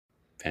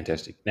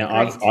Fantastic. Now,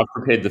 Great. I've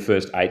prepared the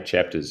first 8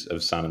 chapters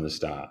of Sun and the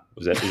Star.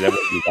 Is that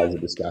what you guys are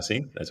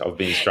discussing? I've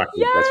been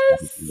instructed.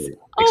 Yes.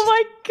 Oh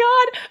my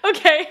God.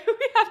 Okay.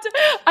 We have to.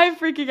 I'm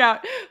freaking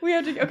out. We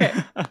have to. Okay.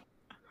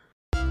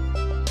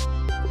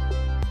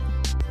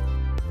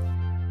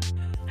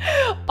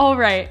 All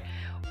right.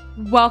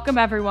 Welcome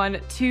everyone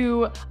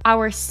to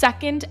our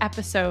second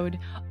episode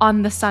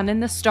on the Sun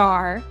and the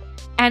Star.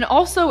 And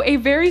also a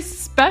very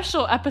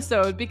special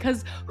episode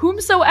because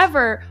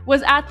whomsoever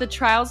was at the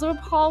Trials of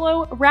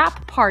Apollo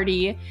wrap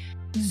party,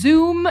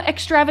 Zoom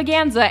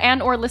extravaganza,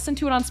 and or listen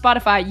to it on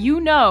Spotify,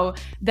 you know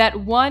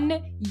that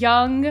one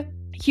young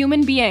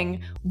human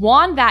being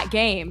won that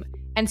game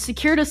and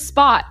secured a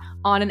spot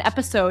on an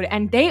episode.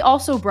 And they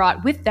also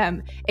brought with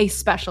them a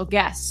special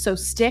guest. So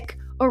stick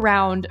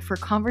around for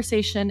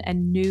conversation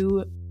and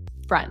new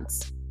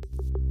friends.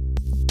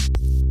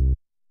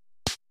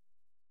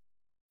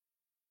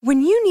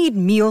 When you need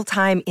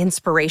mealtime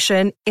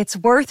inspiration, it's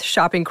worth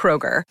shopping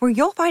Kroger, where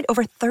you'll find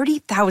over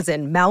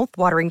 30,000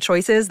 mouth-watering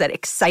choices that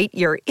excite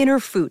your inner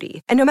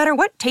foodie. And no matter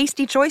what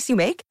tasty choice you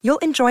make, you'll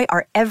enjoy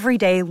our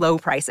everyday low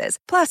prices,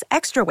 plus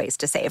extra ways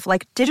to save,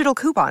 like digital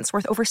coupons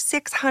worth over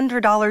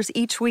 $600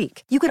 each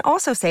week. You can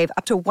also save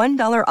up to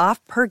 $1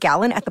 off per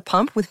gallon at the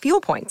pump with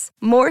fuel points.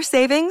 More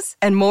savings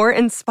and more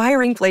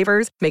inspiring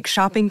flavors make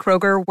shopping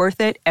Kroger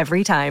worth it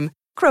every time.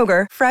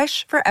 Kroger,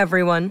 fresh for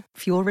everyone.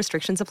 Fuel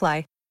restrictions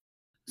apply.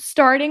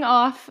 Starting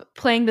off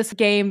playing this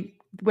game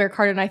where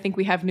Carter and I think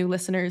we have new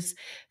listeners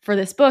for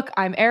this book.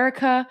 I'm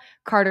Erica.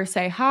 Carter,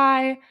 say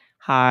hi.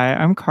 Hi,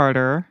 I'm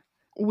Carter.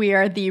 We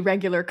are the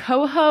regular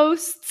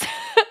co-hosts.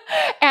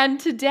 And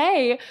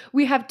today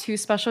we have 2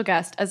 special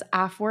guests, as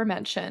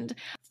aforementioned.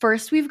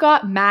 First, we've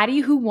got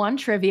Maddie, who won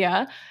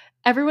trivia.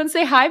 Everyone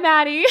say hi,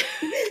 Maddie.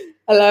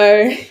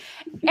 Hello.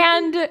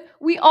 And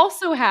we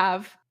also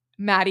have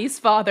Maddie's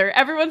father.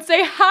 Everyone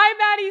say hi,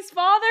 Maddie's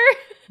father.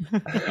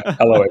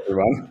 Hello,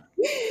 everyone.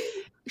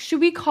 Should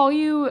we call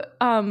you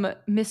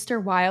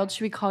Mr. Wild?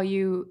 Should we call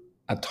you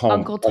Tom,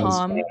 Uncle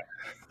Tom?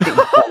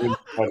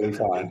 Totally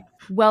fine.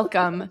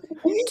 Welcome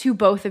to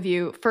both of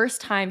you. First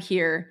time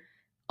here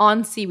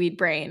on Seaweed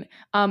Brain.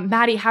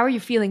 Maddie, how are you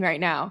feeling right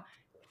now?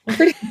 I'm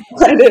pretty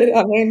excited.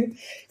 I mean,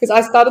 because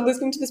I started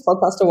listening to this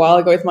podcast a while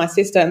ago with my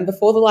sister, and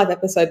before the live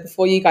episode,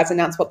 before you guys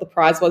announced what the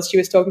prize was, she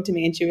was talking to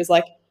me and she was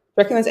like, "Do you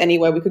reckon there's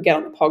anywhere we could get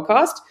on the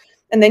podcast?"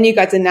 And then you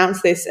guys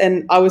announced this,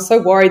 and I was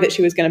so worried that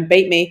she was going to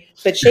beat me,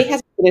 but she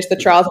hasn't finished the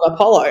Trials of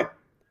Apollo.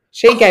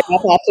 She gave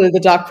up after the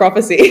Dark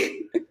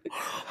Prophecy.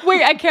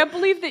 Wait, I can't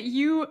believe that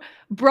you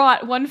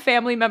brought one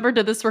family member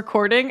to this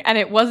recording and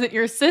it wasn't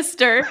your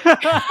sister.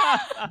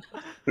 Hi,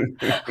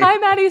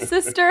 Maddie's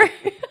sister.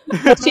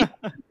 She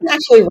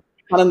actually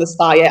won in the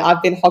Star yet.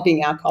 I've been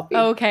hogging our copy.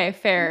 Okay,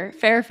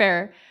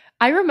 fair.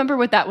 I remember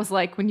what that was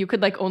like when you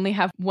could like only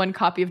have one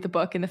copy of the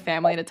book in the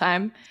family at a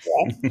time.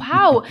 Yeah.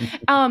 Wow.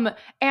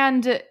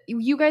 And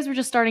you guys were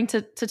just starting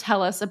to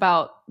tell us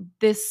about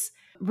this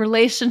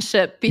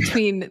relationship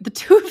between the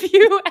two of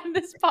you and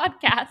this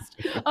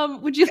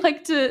podcast. Would you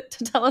like to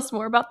tell us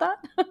more about that?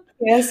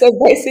 Yeah, so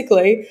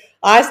basically,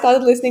 I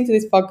started listening to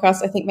this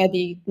podcast, I think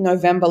maybe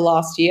November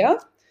last year.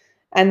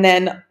 And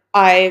then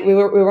we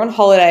were on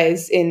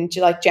holidays in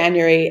like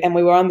January, and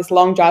we were on this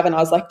long drive, and I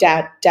was like,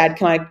 Dad,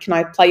 can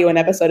I play you an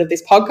episode of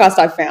this podcast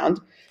I found?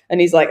 And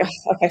he's like,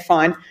 oh, okay,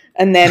 fine.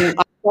 And then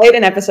I played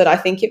an episode, I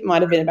think it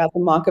might have been about the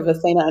Mark of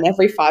Athena, and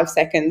every 5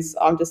 seconds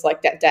I'm just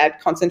like, Dad,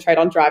 concentrate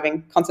on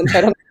driving. I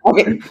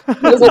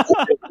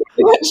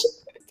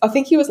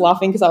think he was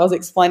laughing because I was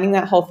explaining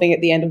that whole thing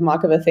at the end of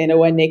Mark of Athena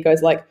where Nick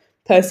goes like,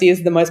 Percy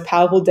is the most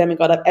powerful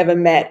demigod I've ever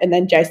met. And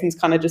then Jason's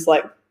kind of just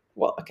like,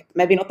 well, okay,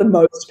 maybe not the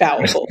most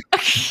powerful.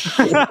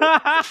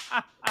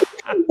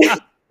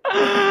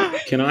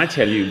 Can I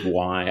tell you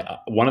why?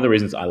 One of the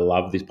reasons I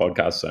love this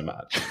podcast so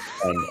much,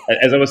 and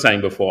as I was saying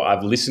before,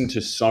 I've listened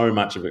to so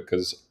much of it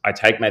because I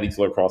take Maddie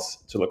to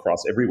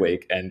lacrosse every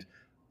week, and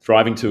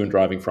driving to and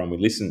driving from, we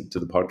listen to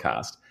the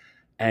podcast.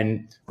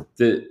 And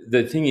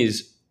the thing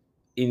is,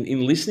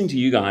 in listening to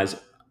you guys,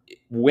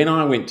 when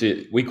I went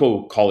to, we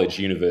call college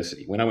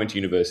university. When I went to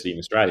university in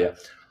Australia,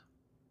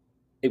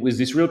 it was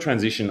this real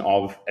transition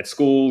of at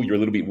school, you're a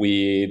little bit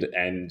weird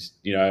and,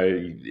 you know,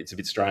 it's a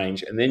bit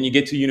strange. And then you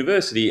get to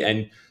university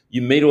and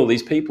you meet all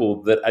these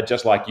people that are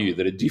just like you,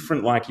 that are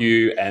different like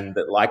you and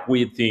that like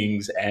weird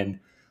things and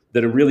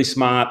that are really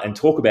smart and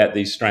talk about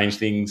these strange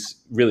things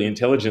really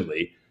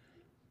intelligently.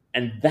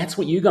 And that's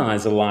what you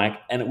guys are like.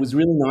 And it was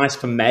really nice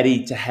for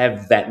Maddie to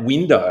have that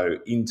window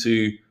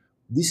into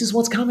this is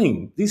what's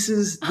coming. This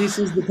is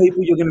the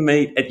people you're going to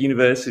meet at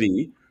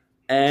university.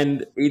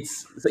 And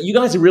so you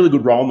guys are really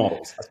good role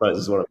models, I suppose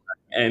is what I'm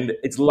saying. And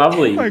it's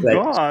lovely. Oh my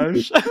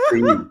gosh.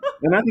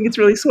 And I think it's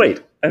really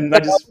sweet. And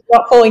I'm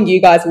not calling you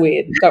guys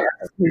weird. Don't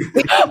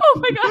worry. Oh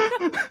my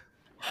God.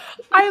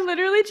 I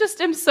literally just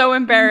am so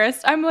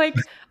embarrassed. I'm like,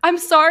 I'm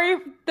sorry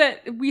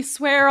that we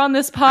swear on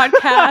this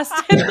podcast.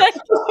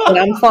 And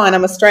I'm fine.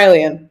 I'm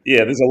Australian.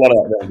 Yeah, there's a lot of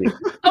that around here.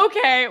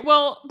 Okay,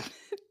 well,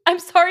 I'm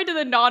sorry to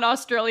the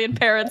non-Australian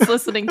parents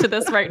listening to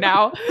this right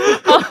now.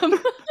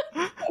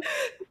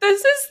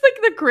 This is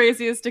like the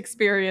craziest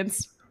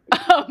experience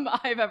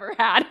I've ever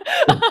had.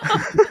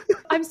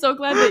 I'm so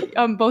glad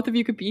that both of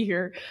you could be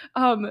here.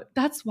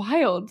 That's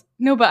wild.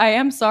 No, but I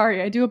am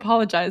sorry. I do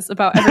apologize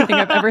about everything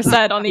I've ever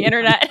said on the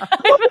internet.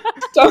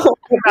 Don't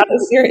worry about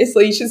it.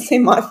 Seriously, you should see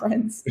my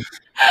friends.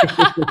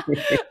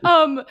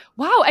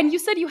 Wow. And you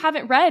said you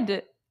haven't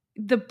read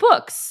the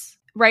books,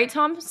 right,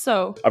 Tom?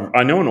 So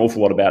I know an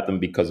awful lot about them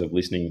because of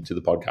listening to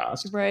the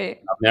podcast.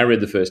 right. I've now read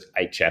the first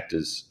 8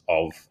 chapters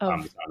of The Sun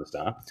and the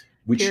Star,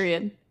 which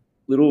Period.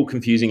 little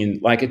confusing.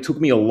 And like, it took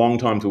me a long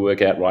time to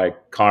work out why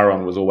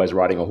Chiron was always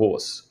riding a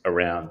horse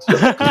around.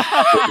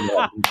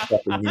 I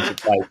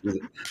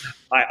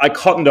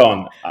cottoned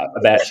on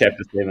about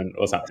chapter 7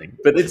 or something,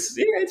 but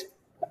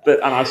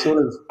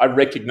I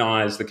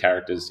recognize the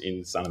characters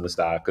in Sun and the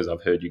Star because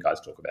I've heard you guys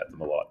talk about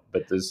them a lot,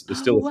 but there's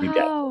still a few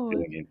gaps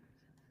filling in.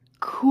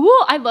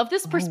 Cool. I love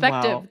this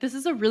perspective. wow. This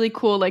is a really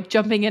cool, like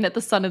jumping in at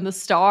the Sun and the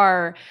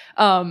Star,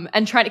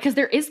 and trying to, because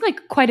there is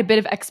like quite a bit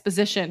of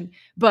exposition,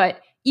 but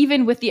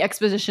even with the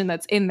exposition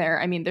that's in there,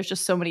 I mean, there's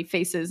just so many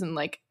faces and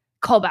like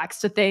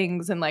callbacks to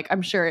things, and like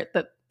I'm sure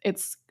that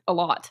it's a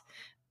lot.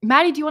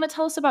 Maddie, do you want to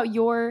tell us about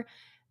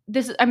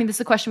this is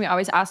a question we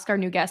always ask our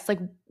new guests. Like,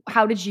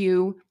 how did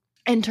you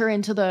enter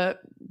into the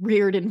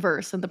Reardon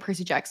verse and the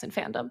Percy Jackson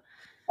fandom?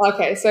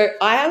 Okay, so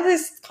I have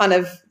this kind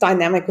of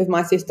dynamic with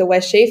my sister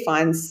where she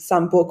finds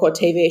some book or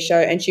TV show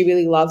and she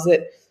really loves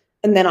it,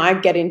 and then I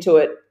get into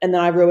it and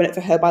then I ruin it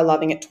for her by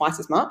loving it twice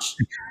as much.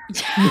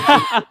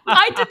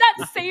 I did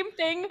that same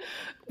thing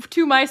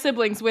to my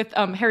siblings with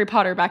Harry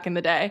Potter back in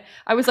the day.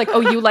 I was like,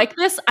 oh, you like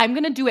this? I'm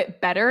going to do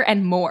it better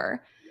and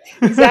more.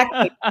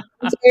 Exactly.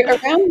 So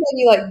around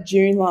maybe like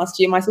June last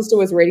year, my sister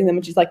was reading them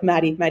and she's like,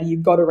 Maddie,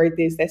 you've got to read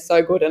these. They're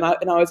so good. And I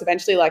was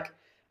eventually like,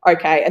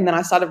 okay. And then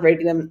I started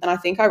reading them, and I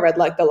think I read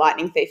like The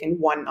Lightning Thief in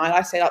one night.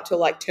 I stayed up till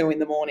like 2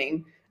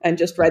 a.m. and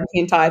just read the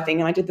entire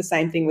thing. And I did the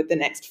same thing with the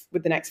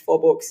next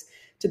 4 books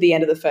to the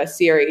end of the first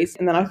series.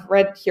 And then I've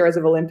read Heroes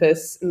of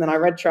Olympus, and then I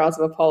read Trials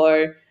of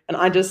Apollo, and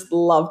I just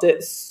loved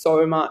it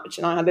so much.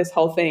 And I had this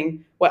whole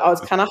thing where I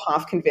was kind of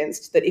half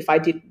convinced that if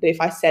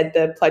I said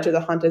the Pledge of the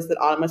Hunters, that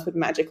Artemis would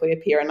magically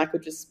appear and I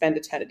could just spend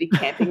eternity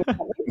camping with her.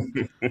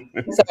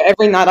 So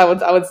every night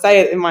I would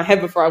say it in my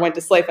head before I went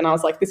to sleep, and I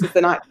was like, this is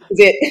the night. This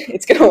is it.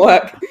 It's going to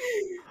work.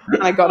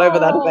 And I got over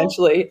that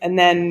eventually. And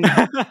then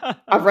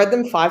I've read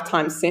them 5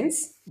 times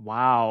since.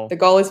 Wow. The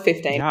goal is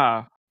 15.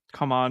 Yeah.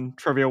 Come on,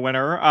 trivia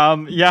winner.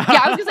 Yeah. Yeah,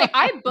 I was gonna say,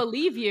 I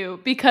believe you,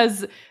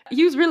 because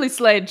you really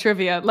slayed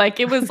trivia. Like,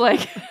 it was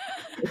like,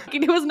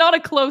 it was not a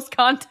close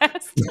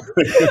contest.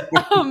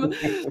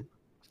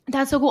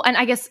 That's so cool. And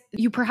I guess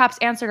you perhaps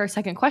answered our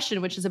second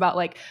question, which is about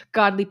like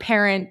godly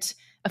parent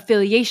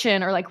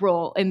affiliation or like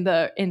role in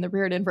the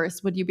Reardon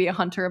verse. Would you be a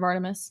hunter of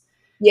Artemis?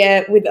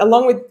 Yeah,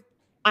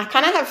 I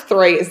kind of have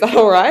 3. Is that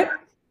all right?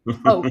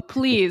 Oh,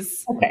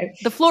 please. Okay.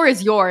 The floor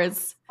is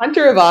yours.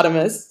 Hunter of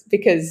Artemis,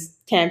 because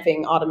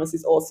camping, Artemis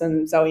is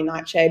awesome. Zoe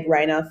Nightshade,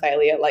 Rhaena,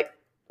 Thalia, like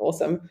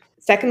awesome.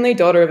 Secondly,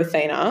 daughter of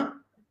Athena,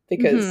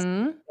 because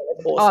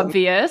it's awesome.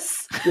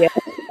 Obvious. Yeah.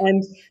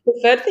 And the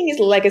third thing is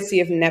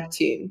legacy of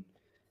Neptune,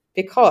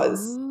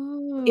 because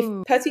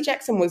if Percy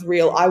Jackson was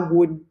real, I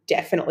would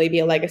definitely be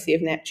a legacy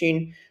of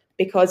Neptune,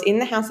 because in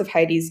the House of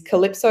Hades,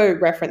 Calypso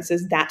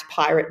references that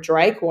pirate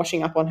Drake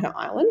washing up on her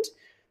island,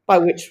 by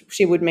which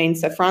she would mean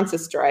Sir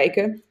Francis Drake,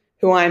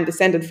 who I am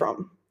descended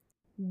from.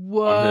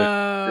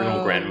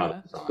 Whoa.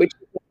 Grandmother. Which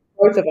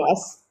both of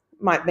us,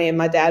 me and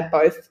my dad,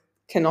 both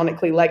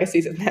canonically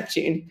legacies of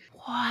Neptune.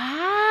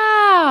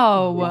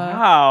 Wow.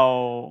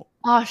 Wow.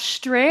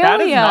 Australia. That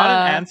is not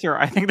an answer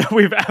I think that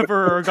we've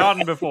ever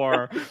gotten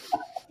before.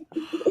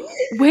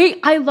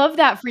 Wait, I love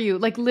that for you.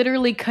 Like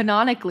literally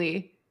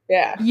canonically.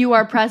 Yeah. You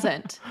are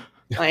present.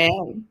 I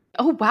am.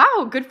 Oh,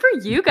 wow. Good for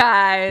you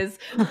guys.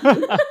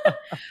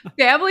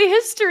 Family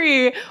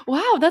history.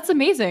 Wow, that's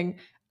amazing.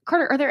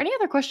 Carter, are there any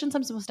other questions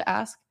I'm supposed to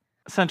ask?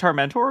 Centaur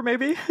mentor,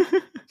 maybe?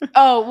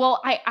 Oh,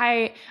 well,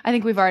 I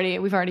think we've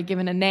already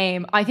given a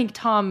name. I think,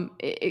 Tom,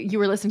 you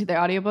were listening to the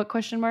audiobook,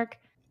 question mark?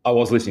 I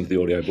was listening to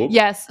the audiobook.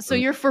 Yes, so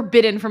you're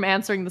forbidden from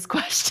answering this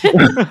question.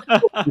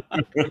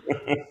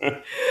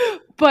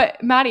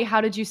 But Maddie, how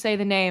did you say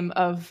the name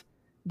of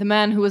the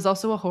man who was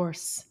also a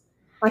horse?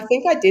 I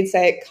think I did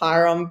say it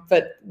Chiron,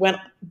 but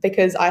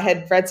because I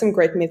had read some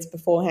Greek myths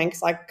beforehand,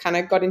 because I kind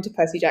of got into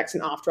Percy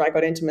Jackson after I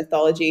got into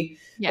mythology.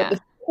 Yeah. But the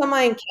first time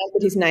I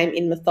encountered his name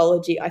in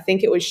mythology, I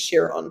think it was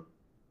Chiron.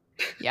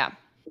 Yeah.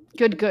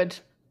 Good.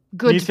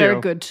 Me Very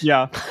too. good.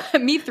 Yeah.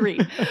 Me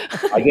 3.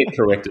 I get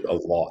corrected a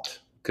lot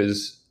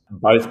because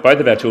both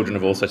of our children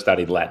have also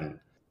studied Latin.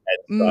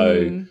 And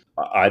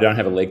so I don't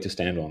have a leg to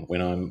stand on.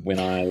 When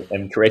I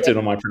am corrected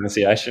on my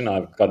pronunciation,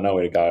 I've got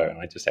nowhere to go, and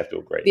I just have to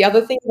agree. The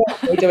other thing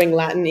about me doing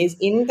Latin is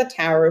in the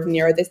Tower of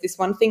Nero, there's this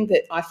one thing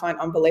that I find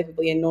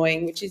unbelievably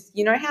annoying, which is,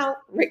 you know how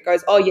Rick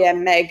goes, oh yeah,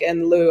 Meg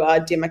and Lou are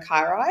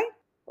Dimachiri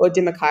or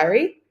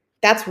Dimachiri?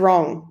 That's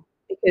wrong,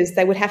 because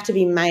they would have to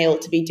be male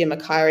to be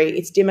Dimachiri.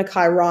 It's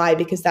Dimachiri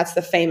because that's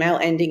the female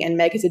ending, and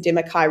Meg is a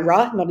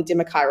Dimachira, not a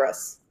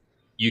Dimachirus.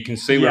 You can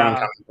see where I'm Yeah.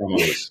 coming from on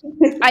this.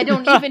 I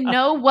don't even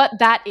know what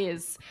that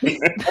is.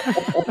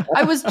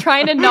 I was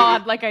trying to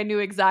nod like I knew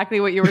exactly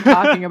what you were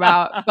talking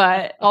about,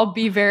 but I'll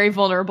be very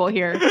vulnerable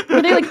here.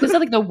 Were they like, is that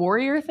like the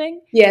warrior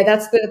thing? Yeah,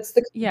 that's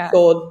the Yeah.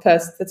 sword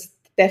person. That's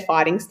their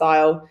fighting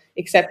style,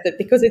 except that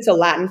because it's a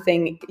Latin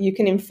thing, you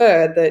can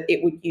infer that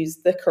it would use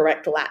the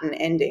correct Latin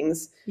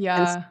endings. And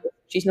Yeah. so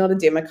she's not a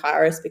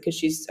Dimachirus because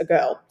she's a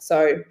girl,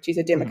 so she's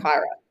a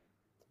Dimachira.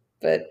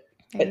 There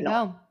But you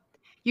not. go.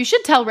 You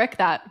should tell Rick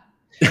that.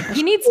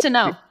 He needs to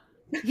know.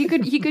 He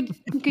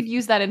could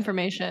use that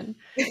information.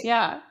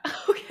 Yeah.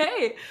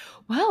 Okay.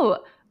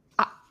 Well,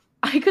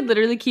 I could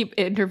literally keep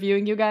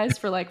interviewing you guys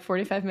for like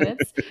 45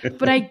 minutes,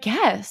 but I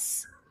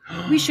guess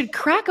we should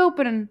crack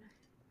open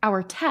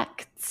our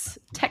texts.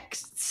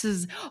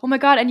 Oh my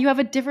god, and you have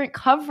a different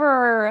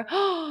cover.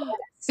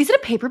 Is it a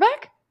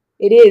paperback?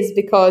 It is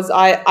because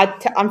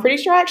I'm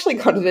pretty sure I actually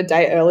got it a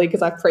day early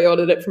because I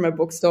pre-ordered it from a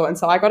bookstore, and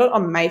so I got it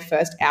on May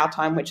 1st our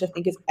time, which I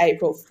think is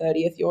April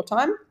 30th your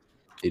time.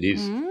 It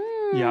is.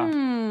 Yeah.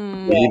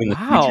 We live in the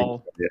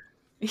Wow.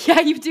 future.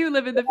 Yeah, you do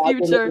live in the I live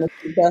in future. the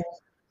future.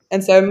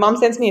 And so Mum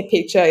sends me a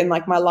picture in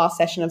like my last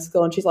session of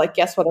school, and she's like,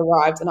 "Guess what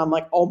arrived?" And I'm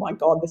like, "Oh my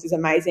god, this is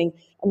amazing!"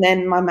 And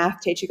then my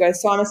math teacher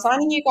goes, "So I'm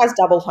assigning you guys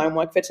double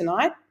homework for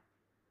tonight."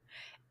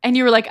 And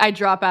you were like, I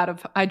drop out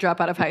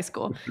of high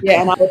school.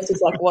 Yeah, and I was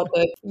just like, "What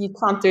the? You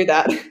can't do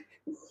that."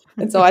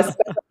 And so I spent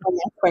my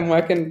math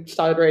homework and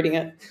started reading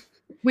it.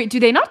 Wait,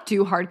 do they not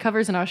do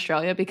hardcovers in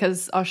Australia?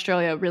 Because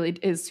Australia really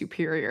is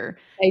superior.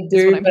 They Is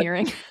do, what I'm but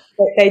hearing.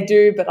 they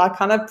do, but I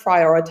kind of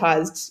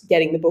prioritized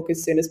getting the book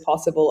as soon as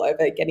possible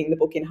over getting the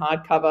book in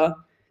hardcover.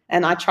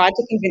 And I tried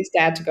to convince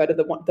Dad to go to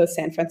the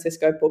San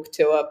Francisco book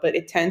tour, but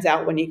it turns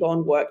out when you go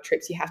on work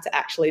trips, you have to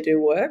actually do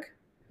work.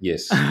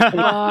 Yes. There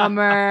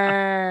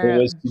Bummer.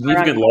 was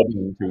significant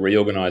lobbying to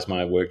reorganize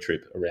my work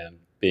trip around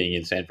being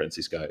in San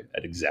Francisco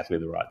at exactly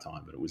the right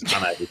time, but it was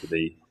unable to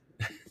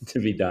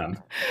be done.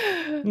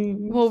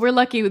 Well, we're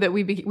lucky that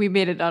we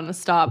made it on a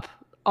stop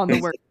on the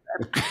work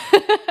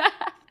trip.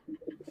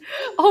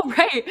 All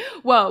right.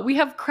 Well, we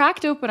have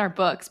cracked open our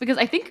books because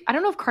I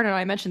don't know if Carter and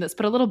I mentioned this,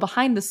 but a little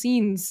behind the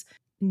scenes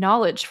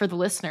knowledge for the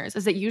listeners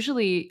is that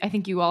usually, I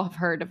think you all have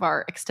heard of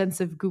our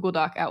extensive Google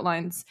Doc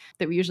outlines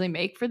that we usually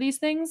make for these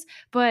things.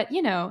 But,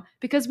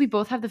 because we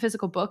both have the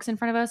physical books in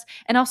front of us,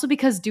 and also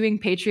because doing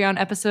Patreon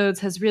episodes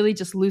has really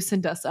just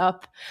loosened us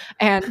up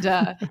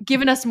and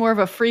given us more of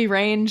a free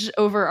range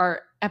over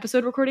our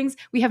episode recordings,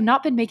 we have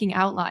not been making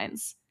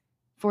outlines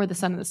for The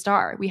Sun and the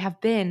Star. We have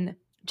been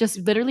just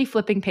literally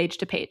flipping page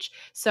to page.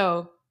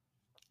 So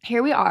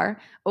here we are,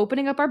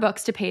 opening up our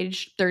books to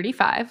page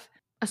 35,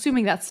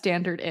 assuming that's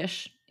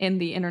standard-ish in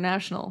the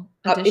international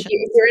edition.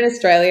 If you're in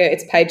Australia,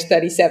 it's page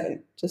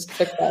 37, just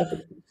for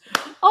clarification.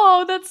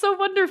 Oh, that's so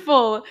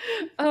wonderful.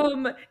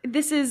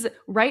 This is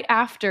right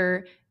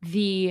after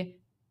the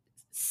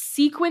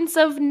sequence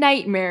of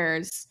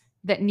nightmares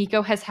that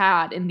Nico has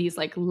had in these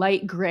like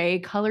light gray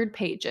colored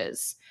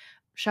pages.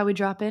 Shall we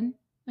drop in,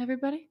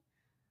 everybody?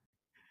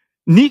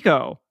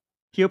 Nico!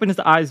 He opened his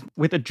eyes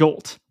with a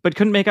jolt, but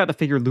couldn't make out the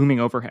figure looming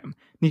over him.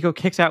 Nico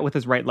kicks out with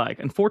his right leg,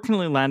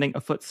 unfortunately landing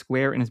a foot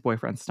square in his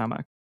boyfriend's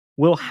stomach.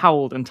 Will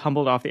howled and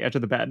tumbled off the edge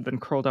of the bed, then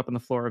curled up on the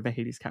floor of the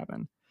Hades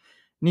cabin.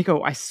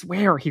 Nico, I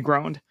swear, he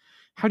groaned.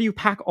 How do you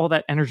pack all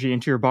that energy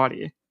into your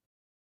body?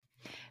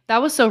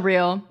 That was so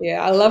real.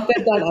 Yeah, I love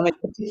that dynamic,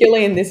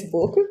 particularly in this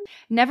book.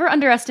 Never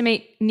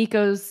underestimate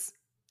Nico's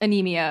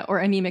anemia or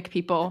anemic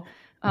people.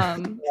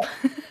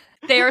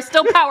 They are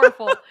still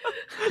powerful.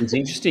 It's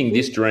interesting,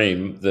 this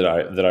dream that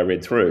I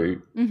read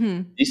through,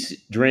 this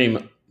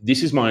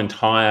is my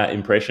entire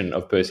impression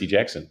of Percy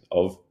Jackson,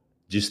 of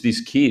just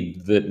this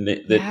kid that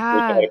Nico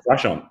had a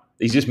crush on.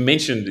 He's just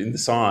mentioned in the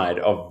side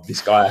of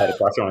this guy I had a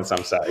crush on at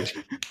some stage.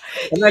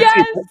 And that's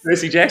it. That's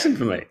Percy Jackson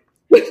for me.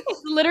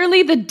 It's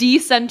literally the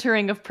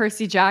decentering of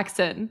Percy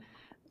Jackson.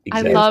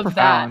 Exactly. I love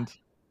that.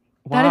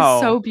 Wow. That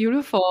is so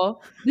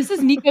beautiful. This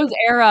is Nico's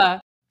era.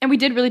 And we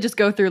did really just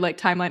go through like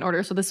timeline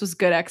order. So this was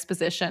good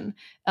exposition,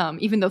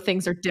 even though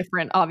things are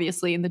different,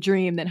 obviously, in the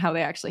dream than how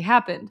they actually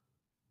happened.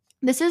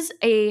 This is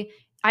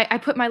I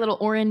put my little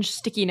orange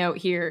sticky note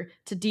here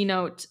to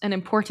denote an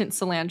important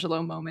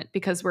Solangelo moment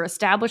because we're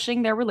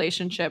establishing their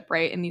relationship,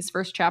 right, in these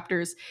first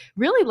chapters,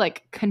 really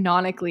like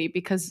canonically,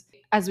 because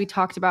as we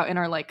talked about in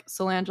our like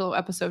Solangelo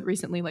episode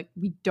recently, like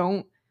we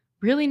don't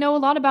really know a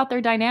lot about their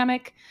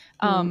dynamic.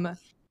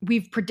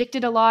 We've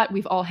predicted a lot.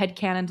 We've all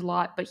headcanoned a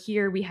lot. But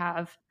here we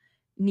have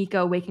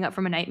Nico waking up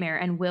from a nightmare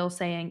and Will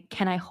saying,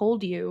 "Can I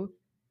hold you?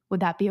 Would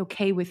that be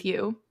okay with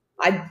you?"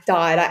 I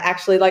died. I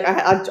actually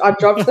I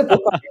dropped the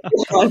book.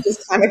 I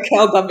just kind of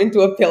curled up into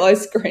a pillow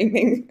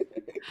screaming.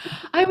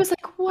 I was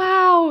like,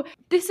 wow,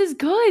 this is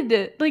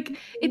good. Like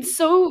it's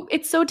so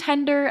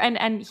tender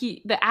and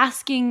the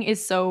asking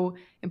is so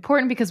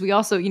important because we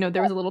also,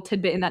 there was a little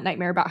tidbit in that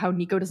nightmare about how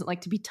Nico doesn't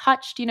like to be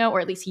touched, or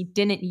at least he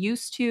didn't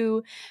used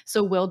to.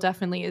 So Will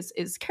definitely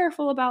is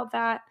careful about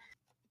that.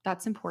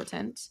 That's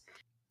important.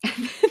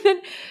 And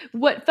then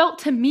what felt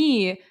to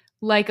me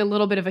like a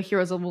little bit of a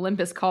Heroes of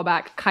Olympus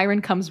callback,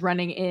 Chiron comes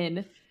running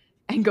in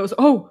and goes,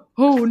 oh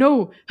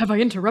no, have I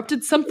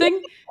interrupted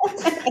something?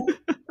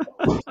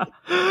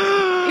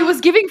 It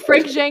was giving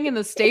Frank Zhang in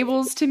the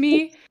stables to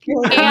me,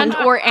 and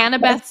or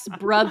Annabeth's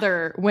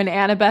brother when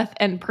Annabeth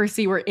and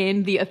Percy were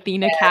in the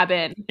Athena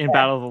cabin in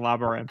Battle of the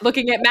Labyrinth.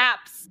 looking at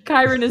maps.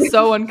 Chiron is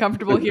so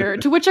uncomfortable here.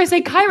 To which I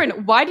say,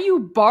 Chiron, why do you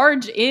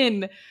barge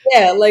in?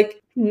 Yeah,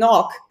 like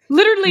knock.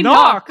 Literally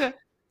knock.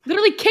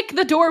 Literally kick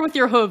the door with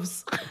your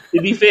hooves.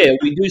 To be fair,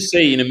 we do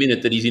see in a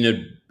minute that he's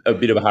in a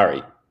bit of a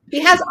hurry. He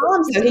has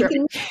arms, so he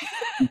can.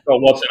 He's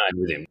got what's her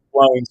name with him,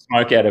 blowing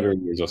smoke out of her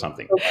ears or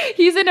something.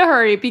 He's in a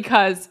hurry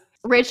because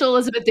Rachel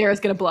Elizabeth Dare is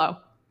going to blow.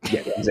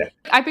 Yeah, exactly.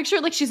 I picture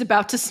it like she's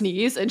about to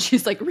sneeze and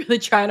she's like really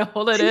trying to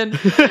hold it in.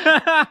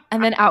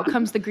 And then out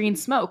comes the green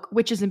smoke,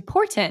 which is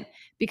important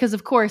because,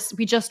 of course,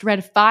 we just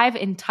read 5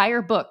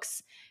 entire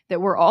books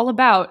that were all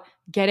about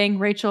getting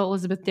Rachel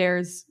Elizabeth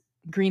Dare's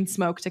green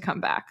smoke to come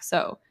back.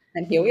 So,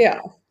 And here we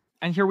are.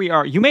 And here we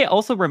are. You may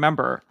also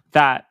remember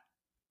that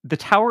the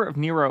Tower of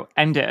Nero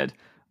ended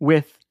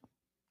with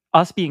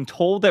us being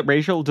told that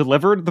Rachel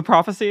delivered the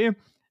prophecy,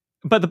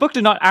 but the book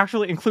did not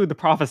actually include the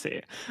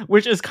prophecy,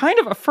 which is kind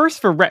of a first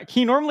for Rick.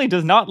 He normally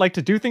does not like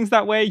to do things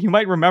that way. You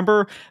might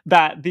remember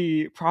that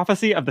the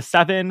prophecy of the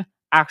 7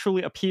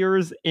 actually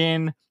appears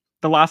in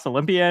The Last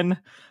Olympian,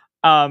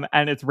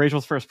 and it's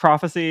Rachel's first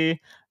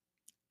prophecy.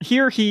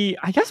 Here he,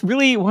 I guess,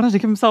 really wanted to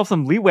give himself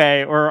some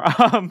leeway or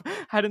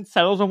hadn't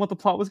settled on what the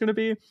plot was going to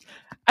be.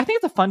 I think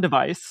it's a fun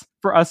device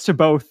for us to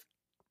both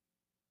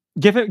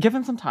give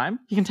him some time.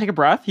 He can take a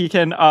breath. He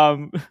can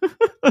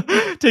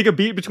take a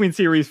beat between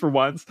series for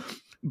once.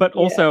 But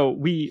also,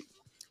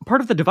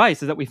 part of the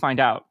device is that we find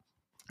out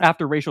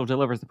after Rachel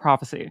delivers the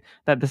prophecy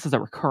that this is a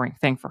recurring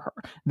thing for her.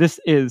 This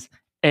is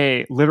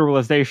a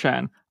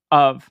literalization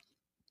of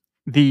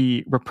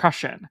the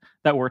repression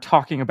that we're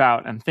talking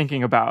about and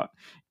thinking about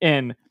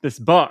in this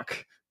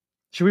book.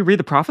 Should we read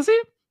the prophecy?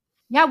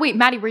 Yeah, wait,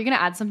 Maddie, were you going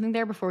to add something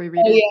there before we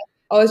read it?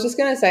 Yeah. I was just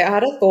going to say, I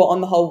had a thought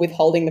on the whole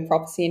withholding the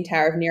prophecy in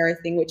Tower of Nero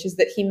thing, which is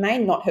that he may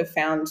not have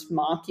found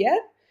Mark yet.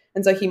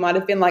 And so he might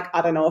have been like,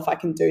 I don't know if I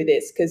can do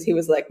this, because he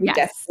was like, we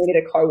definitely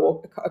need a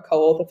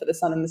co-author for The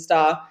Sun and the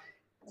Star,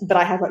 but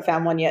I haven't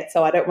found one yet,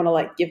 so I don't want to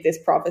like give this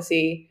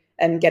prophecy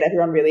and get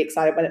everyone really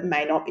excited when it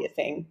may not be a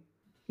thing.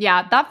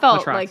 Yeah, that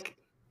felt like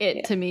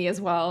it to me as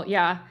well.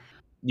 Yeah.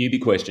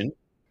 Newbie question.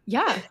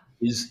 Yeah.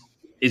 Is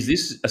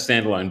this a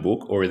standalone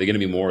book, or are there going to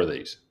be more of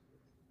these?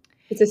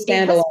 It's a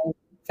standalone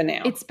for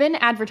now. It's been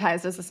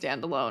advertised as a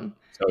standalone.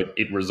 So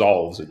it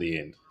resolves at the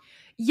end.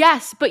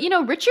 Yes, but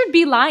Richard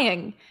be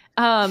lying.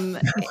 You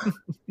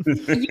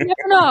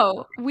never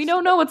know. We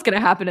don't know what's going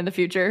to happen in the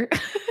future.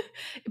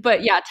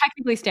 But yeah,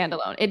 technically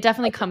standalone. It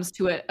definitely comes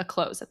to a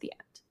close at the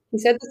end. He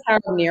said the Tower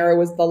of Nero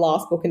was the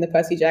last book in the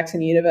Percy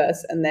Jackson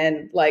universe, and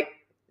then like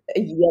a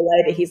year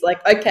later he's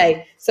like,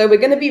 okay, so we're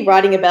going to be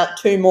writing about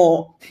 2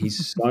 more.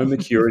 He's so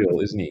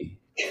mercurial, isn't he?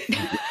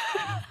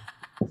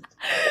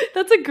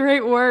 That's a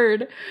great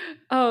word.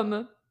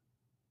 All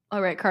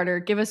right, Carter,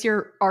 give us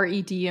your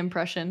RED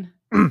impression.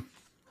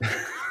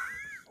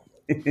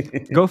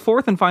 Go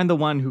forth and find the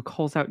one who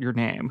calls out your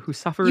name, who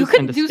suffers You could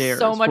and do despairs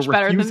so much for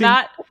better than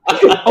that.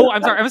 Oh,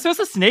 I'm sorry. Am I supposed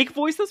to snake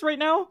voice this right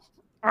now?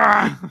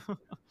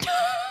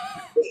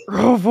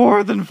 Go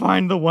forth and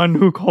find the one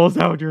who calls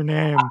out your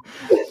name,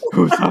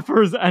 who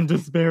suffers and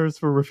despairs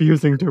for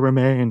refusing to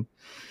remain.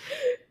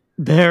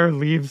 There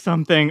leave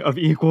something of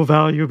equal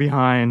value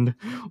behind,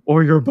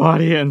 or your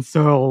body and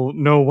soul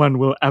no one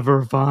will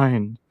ever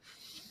find.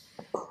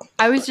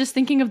 I was just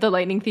thinking of the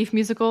Lightning Thief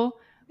musical,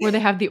 where they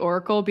have the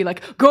Oracle be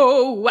like,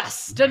 go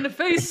west and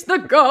face the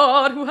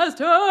god who has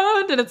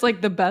turned. And it's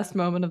like the best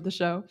moment of the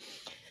show.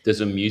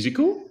 There's a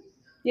musical?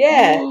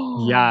 Yeah.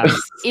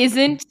 Yes.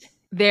 Isn't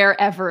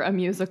there ever a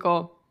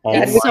musical? Oh,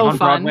 It's so on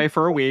fun. Broadway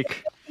for a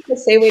week. The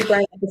Seaweed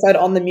Brain episode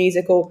on the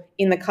musical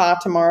in the car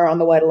tomorrow on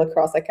the way to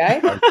Lacrosse, okay?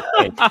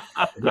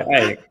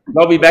 Hey,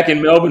 I'll be back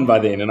in Melbourne by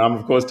then, and I'm,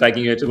 of course,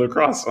 taking her to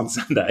Lacrosse on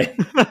Sunday.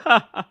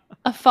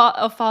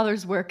 A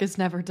father's work is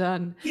never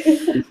done.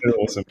 It's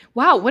awesome.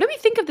 Wow, what do we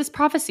think of this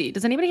prophecy?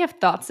 Does anybody have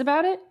thoughts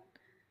about it?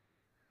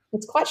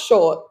 It's quite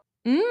short.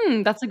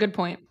 That's a good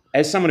point.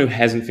 As someone who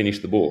hasn't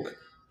finished the book,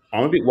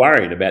 I'm a bit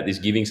worried about this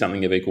giving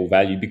something of equal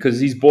value because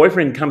his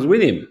boyfriend comes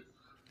with him.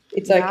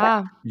 It's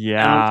okay.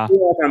 Yeah. I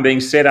feel like I'm being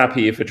set up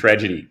here for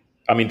tragedy.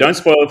 I mean, don't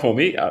spoil it for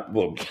me.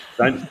 Well,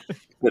 don't.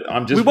 But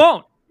I'm just. We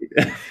won't.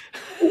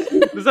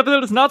 This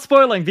episode is not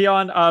spoiling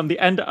beyond the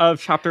end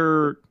of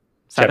chapter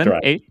 7, Chapter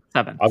 8,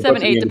 7.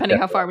 7, 8, depending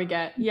how far we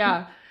get.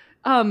 Yeah.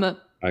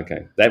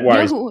 Okay, that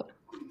worries.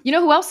 You know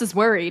who else is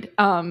worried?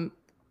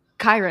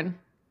 Chiron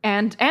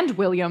and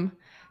William.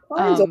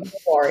 I'm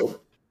worried.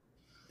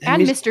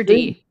 And Mr.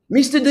 D.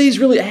 Mr. D's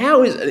really.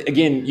 How is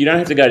again? You don't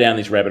have to go down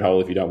this rabbit hole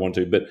if you don't want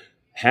to. But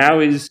how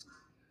is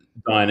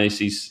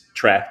Dionysus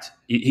trapped?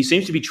 He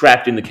seems to be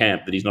trapped in the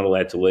camp that he's not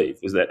allowed to leave.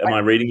 Am I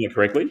reading it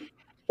correctly?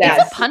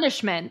 It's a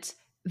punishment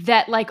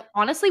that, like,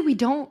 honestly, we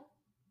don't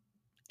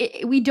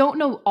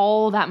know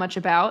all that much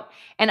about.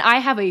 And I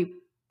have a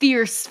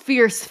fierce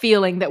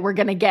feeling that we're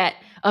going to get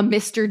a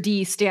Mr.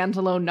 D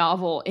standalone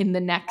novel in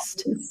the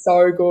next It's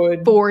so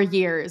good. 4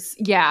 years.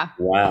 Yeah.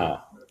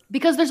 Wow.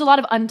 Because there's a lot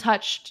of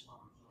untouched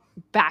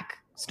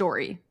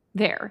backstory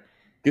there.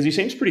 Because he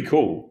seems pretty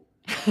cool.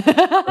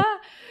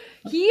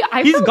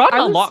 He's gotten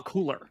a lot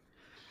cooler.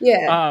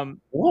 Yeah.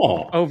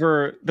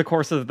 Over the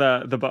course of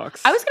the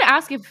books. I was going to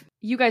ask if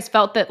you guys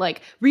felt that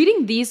like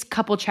reading these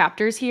couple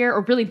chapters here,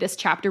 or really this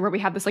chapter where we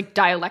have this like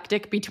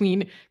dialectic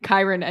between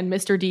Chiron and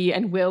Mr. D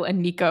and Will and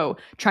Nico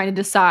trying to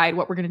decide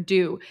what we're going to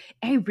do.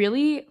 I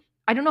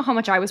don't know how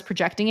much I was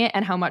projecting it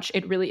and how much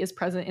it really is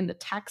present in the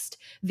text,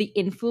 the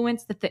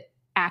influence that the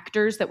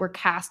actors that were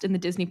cast in the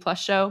Disney Plus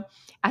show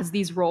as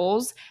these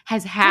roles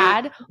has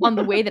had on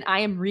the way that I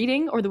am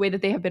reading or the way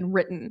that they have been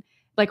written,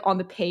 like on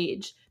the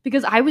page.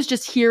 Because I was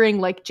just hearing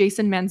like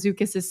Jason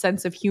Mantzoukas'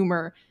 sense of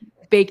humor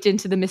baked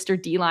into the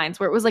Mr. D lines,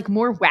 where it was like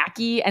more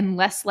wacky and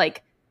less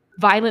like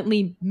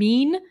violently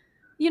mean,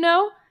 you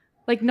know?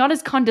 Like not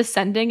as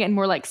condescending and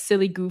more like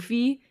silly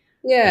goofy.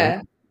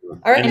 Yeah.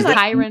 I reckon is that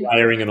Chiron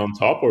layering it on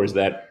top, or is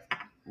that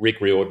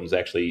Rick Riordan's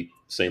actually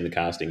seen the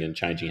casting and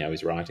changing how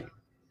he's writing?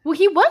 Well,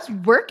 he was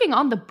working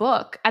on the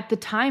book at the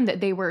time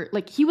that they were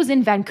like, he was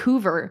in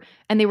Vancouver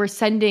and they were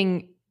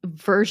sending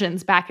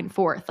versions back and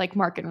forth, like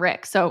Mark and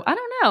Rick. So I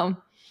don't know.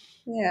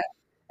 Yeah.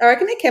 I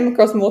reckon it came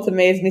across more to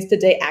me as Mr.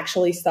 D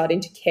actually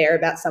starting to care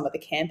about some of the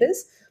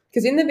campers.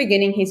 Because in the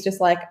beginning, he's just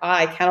like,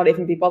 I cannot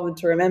even be bothered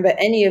to remember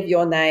any of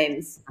your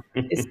names.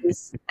 This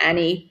is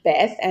Annie,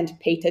 Beth, and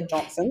Peter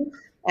Johnson.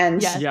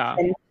 And,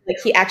 and like,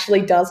 he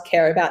actually does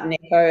care about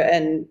Nico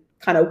and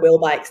kind of Will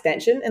by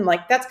extension. And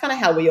like, that's kind of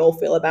how we all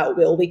feel about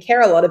Will. We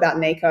care a lot about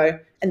Nico,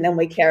 and then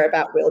we care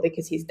about Will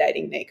because he's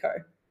dating Nico.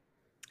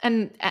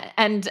 And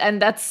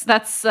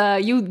that's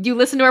you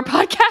listen to our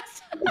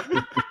podcast.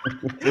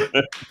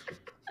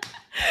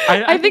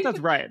 I think that's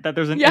right, that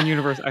there's an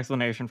in-universe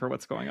explanation for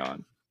what's going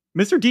on.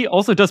 Mr. D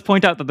also does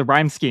point out that the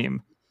rhyme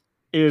scheme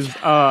is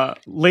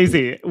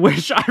lazy,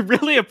 which I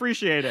really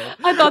appreciated.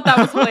 I thought that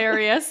was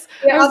hilarious.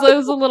 It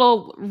was a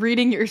little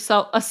reading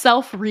yourself, a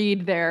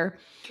self-read there.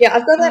 Yeah,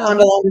 I've got that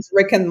underlined as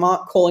Rick and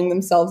Mark calling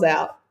themselves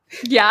out.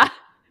 Yeah,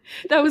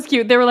 that was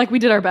cute. They were like, we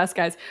did our best,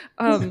 guys.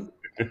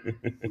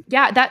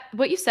 Yeah, that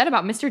what you said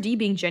about Mr. D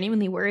being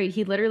genuinely worried,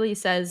 he literally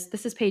says,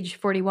 this is page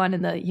 41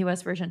 in the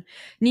US version,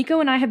 Nico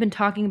and I have been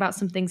talking about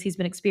some things he's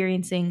been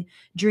experiencing,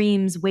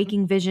 dreams,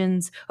 waking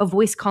visions, a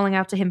voice calling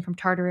out to him from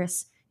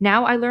Tartarus.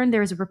 Now I learned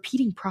there is a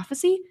repeating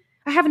prophecy.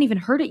 I haven't even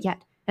heard it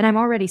yet, and I'm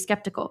already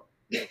skeptical.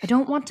 I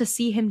don't want to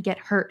see him get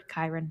hurt,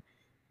 Chiron.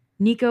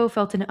 Nico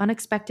felt an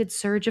unexpected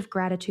surge of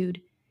gratitude.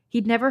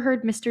 He'd never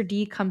heard Mr.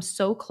 D come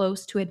so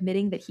close to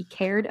admitting that he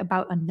cared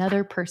about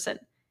another person.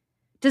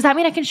 Does that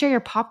mean I can share your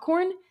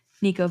popcorn?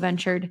 Nico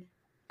ventured.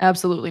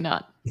 Absolutely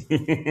not.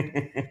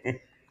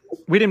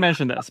 We didn't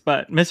mention this,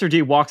 but Mr.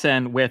 D walks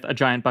in with a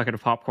giant bucket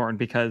of popcorn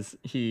because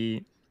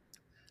he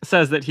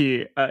says that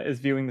he is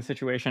viewing the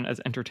situation as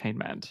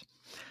entertainment.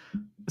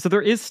 So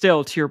there is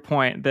still, to your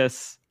point,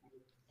 this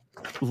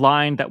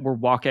line that we're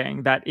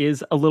walking that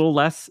is a little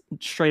less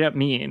straight up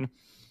mean,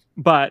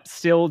 but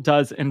still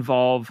does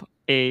involve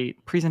a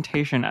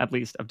presentation, at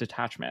least, of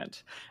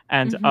detachment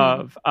and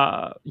of,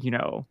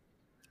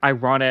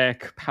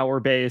 ironic,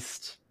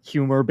 power-based,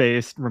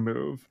 humor-based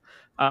remove,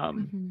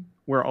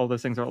 where all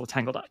those things are all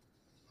tangled up.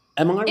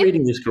 Am I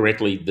reading this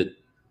correctly, that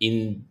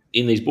in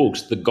these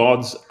books, the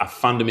gods are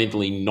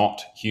fundamentally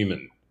not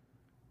human?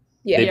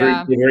 Yeah.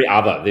 They're very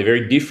other. They're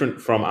very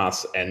different from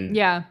us. And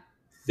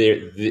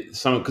they're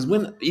some, because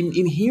when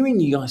in hearing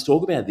you guys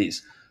talk about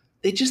this,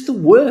 they're just the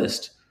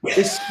worst.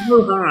 They're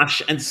so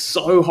harsh and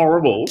so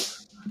horrible.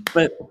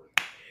 But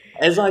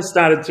as I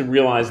started to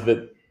realize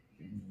that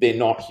they're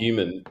not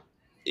human,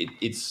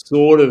 it's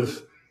sort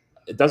of,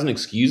 it doesn't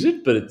excuse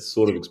it, but it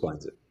sort of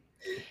explains it.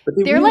 But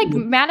they're really, like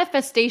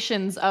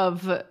manifestations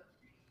of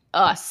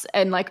us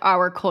and like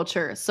our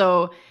culture,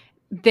 so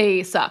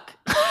they suck.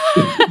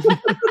 They're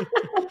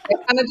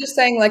kind of just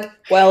saying like,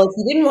 well, if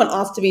you didn't want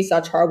us to be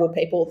such horrible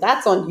people,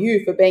 that's on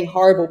you for being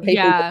horrible people.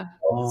 Yeah.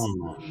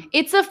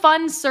 It's a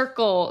fun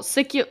cyclical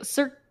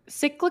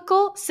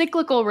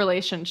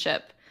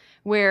relationship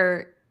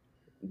where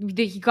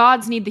the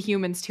gods need the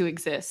humans to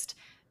exist.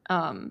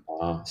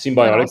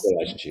 Symbiotic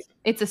relationship.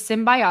 It's a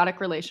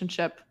symbiotic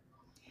relationship.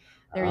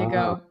 There you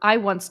go. I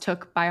once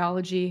took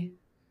biology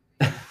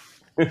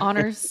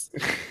honors.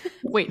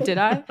 Wait, did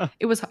I?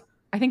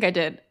 I think I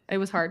did. It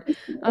was hard.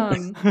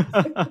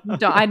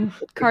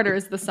 Carter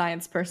is the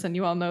science person.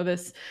 You all know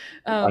this.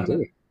 I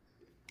do.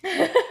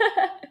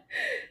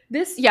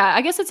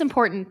 I guess it's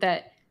important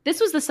that this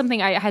was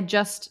something I had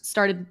just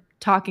started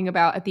talking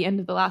about at the end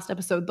of the last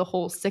episode, the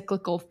whole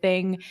cyclical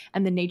thing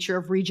and the nature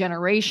of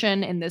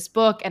regeneration in this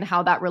book and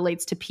how that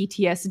relates to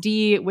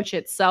PTSD, which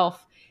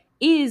itself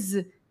is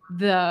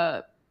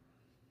the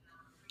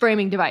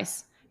framing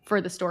device for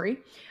the story.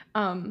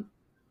 And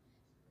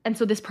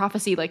so this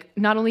prophecy, like,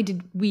 not only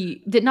did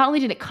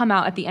it come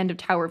out at the end of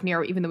Tower of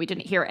Nero, even though we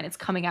didn't hear it, and it's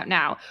coming out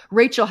now,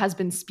 Rachel has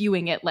been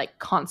spewing it like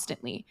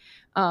constantly.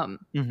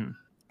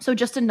 So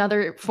just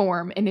another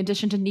form, in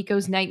addition to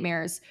Nico's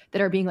nightmares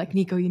that are being like,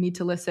 Nico, you need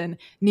to listen.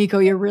 Nico,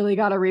 you really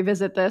got to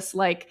revisit this.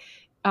 Like,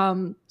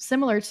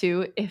 similar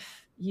to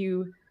if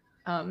you,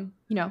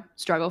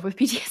 struggle with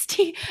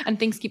PTSD and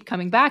things keep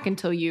coming back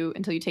until you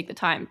take the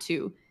time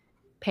to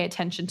pay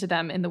attention to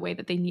them in the way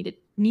that they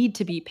need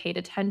to be paid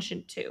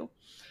attention to.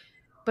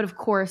 But of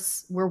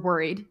course, we're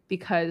worried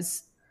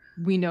because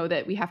we know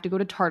that we have to go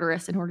to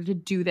Tartarus in order to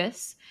do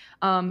this.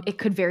 It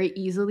could very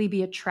easily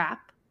be a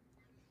trap.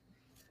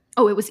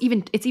 Oh, it's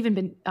even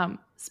been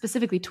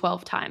specifically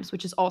 12 times,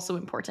 which is also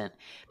important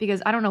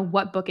because I don't know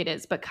what book it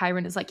is, but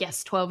Chiron is like,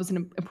 yes, 12 is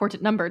an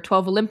important number,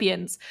 12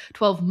 Olympians,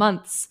 12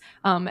 months,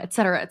 et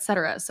cetera, et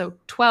cetera. So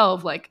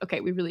 12, like,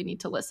 okay, we really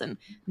need to listen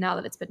now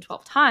that it's been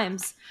 12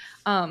 times.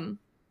 And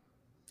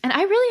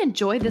I really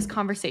enjoyed this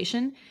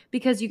conversation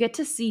because you get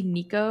to see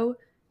Nico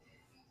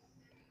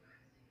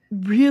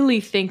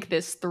really think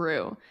this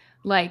through.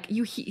 Like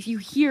you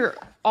hear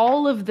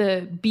all of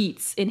the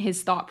beats in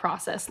his thought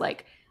process,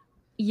 like,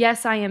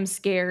 yes, I am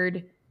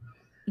scared.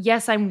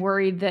 Yes, I'm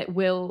worried that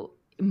Will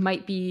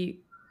might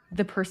be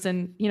the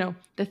person,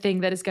 the thing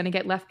that is going to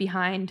get left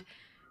behind.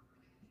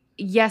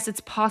 Yes,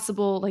 it's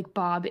possible like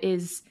Bob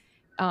is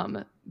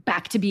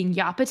back to being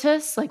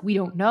Iapetus. Like we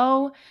don't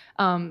know.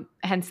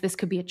 Hence this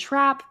could be a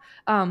trap.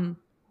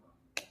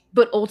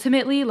 But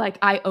ultimately, like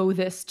I owe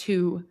this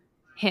to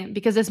him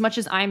because as much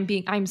as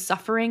I'm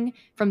suffering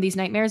from these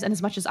nightmares and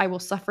as much as I will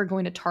suffer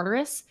going to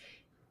Tartarus,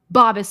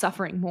 Bob is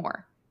suffering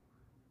more.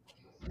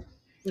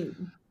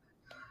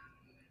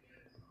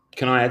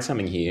 Can I add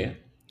something here?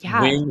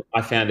 Yeah. When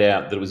I found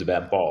out that it was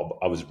about Bob,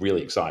 I was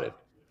really excited.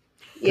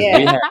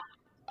 Yeah.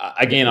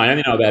 Again, I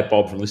only know about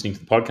Bob from listening to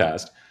the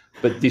podcast,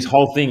 but this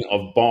whole thing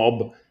of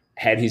Bob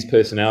had his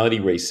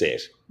personality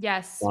reset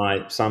Yes.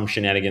 by some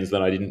shenanigans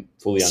that I didn't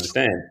fully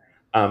understand.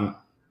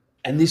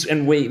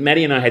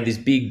 Maddie and I had this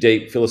big,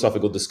 deep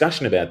philosophical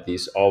discussion about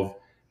this of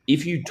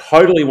if you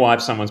totally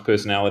wipe someone's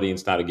personality and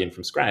start again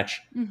from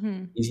scratch,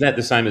 is that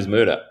the same as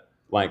murder?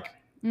 Like,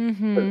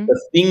 the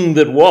thing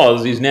that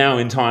was is now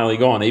entirely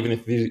gone, even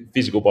if the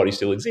physical body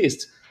still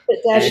exists.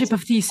 The ship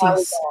of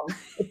Theseus.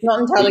 It's not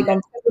entirely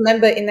gone.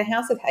 Remember, in the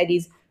House of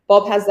Hades,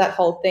 Bob has that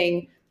whole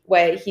thing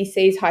where he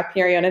sees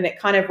Hyperion and it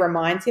kind of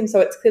reminds him. So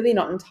it's clearly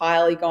not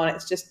entirely gone.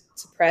 It's just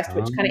suppressed,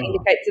 which kind of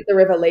indicates that the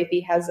River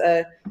Lethe has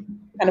a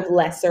kind of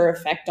lesser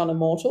effect on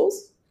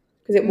immortals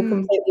because it will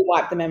completely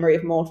wipe the memory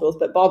of mortals.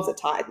 But Bob's a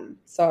Titan,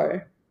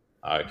 so...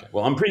 Okay.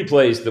 Well, I'm pretty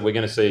pleased that we're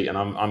going to see, and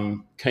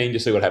I'm keen to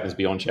see what happens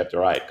beyond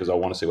Chapter 8 because I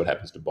want to see what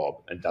happens to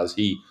Bob. And does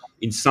he,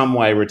 in some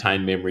way,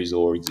 retain memories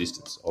or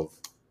existence of...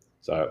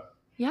 So,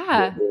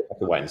 yeah. We'll have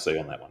to wait and see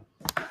on that one.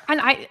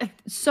 And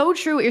so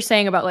true what you're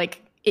saying about,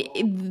 like,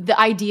 the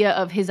idea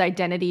of his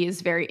identity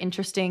is very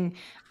interesting.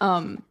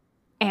 And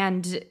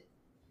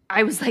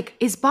I was like,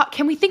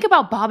 can we think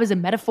about Bob as a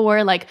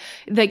metaphor? Like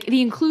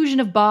the inclusion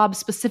of Bob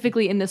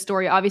specifically in this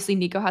story, obviously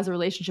Nico has a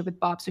relationship with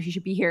Bob, so he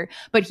should be here,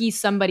 but he's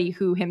somebody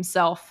who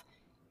himself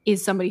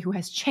is somebody who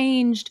has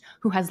changed,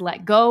 who has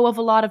let go of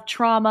a lot of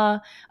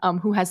trauma,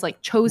 who has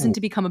like chosen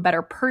to become a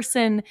better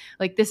person.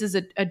 Like this is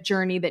a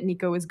journey that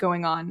Nico is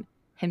going on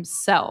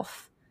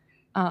himself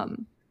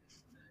in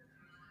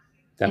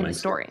the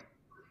story.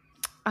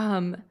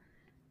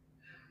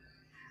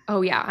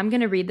 Oh yeah, I'm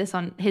going to read this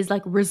on his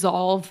like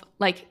resolve,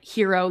 like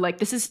hero. Like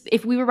this is,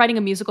 if we were writing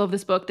a musical of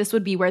this book, this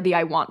would be where the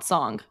I Want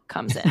song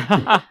comes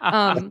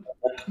in.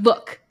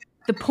 Look,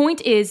 the point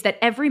is that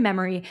every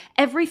memory,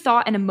 every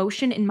thought and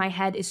emotion in my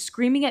head is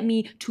screaming at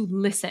me to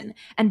listen.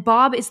 And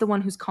Bob is the one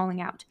who's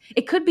calling out.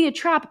 It could be a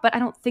trap, but I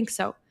don't think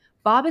so.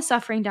 Bob is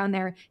suffering down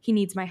there. He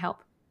needs my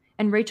help.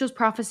 And Rachel's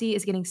prophecy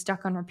is getting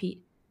stuck on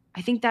repeat.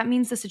 I think that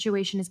means the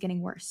situation is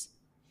getting worse.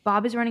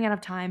 Bob is running out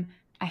of time.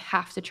 I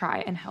have to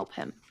try and help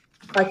him.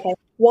 Okay.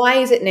 Why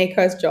is it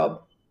Nico's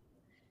job?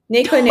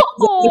 Nico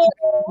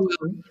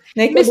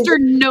Mr.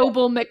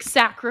 Noble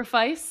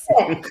McSacrifice.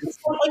 Yeah.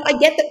 I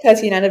get that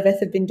Percy and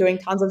Annabeth have been doing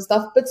tons of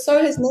stuff, but so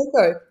has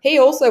Nico. He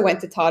also went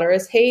to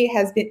Tartarus. He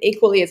has been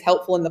equally as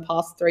helpful in the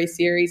past 3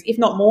 series, if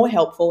not more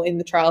helpful in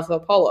the Trials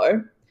of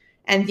Apollo.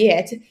 And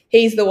yet,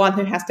 he's the one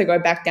who has to go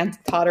back down to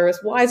Tartarus.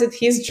 Why is it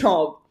his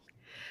job?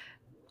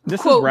 This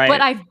Quote, is right.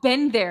 But I've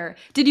been there.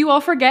 Did you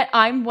all forget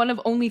I'm one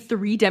of only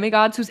 3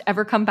 demigods who's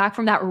ever come back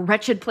from that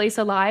wretched place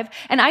alive?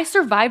 And I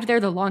survived there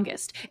the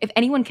longest. If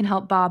anyone can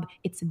help Bob,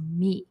 it's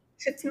me.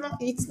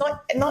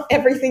 Not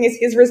everything is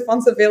his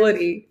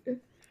responsibility.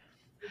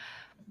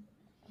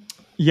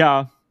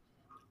 Yeah.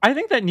 I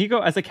think that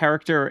Nico as a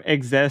character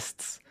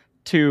exists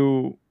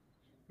to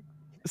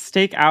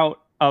stake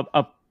out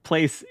a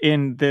place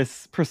in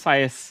this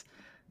precise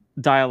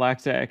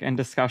dialectic and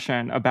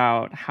discussion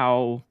about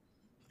how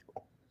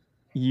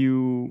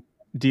you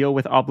deal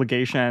with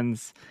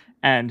obligations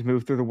and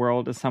move through the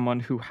world as someone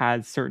who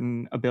has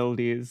certain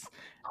abilities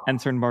and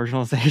certain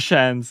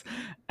marginalizations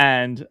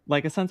and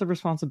like a sense of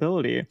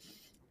responsibility.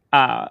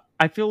 I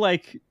feel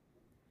like,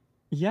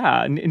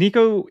 yeah,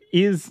 Nico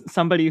is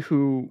somebody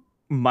who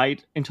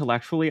might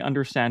intellectually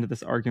understand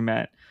this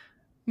argument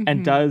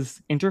and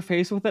does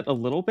interface with it a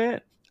little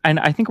bit. And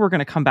I think we're going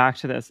to come back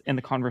to this in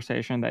the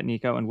conversation that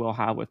Nico and Will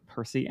have with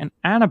Percy and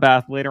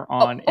Annabeth later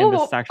on in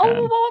this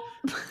section.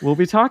 We'll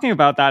be talking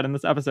about that in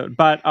this episode.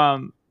 But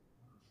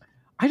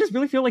I just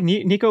really feel like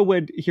Nico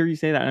would hear you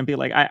say that and be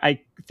like,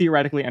 I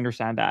theoretically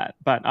understand that.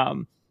 But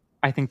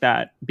I think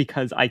that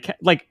because I can,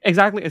 like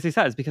exactly as he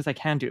says, because I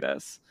can do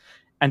this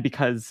and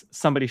because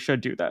somebody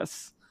should do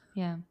this.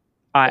 Yeah.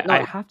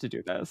 I have to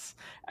do this.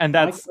 And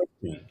that's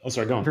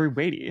go on. very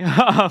weighty.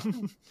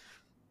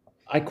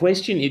 I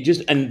question it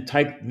just, and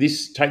take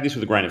this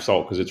with a grain of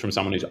salt because it's from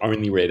someone who's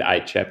only read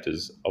 8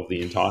 chapters of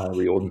the entire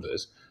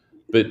Reordenverse.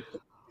 But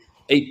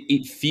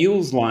it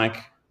feels like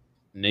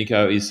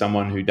Nico is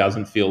someone who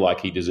doesn't feel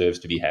like he deserves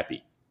to be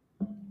happy.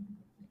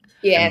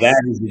 Yes. And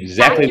that is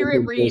exactly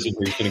Accurate the person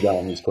who's going to go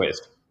on this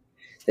quest.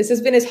 This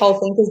has been his whole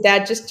thing because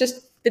Dad, just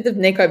a bit of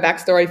Nico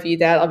backstory for you,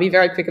 Dad. I'll be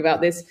very quick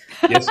about this.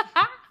 Yes.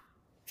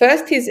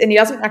 First, and he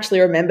doesn't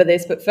actually remember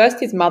this, but first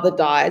his mother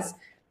dies.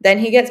 Then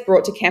he gets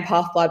brought to Camp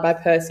Half-Blood by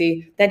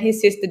Percy. Then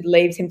his sister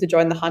leaves him to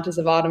join the Hunters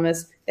of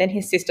Artemis. Then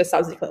his sister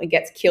subsequently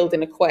gets killed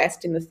in a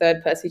quest in the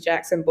 3rd Percy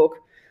Jackson book.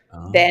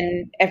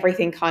 Then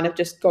everything kind of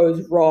just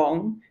goes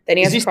wrong. Then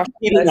he has a crush on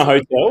Percy in the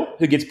hotel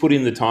who gets put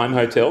in the time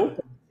hotel.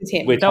 It's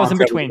him. That was in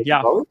between,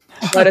 yeah.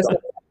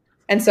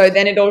 And so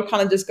then it all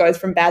kind of just goes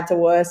from bad to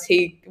worse.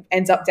 He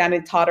ends up down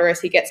in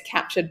Tartarus. He gets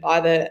captured by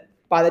the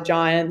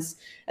giants,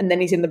 and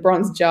then he's in the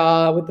bronze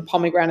jar with the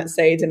pomegranate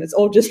seeds, and it's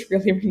all just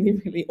really,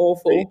 really, really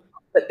awful.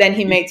 But then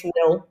he meets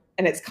Will,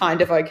 and it's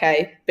kind of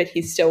okay, but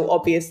he's still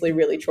obviously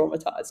really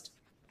traumatized.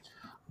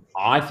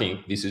 I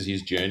think this is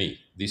his journey.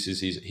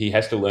 He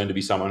has to learn to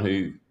be someone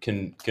who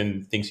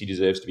thinks he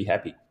deserves to be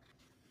happy.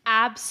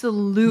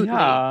 Absolutely.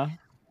 Yeah.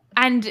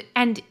 And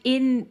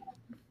in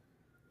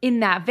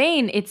that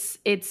vein,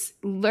 it's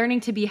learning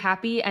to be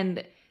happy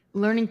and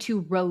learning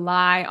to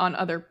rely on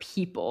other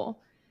people.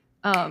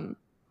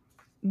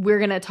 We're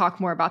going to talk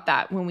more about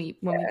that when we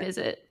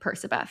visit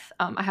Persebeth.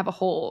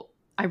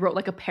 I wrote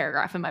like a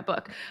paragraph in my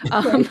book.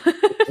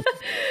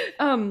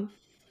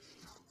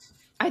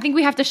 I think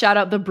we have to shout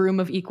out the Broom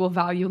of Equal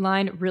Value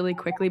line really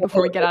quickly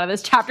before we get out of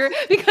this chapter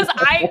because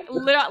I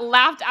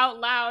laughed out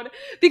loud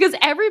because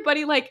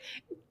everybody, like,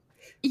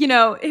 you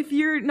know, if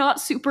you're not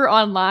super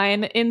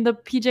online in the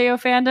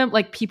PJO fandom,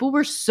 like people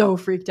were so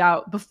freaked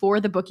out before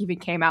the book even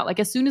came out. Like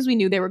as soon as we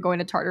knew they were going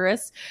to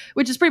Tartarus,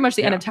 which is pretty much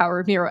the end of Tower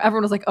of Nero,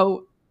 everyone was like,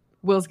 oh,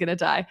 Will's gonna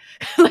die.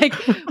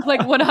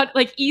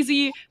 like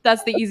easy.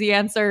 That's the easy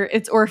answer.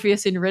 It's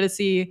Orpheus and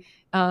Eurydice.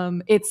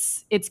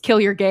 It's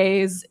kill your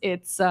gaze.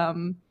 It's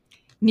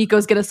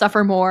Nico's gonna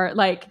suffer more.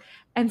 Like,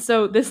 and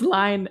so this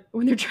line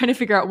when they're trying to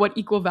figure out what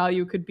equal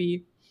value could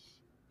be,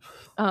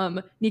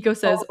 Nico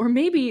says, or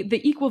maybe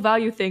the equal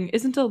value thing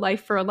isn't a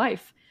life for a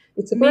life.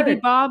 Maybe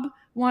Bob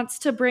wants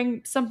to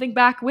bring something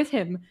back with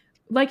him,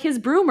 like his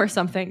broom or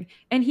something,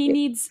 and he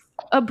needs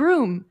a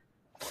broom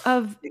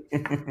of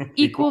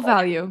equal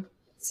value.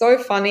 So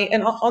funny.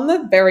 And on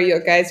the bury your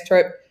gaze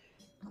trope,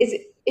 is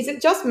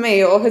it just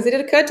me, or has it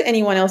occurred to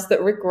anyone else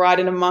that Rick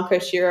Riordan and Marco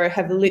Shiro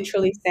have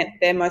literally sent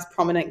their most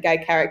prominent gay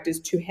characters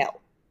to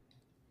hell?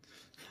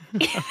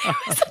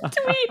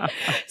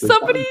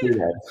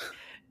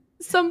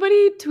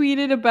 Somebody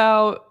tweeted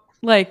about,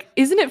 like,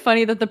 isn't it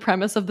funny that the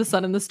premise of The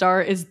Sun and the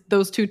Star is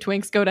those two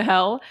twinks go to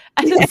hell?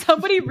 And then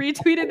somebody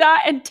retweeted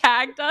that and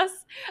tagged us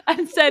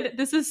and said,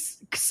 this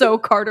is so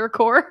Carter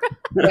core.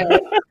 Yeah.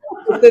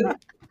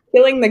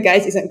 Killing the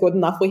gays isn't good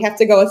enough. We have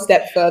to go a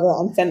step further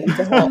and send them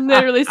to hell.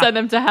 Literally send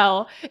them to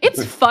hell.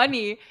 It's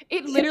funny.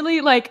 It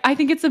literally, like, I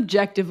think it's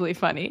objectively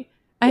funny.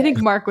 I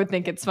think Mark would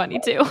think it's funny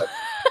too.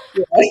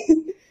 Yeah.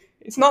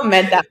 It's not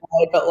meant that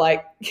way, but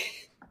like...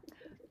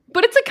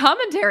 But it's a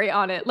commentary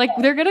on it. Like,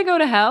 they're going to go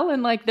to hell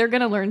and, like, they're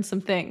going to learn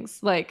some things.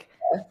 Like,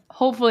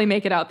 hopefully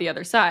make it out the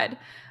other side.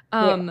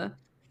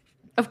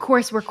 Of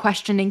course, we're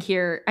questioning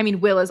here. I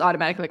mean, Will is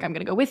automatically like, I'm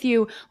going to go with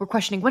you. We're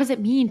questioning, what does it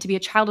mean to be a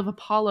child of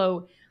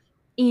Apollo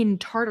in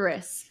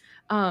Tartarus?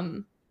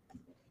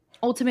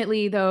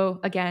 Ultimately, though,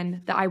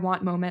 again, the I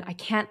want moment. I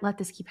can't let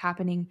this keep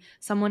happening.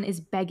 Someone is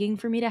begging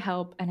for me to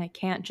help, and I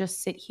can't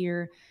just sit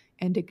here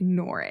and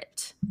ignore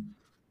it.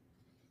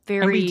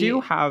 And we do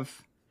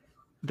have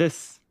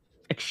this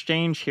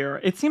exchange here.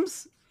 It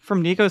seems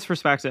from Nico's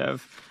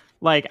perspective,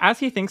 like as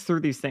he thinks through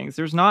these things,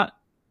 there's not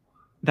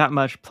that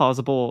much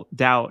plausible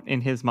doubt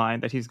in his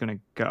mind that he's going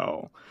to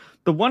go.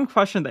 The one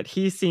question that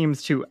he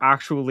seems to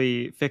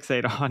actually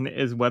fixate on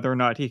is whether or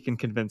not he can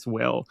convince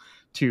Will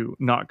to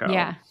not go.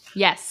 Yeah.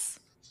 Yes.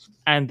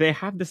 And they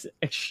have this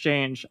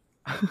exchange.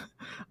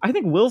 I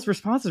think Will's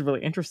response is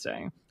really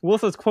interesting. Will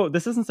says, quote,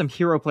 "This isn't some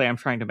hero play I'm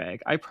trying to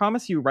make. I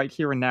promise you right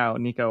here and now,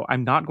 Nico,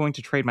 I'm not going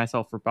to trade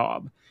myself for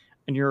Bob.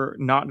 And you're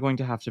not going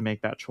to have to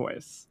make that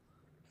choice."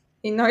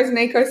 He knows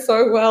Nico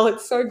so well.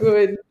 It's so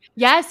good.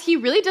 Yes, he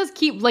really does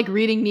keep like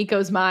reading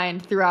Nico's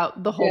mind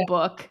throughout the whole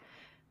book.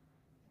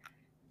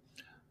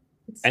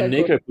 And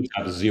Nico puts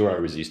up zero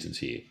resistance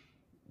here.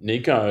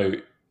 Nico,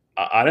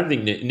 I don't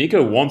think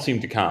Nico wants him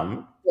to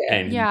come,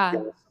 and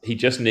he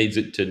just needs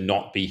it to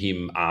not be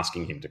him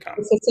asking him to come.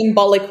 It's a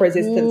symbolic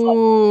resistance.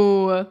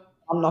 Ooh.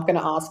 I'm not going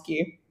to ask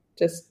you.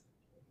 Just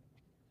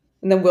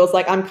And then Will's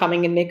like, I'm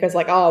coming. And Nico's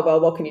like, oh, well,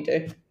 what can you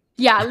do?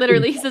 Yeah,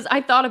 literally. He says,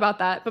 I thought about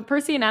that, but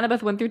Percy and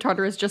Annabeth went through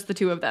Tartarus, just the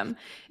two of them.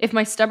 If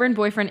my stubborn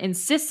boyfriend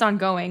insists on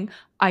going,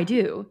 I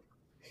do,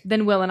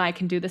 then Will and I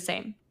can do the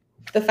same.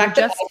 The fact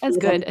that just as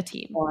good a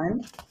team.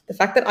 The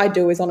fact that I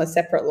do is on a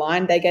separate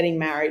line, they're getting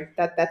married.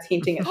 That's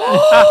hinting at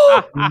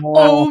that.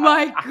 Oh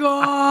my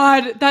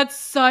God. That's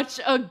such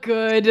a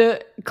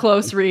good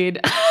close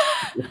read.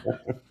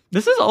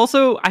 This is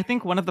also, I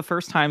think, one of the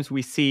first times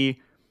we see,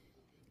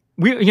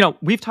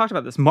 we've talked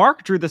about this.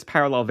 Mark drew this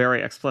parallel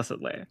very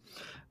explicitly,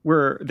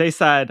 where they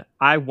said,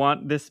 I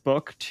want this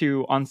book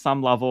to, on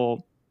some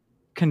level,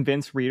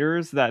 convince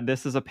readers that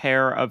this is a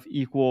pair of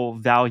equal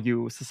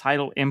value,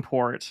 societal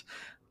import,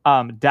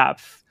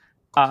 depth,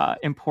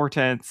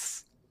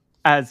 importance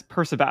as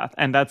Percabeth.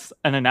 And that's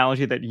an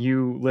analogy that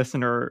you,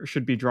 listener,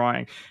 should be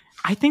drawing.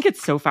 I think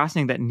it's so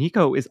fascinating that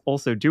Nico is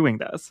also doing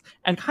this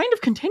and kind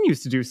of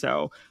continues to do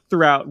so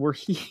throughout, where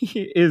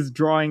he is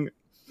drawing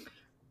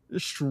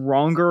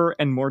stronger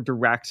and more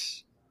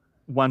direct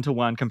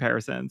one-to-one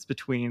comparisons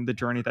between the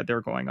journey that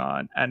they're going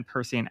on and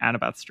Percy and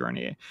Annabeth's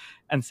journey,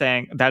 and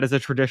saying that is a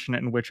tradition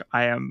in which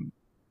I am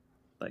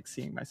like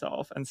seeing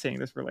myself and seeing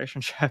this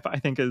relationship. I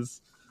think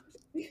is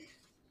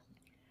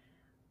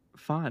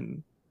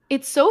fun.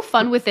 It's so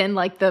fun within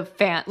like the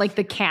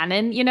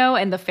canon,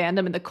 and the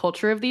fandom and the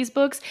culture of these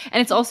books.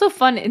 And it's also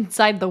fun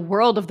inside the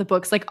world of the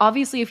books. Like,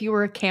 obviously, if you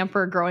were a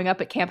camper growing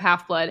up at Camp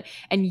Half-Blood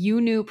and you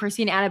knew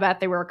Percy and Annabeth,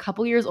 they were a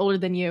couple years older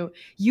than you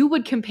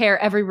would compare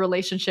every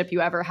relationship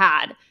you ever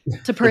had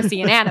to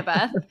Percy and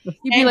Annabeth.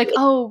 You'd be like,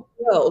 oh.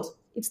 World.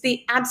 It's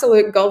the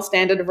absolute gold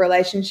standard of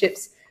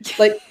relationships.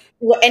 Like,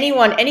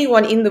 anyone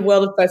in the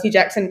world of Percy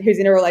Jackson who's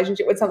in a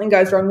relationship when something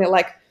goes wrong, they're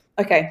like,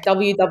 okay,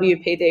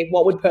 WWPD,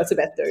 what would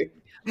Percabeth do?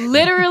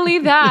 Literally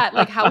that.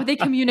 Like, how would they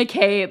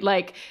communicate?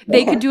 Like,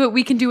 they could do it,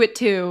 we can do it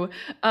too.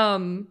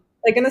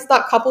 They're going to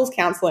start couples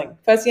counseling.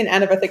 Percy and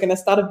Annabeth are going to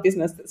start a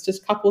business that's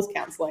just couples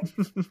counseling.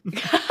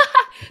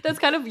 That's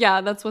kind of,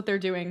 that's what they're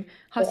doing,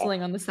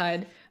 hustling on the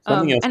side.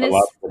 Something else I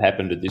love that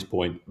happened at this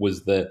point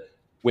was that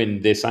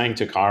when they're saying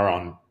to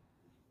Chiron,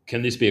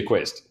 can this be a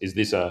quest? Is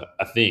this a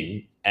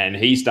thing? And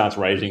he starts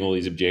raising all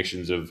these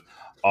objections of,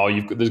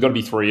 there's got to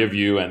be three of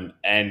you, and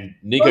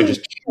Nico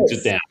just shoots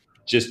it down.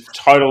 Just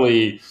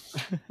totally,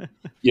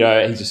 he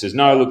just says,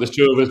 no, look, there's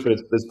two of us, but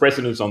there's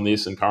precedence on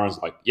this. And Chiron's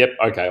like, yep,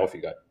 okay, off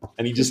you go.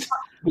 And he just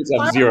puts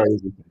up zero.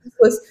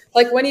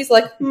 Like when he's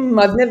like,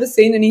 I've never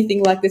seen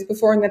anything like this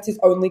before, and that's his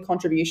only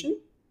contribution.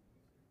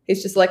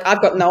 He's just like,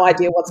 I've got no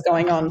idea what's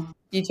going on.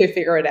 You two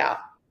figure it out.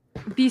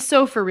 Be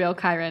so for real,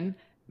 Chiron.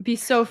 Be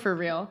so for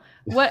real.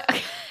 What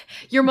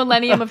your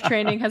millennium of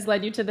training has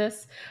led you to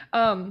this.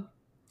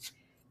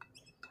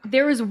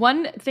 There was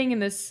one thing in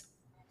this,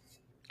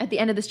 at the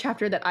end of this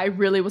chapter, that I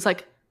really was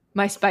like,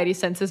 my spidey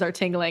senses are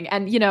tingling.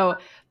 And,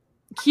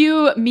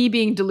 cue me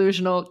being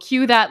delusional,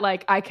 cue that,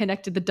 like, I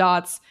connected the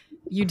dots,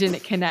 you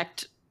didn't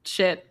connect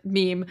shit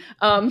meme.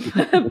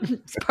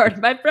 It's part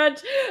of my French.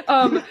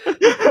 But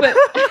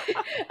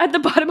at the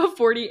bottom of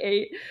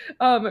 48,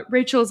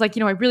 Rachel is like,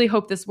 I really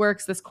hope this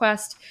works, this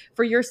quest,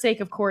 for your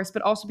sake, of course,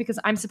 but also because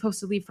I'm supposed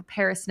to leave for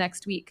Paris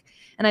next week.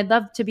 And I'd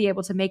love to be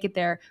able to make it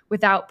there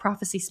without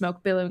prophecy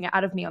smoke billowing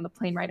out of me on the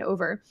plane ride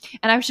over.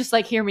 And I was just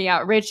like, hear me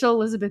out. Rachel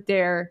Elizabeth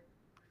Dare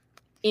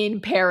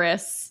in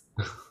Paris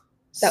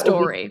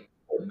story.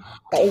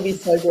 That would be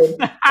so good.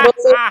 But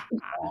also,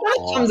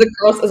 that comes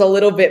across as a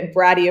little bit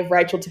bratty of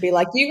Rachel to be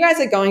like, you guys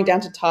are going down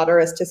to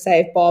Tartarus to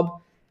save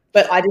Bob,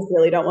 but I just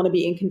really don't want to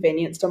be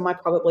inconvenienced on my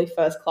probably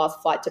first class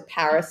flight to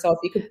Paris. So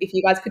if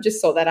you guys could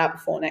just sort that out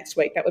before next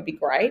week, that would be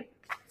great.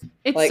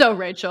 It's so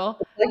Rachel.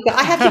 Like,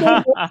 I have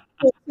to go.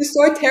 It's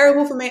so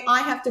terrible for me.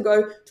 I have to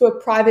go to a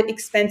private,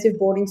 expensive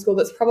boarding school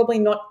that's probably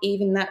not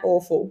even that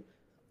awful.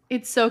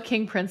 It's so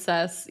King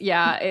Princess.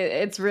 Yeah,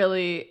 it's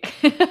really.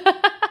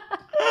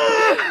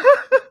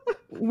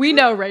 We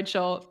know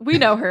Rachel. We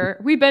know her.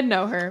 We been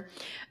know her.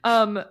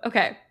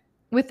 Okay.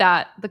 With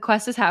that, the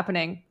quest is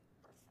happening.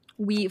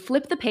 We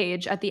flip the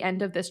page at the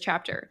end of this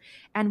chapter,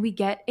 and we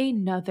get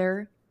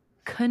another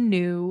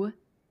canoe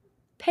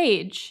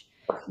page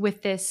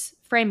with this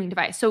framing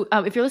device. So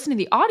if you're listening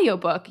to the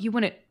audiobook, you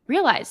wouldn't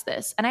realize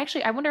this. And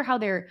actually, I wonder how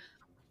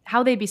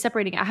they'd be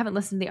separating it. I haven't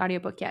listened to the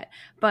audiobook yet,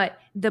 but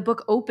the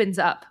book opens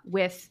up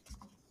with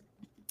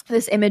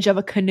this image of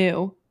a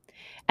canoe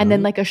and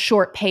then like a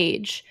short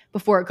page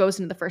before it goes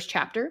into the first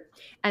chapter.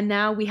 And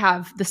now we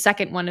have the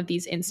second one of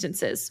these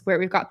instances where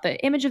we've got the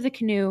image of the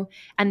canoe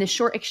and the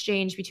short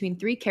exchange between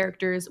three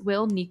characters,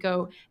 Will,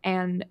 Nico,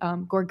 and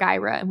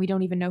Gorgyra, and we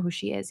don't even know who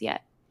she is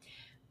yet.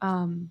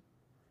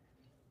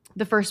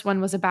 The first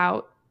one was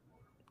about,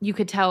 you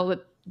could tell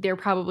that they're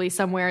probably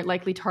somewhere,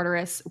 likely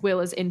Tartarus.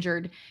 Will is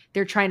injured.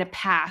 They're trying to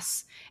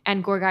pass,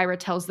 and Gorgyra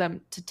tells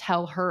them to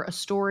tell her a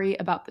story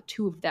about the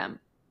two of them.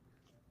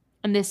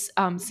 And this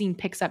scene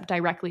picks up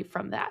directly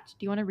from that.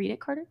 Do you want to read it,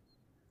 Carter?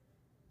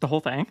 The whole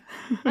thing?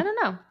 I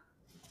don't know.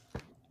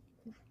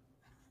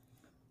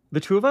 The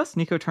two of us,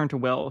 Nico turned to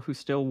Will, who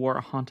still wore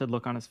a haunted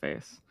look on his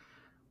face.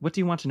 What do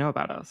you want to know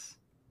about us?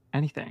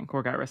 Anything,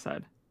 Gorgyra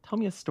said. tell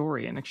me a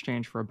story in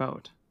exchange for a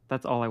boat.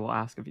 That's all I will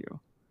ask of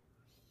you.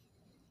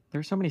 There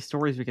are so many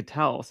stories we could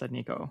tell, said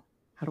Nico.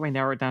 How do I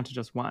narrow it down to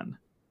just one?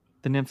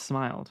 The nymph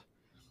smiled.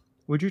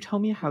 Would you tell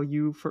me how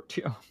you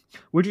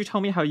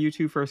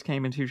two first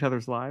came into each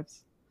other's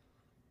lives?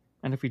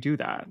 And if we do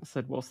that,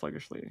 said Will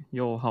sluggishly,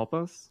 you'll help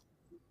us?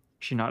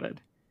 She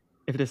nodded.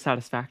 If it is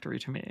satisfactory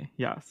to me,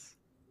 yes.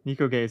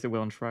 Nico gazed at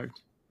Will and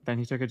shrugged. Then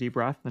he took a deep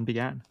breath and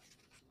began.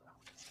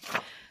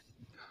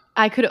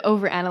 I could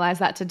overanalyze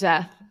that to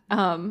death.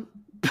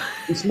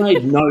 This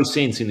made no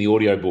sense in the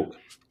audiobook.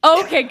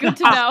 Okay, good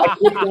to know. I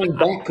kept going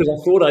back because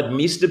I thought I'd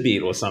missed a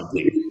bit or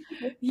something.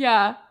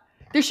 Yeah.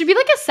 There should be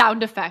like a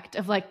sound effect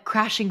of like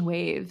crashing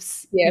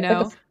waves, you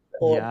know?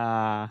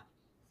 Yeah.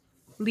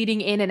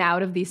 Leading in and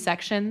out of these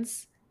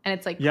sections. And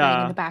it's like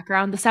playing in the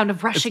background. The sound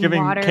of rushing it's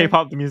giving water.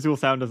 K-pop the musical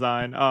sound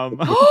design.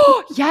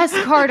 Yes,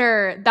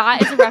 Carter.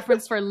 That is a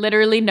reference for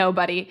literally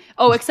nobody.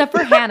 Oh, except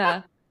for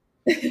Hannah.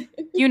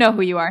 You know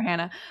who you are,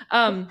 Hannah.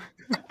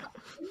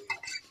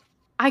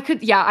 I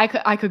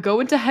could go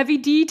into heavy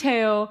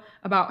detail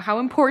about how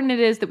important it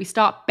is that we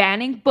stop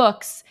banning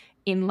books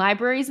in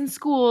libraries and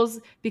schools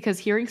because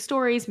hearing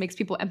stories makes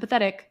people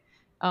empathetic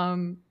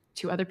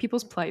to other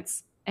people's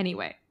plights.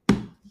 Anyway,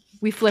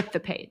 we flip the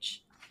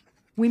page.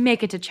 We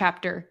make it to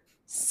chapter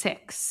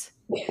 6.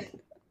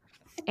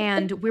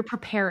 And we're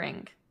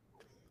preparing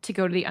to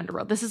go to the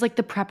underworld. This is like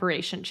the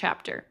preparation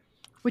chapter,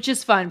 which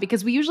is fun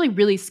because we usually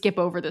really skip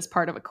over this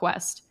part of a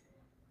quest.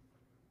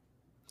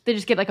 They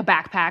just get like a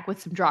backpack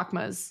with some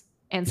drachmas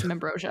and some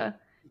ambrosia.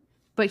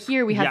 But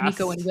here we have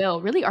Nico and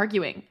Will really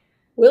arguing.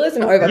 Will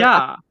isn't over.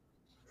 Yeah.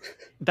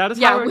 That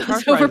is how I would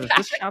characterize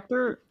this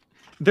chapter.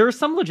 There are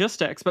some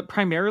logistics, but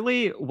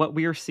primarily what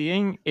we are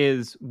seeing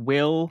is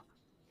Will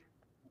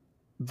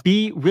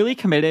be really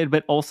committed,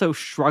 but also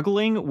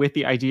struggling with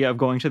the idea of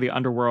going to the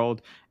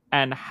underworld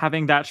and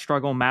having that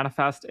struggle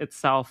manifest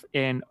itself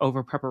in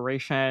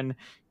over-preparation,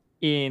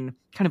 in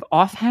kind of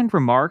offhand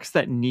remarks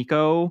that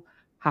Nico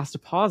has to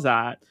pause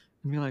at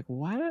and be like,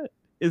 what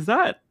is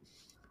that?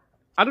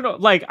 I don't know.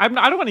 Like, I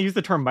don't want to use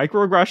the term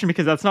microaggression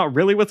because that's not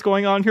really what's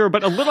going on here,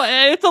 but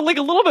it's a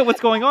little bit what's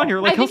going on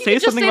here. Like, he'll say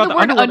something about the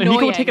underworld and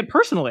Nico will take it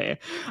personally.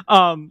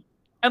 And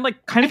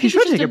like, kind of he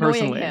should take it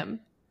personally. Him.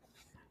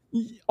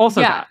 Also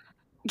that.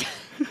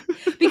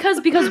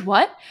 because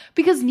what?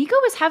 Because Nico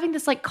is having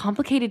this like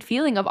complicated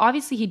feeling of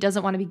obviously he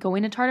doesn't want to be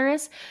going to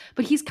Tartarus,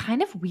 but he's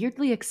kind of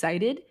weirdly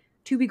excited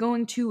to be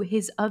going to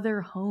his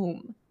other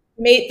home.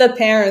 Meet the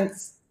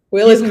parents.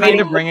 Will is kind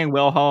of bringing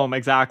Will home,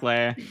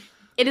 exactly.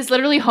 It is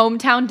literally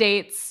hometown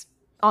dates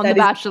on The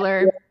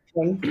Bachelor.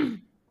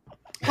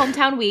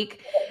 Hometown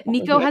week.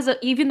 Nico has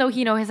even though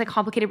he has a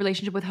complicated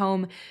relationship with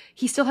home,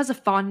 he still has a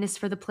fondness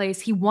for the place.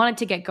 He wanted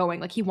to get going.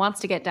 Like he wants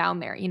to get down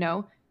there,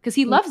 because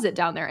he loves it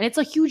down there. And it's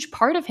a huge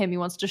part of him. He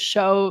wants to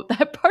show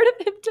that part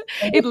of him.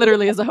 It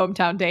literally is a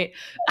hometown date.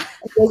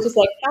 It's just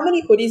like, how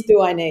many hoodies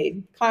do I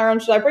need? Chiron,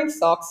 should I bring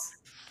socks?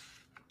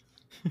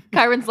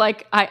 Chiron's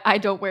like, I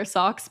don't wear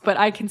socks, but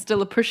I can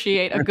still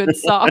appreciate a good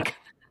sock.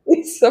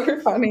 It's so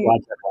funny.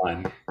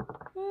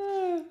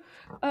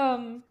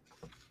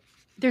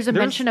 There's a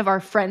mention of our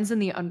friends in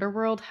the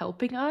underworld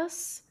helping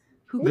us.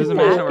 There's a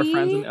mention of our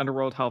friends in the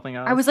underworld helping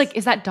us. I was like,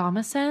 is that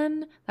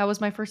Damacen? That was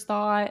my first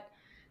thought.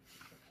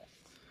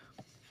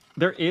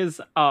 There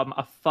is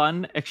a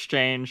fun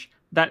exchange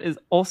that is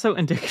also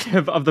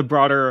indicative of the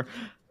broader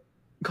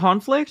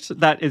conflict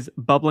that is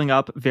bubbling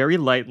up very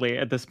lightly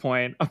at this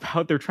point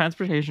about their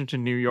transportation to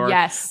New York.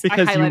 Yes,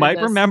 because you might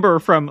remember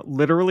from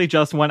literally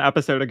just one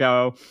episode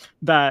ago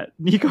that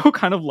Nico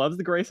kind of loves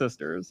the Grey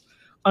sisters,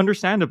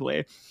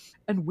 understandably.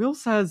 And Will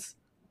says,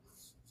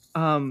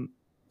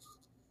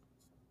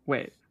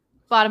 wait.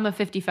 Bottom of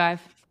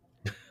 55.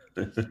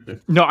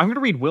 No, I'm going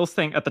to read Will's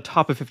thing at the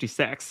top of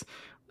 56.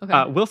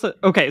 Okay. Will said,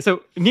 okay,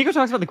 so Nico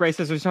talks about the Grey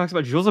sisters. He talks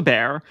about Jules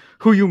Hebert,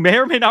 who you may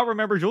or may not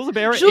remember. Jules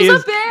Hebert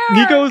is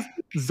Nico's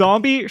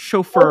zombie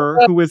chauffeur,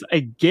 who was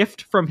a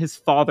gift from his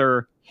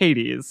father,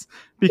 Hades,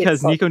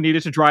 because Nico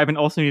needed to drive and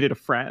also needed a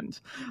friend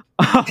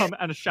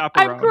and a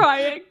chaperone. I'm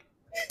crying.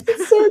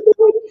 It's so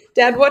good.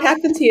 Dad, what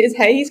happens here is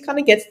Hades kind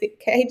of gets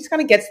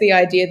the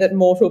idea that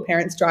mortal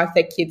parents drive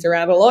their kids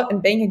around a lot,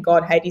 and being a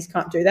god, Hades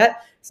can't do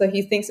that. So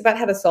he thinks about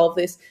how to solve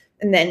this,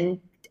 and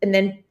then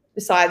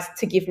decides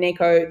to give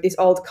Nico this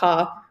old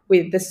car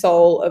with the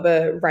soul of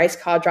a race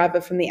car driver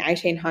from the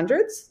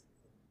 1800s.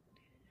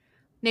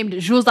 Named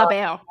Jules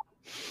Hebert.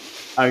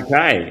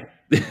 Okay.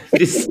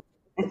 This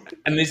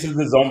is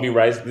the zombie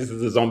race. This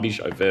is the zombie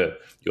chauffeur.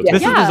 This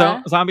is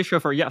the zombie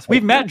chauffeur, yes.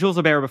 We've met Jules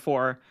Hebert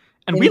before,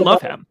 and we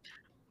love him.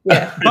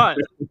 Yeah. But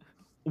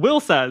Will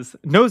says,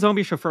 no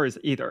zombie chauffeurs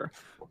either.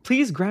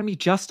 Please grant me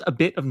just a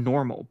bit of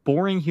normal,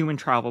 boring human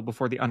travel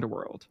before the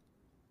underworld.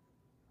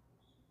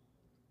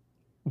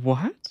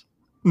 What?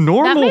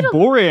 Normal,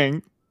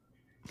 boring?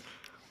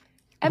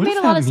 It made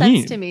a lot of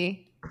sense to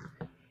me.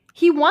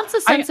 He wants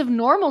a sense of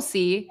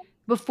normalcy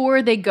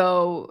before they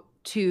go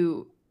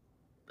to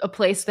a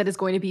place that is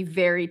going to be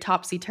very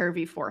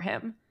topsy-turvy for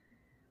him.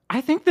 I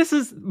think this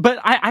is, but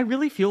I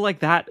really feel like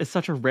that is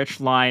such a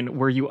rich line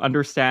where you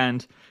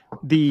understand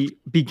the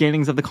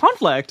beginnings of the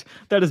conflict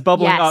that is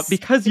bubbling up,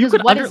 because you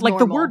could like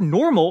the word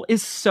normal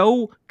is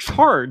so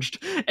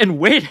charged and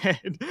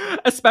weighted,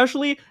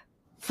 especially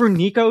for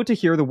Nico to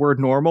hear the word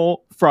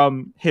normal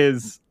from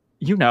his,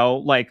 you know,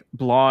 like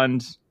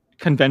blonde,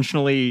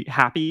 conventionally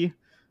happy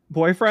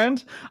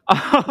boyfriend.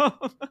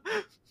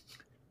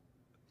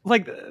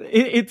 Like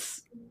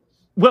it's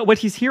what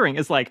he's hearing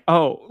is like,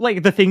 oh,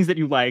 like the things that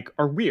you like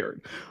are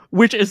weird,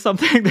 which is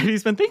something that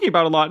he's been thinking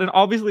about a lot, and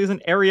obviously is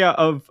an area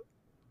of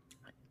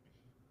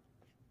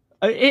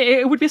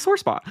it would be a sore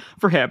spot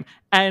for him,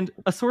 and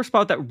a sore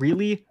spot that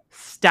really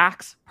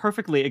stacks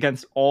perfectly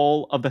against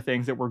all of the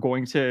things that we're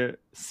going to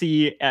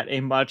see at a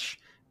much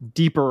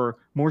deeper,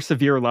 more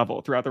severe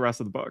level throughout the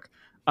rest of the book.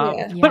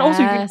 But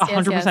also you can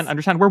 100%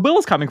 understand where Will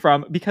is coming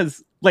from,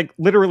 because like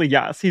literally,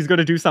 yes, he's going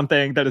to do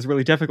something that is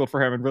really difficult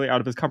for him and really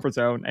out of his comfort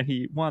zone, and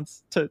he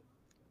wants to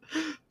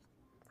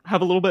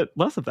have a little bit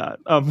less of that.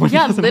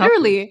 Yeah,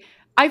 literally.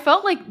 I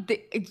felt like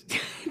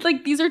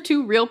like these are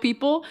two real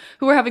people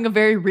who are having a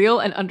very real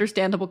and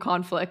understandable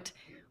conflict,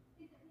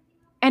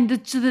 and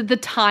the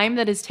time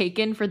that is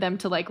taken for them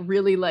to like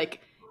really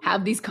like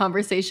have these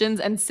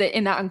conversations and sit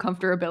in that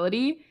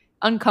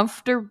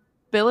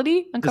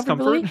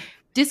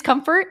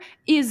discomfort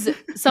is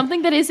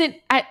something that isn't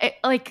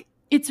like,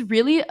 it's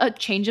really a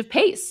change of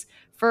pace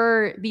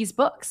for these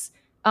books.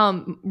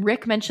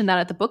 Rick mentioned that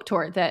at the book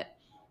tour,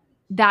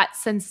 that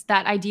sense,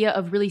 that idea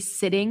of really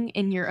sitting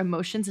in your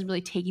emotions and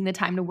really taking the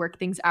time to work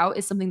things out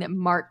is something that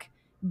Mark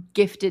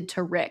gifted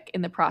to Rick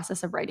in the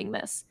process of writing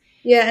this.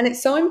 Yeah, and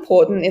it's so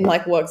important in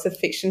like works of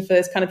fiction for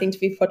this kind of thing to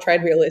be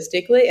portrayed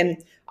realistically. And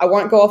I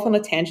won't go off on a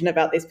tangent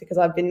about this because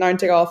I've been known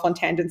to go off on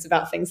tangents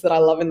about things that I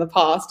love in the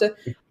past.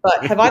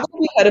 But have either of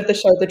you heard of the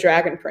show The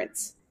Dragon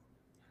Prince?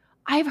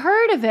 I've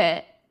heard of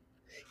it.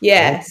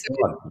 Yeah.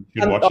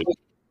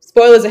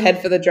 Spoilers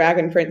ahead for The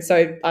Dragon Prince,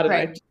 so I don't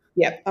know.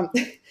 Yeah.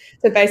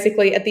 So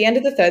basically, at the end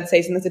of the third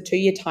season, there's a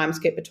 2-year time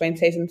skip between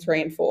season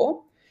 3 and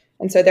 4.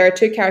 And so there are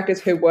 2 characters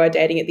who were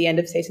dating at the end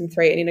of season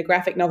 3. And in a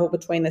graphic novel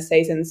between the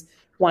seasons,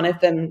 one of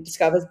them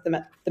discovers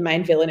the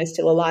main villain is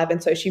still alive.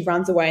 And so she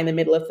runs away in the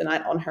middle of the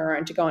night on her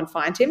own to go and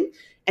find him,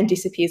 and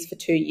disappears for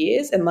 2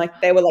 years. And like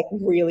they were like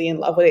really in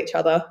love with each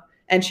other.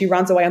 And she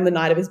runs away on the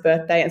night of his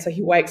birthday. And so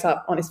he wakes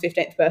up on his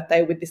 15th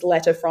birthday with this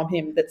letter from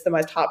him that's the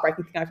most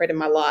heartbreaking thing I've read in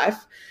my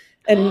life.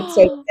 And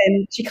so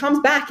then she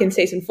comes back in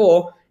season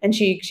 4, and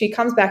she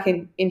comes back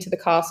into the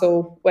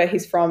castle where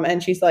he's from,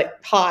 and she's like,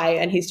 hi,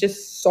 and he's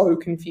just so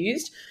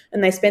confused.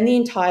 And they spend the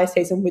entire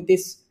season with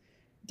this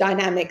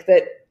dynamic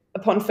that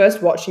upon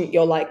first watching it,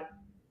 you're like,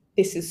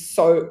 this is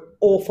so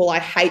awful. I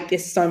hate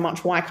this so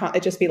much. Why can't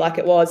it just be like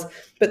it was?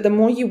 But the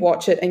more you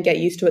watch it and get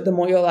used to it, the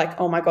more you're like,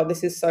 oh my God,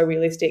 this is so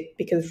realistic,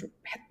 because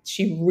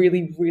she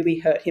really, really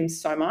hurt him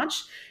so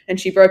much. And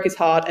she broke his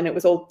heart, and it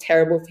was all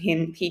terrible for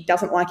him. He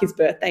doesn't like his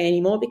birthday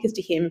anymore, because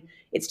to him,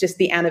 it's just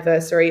the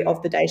anniversary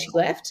of the day she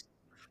left.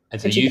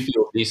 And so you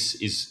feel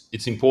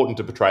it's important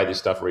to portray this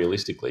stuff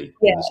realistically.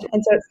 Yeah,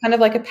 and so it's kind of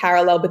like a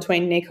parallel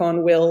between Nico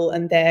and Will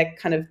and their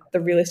kind of the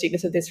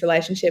realisticness of this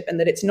relationship, and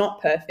that it's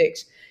not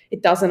perfect.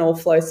 It doesn't all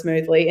flow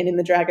smoothly. And in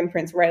the Dragon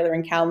Prince, Rayla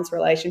and Callum's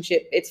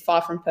relationship, it's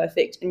far from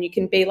perfect. And you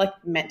can be like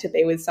meant to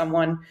be with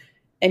someone,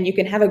 and you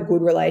can have a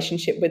good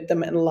relationship with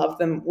them and love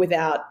them but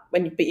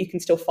you can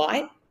still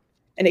fight,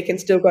 and it can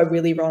still go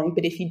really wrong.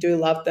 But if you do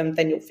love them,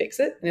 then you'll fix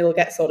it and it'll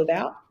get sorted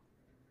out.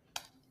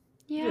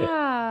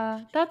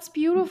 Yeah, that's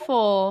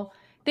beautiful.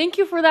 Thank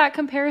you for that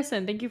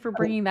comparison. Thank you for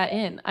bringing that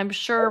in. I'm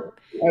sure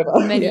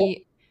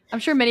many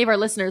of our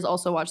listeners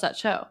also watch that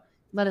show.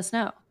 Let us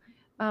know.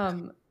 I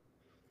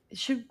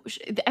think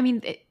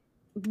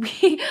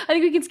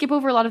we can skip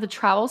over a lot of the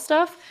travel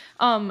stuff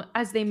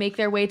as they make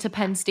their way to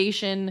Penn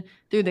Station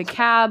through the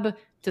cab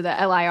to the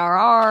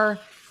LIRR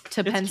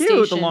to Penn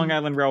Station. The Long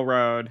Island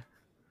Railroad.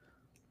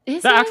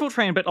 Is the it? actual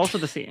train, but also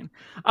the scene.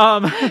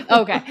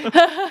 Okay.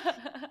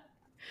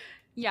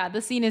 Yeah,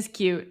 the scene is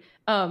cute.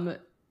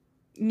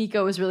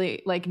 Nico is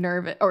really like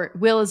nervous, or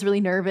Will is really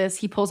nervous.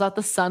 He pulls out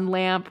the sun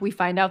lamp. We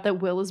find out that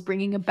Will is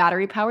bringing a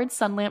battery-powered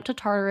sun lamp to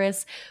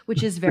Tartarus,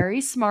 which is very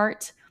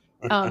smart.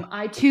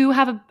 I too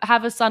have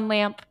a sun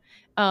lamp.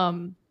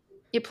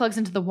 It plugs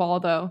into the wall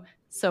though,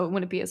 so it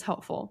wouldn't be as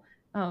helpful.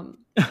 I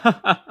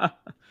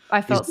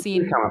felt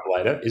seen. Come up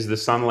later. Is the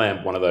sun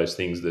lamp one of those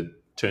things that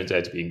turns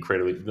out to be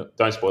incredibly?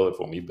 Don't spoil it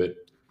for me, but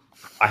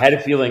I had a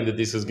feeling that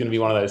this was going to be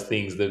one of those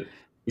things that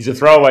is a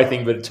throwaway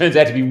thing, but it turns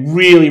out to be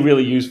really,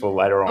 really useful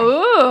later on.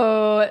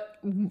 Ooh,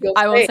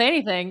 I won't say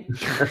anything.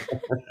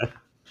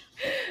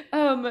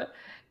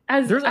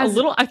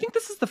 I think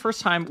this is the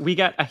first time we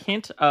get a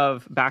hint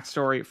of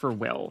backstory for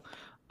Will.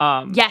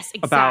 Yes,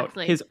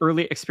 exactly. About his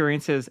early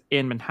experiences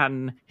in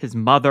Manhattan, his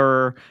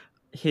mother,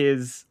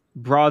 his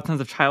broad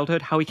sense of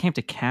childhood, how he came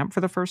to camp for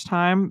the first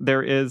time.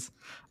 There is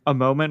a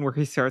moment where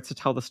he starts to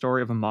tell the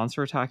story of a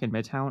monster attack in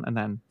Midtown and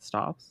then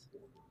stops.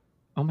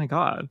 Oh my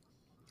God.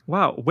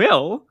 Wow.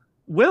 Will,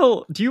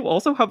 Will, do you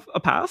also have a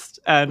past?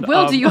 And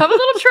Will, do you have a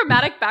little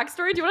traumatic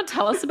backstory? Do you want to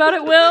tell us about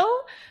it, Will?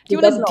 Do you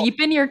He want does to not.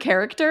 deepen your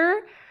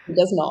character? He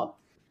does not.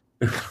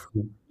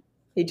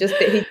 he just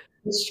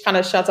kind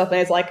of shuts up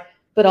and is like,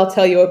 but I'll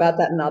tell you about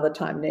that another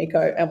time,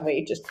 Nico. And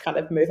we just kind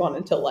of move on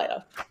until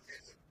later.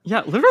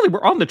 Yeah, literally,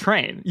 we're on the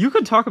train. You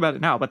could talk about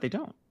it now, but they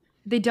don't.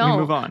 They don't. We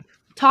move on.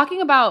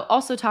 Talking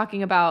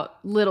about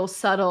little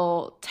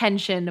subtle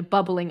tension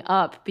bubbling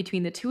up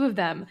between the two of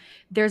them.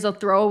 There's a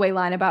throwaway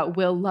line about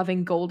Will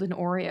loving golden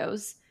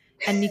Oreos.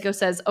 And Nico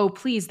says, oh,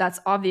 please, that's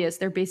obvious.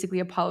 They're basically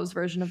Apollo's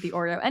version of the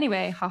Oreo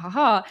anyway. Ha ha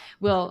ha.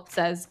 Will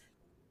says,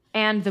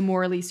 and the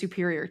morally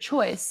superior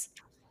choice.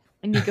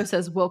 And Nico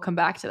says, we'll come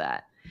back to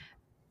that.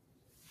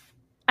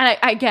 And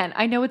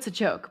I know it's a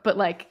joke, but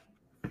like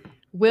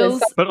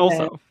Will's, but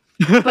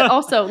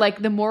also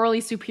like the morally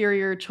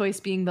superior choice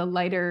being the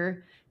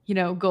lighter,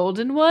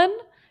 golden one,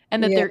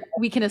 and that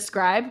we can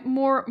ascribe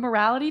more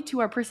morality to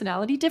our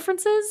personality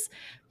differences.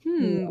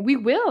 We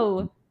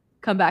will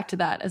come back to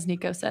that, as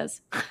Nico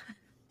says.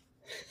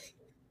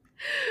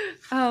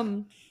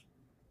 Let's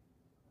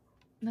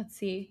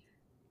see.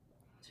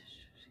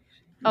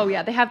 Oh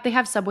yeah, they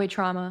have subway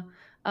trauma.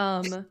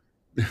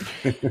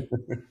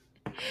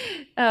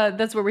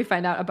 That's where we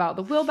find out about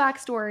the Will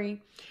backstory.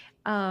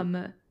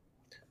 Can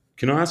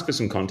I ask for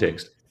some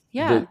context?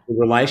 Yeah. The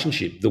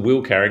relationship, the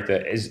Will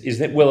character, is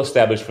that well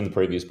established from the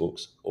previous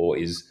books, or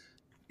is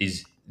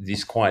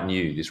this quite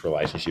new? This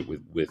relationship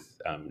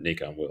with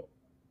Nico and Will.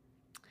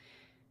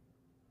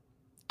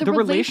 The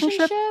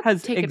relationship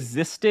has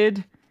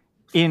existed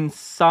in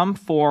some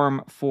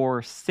form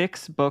for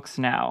 6 books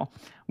now.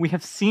 We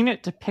have seen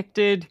it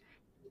depicted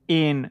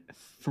in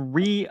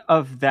 3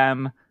 of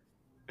them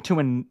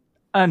to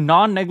a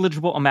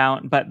non-negligible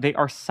amount, but they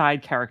are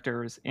side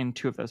characters in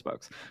 2 of those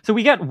books. So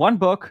we get one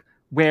book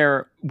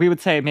where we would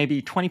say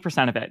maybe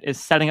 20% of it is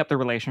setting up the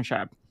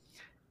relationship.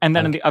 And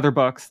then in the other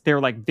books, they're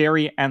like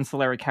very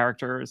ancillary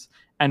characters.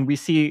 And we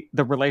see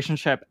the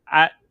relationship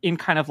in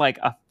kind of like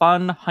a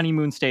fun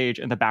honeymoon stage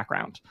in the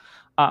background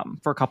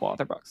for a couple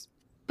other books.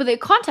 But the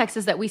context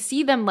is that we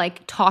see them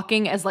like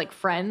talking as like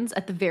friends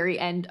at the very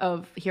end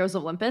of Heroes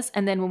of Olympus.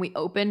 And then when we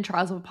open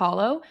Trials of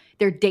Apollo,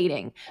 they're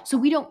dating. So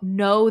we don't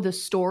know the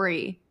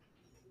story.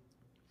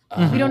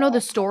 We don't know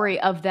the story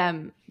of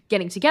them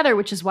getting together,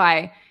 which is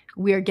why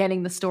we are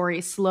getting the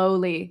story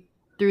slowly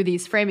through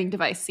these framing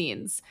device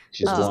scenes.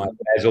 Which is why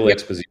Basil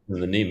exposition,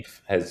 the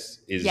nymph, is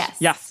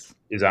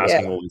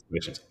asking all these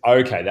questions.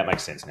 Okay, that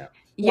makes sense now.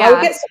 Yeah, I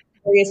would get so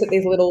curious at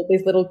these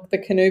little the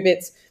canoe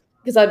bits,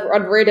 because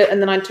I'd read it and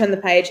then I'd turn the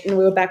page and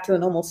we were back to the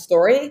normal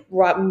story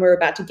right when we were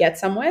about to get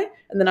somewhere,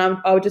 and then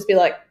I would just be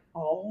like,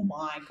 oh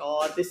my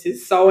god, this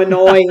is so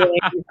annoying.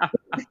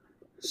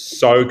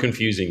 So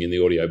confusing in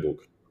the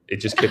audiobook. It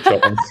just kept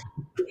on.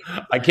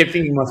 I kept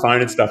thinking my phone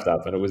had stuffed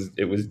up and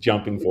it was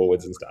jumping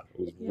forwards and stuff.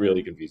 It was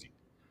really confusing.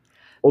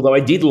 Although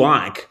I did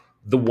like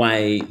the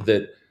way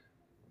that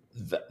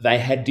they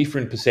had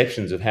different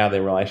perceptions of how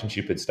their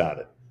relationship had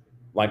started.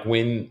 Like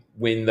when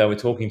they were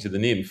talking to the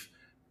nymph,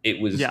 it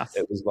was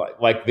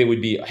like there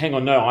would be, hang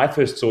on, no, I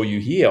first saw you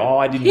here. Oh,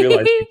 I didn't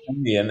realize you were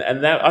here.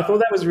 And that, I thought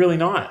that was really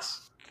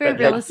nice. Very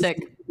realistic.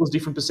 People's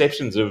different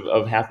perceptions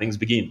of how things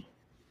begin.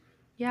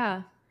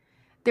 Yeah.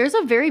 There's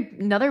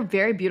another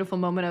very beautiful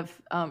moment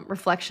of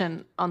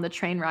reflection on the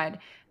train ride.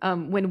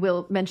 When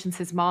Will mentions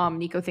his mom,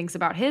 Nico thinks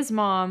about his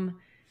mom,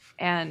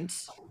 and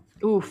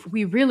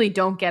we really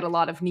don't get a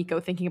lot of Nico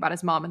thinking about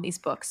his mom in these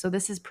books. So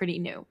this is pretty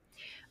new.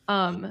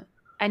 And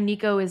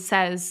Nico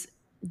says,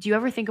 do you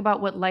ever think about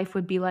what life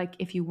would be like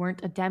if you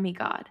weren't a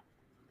demigod?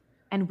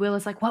 And Will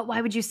is like, what?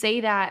 Why would you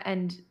say that?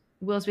 And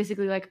Will's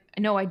basically like,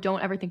 no, I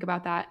don't ever think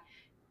about that,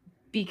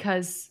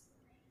 because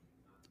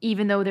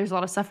even though there's a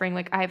lot of suffering,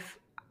 like I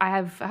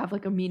have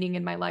like a meaning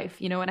in my life,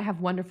 and I have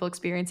wonderful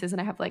experiences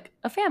and I have like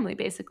a family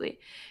basically.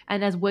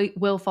 And as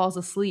Will falls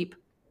asleep,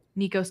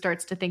 Nico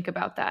starts to think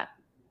about that,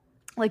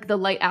 like the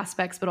light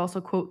aspects, but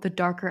also, quote, the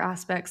darker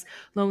aspects,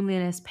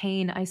 loneliness,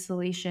 pain,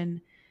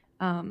 isolation.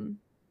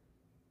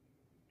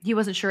 He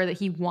wasn't sure that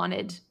he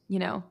wanted,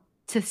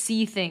 to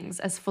see things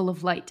as full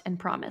of light and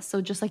promise.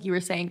 So just like you were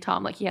saying,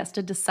 Tom, like he has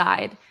to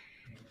decide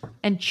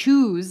and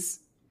choose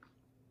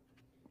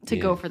to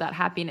go for that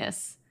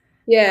happiness.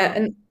 Yeah,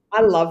 and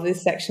I love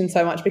this section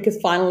so much because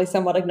finally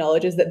someone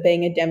acknowledges that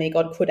being a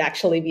demigod could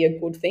actually be a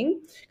good thing,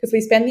 because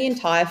we spend the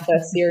entire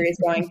first series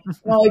going,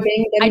 no,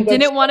 being a demigod, I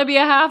didn't want to be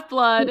a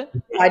half-blood.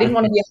 I didn't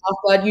want to be a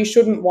half-blood. You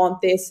shouldn't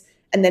want this.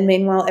 And then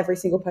meanwhile, every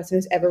single person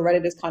who's ever read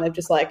it is kind of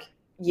just like,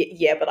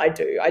 yeah, but I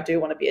do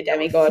want to be a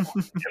demigod.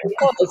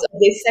 Because of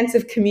this sense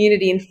of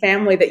community and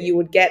family that you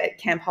would get at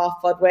Camp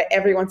Half-Blood, where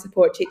everyone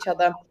supports each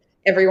other,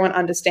 everyone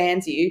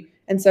understands you.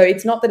 And so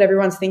it's not that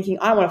everyone's thinking,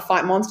 I want to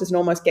fight monsters and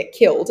almost get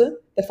killed.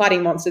 The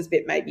fighting monsters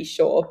bit may be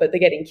sure, but the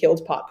getting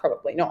killed part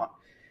probably not.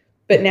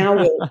 But now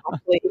Will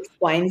actually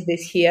explains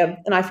this here.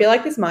 And I feel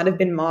like this might have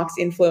been Mark's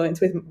influence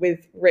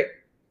with Rick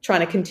trying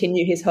to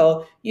continue his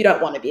whole, you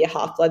don't want to be a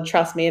half-blood,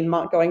 trust me, and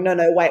Mark going, no,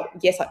 wait,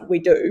 yes, we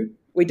do.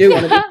 We do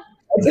want to be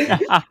a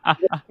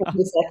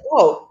It's like,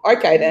 oh,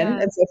 okay then.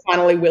 Yeah. And so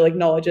finally Will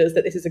acknowledges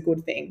that this is a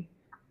good thing.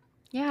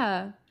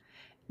 Yeah.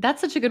 That's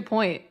such a good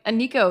point. And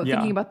Nico, Yeah.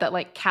 thinking about that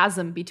like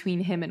chasm between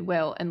him and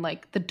Will and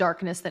like the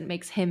darkness that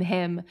makes him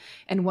him,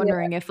 and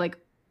wondering if like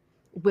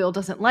Will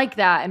doesn't like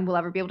that and will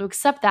ever be able to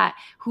accept that.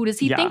 Who does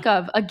he Yeah. think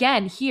of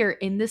again here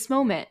in this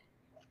moment?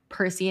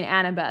 Percy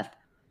and Annabeth.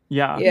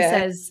 Yeah. He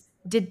says,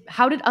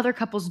 how did other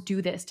couples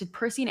do this? Did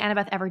Percy and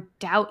Annabeth ever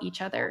doubt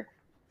each other?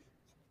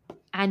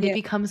 And it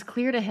becomes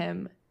clear to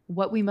him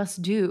what we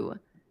must do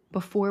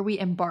before we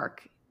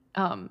embark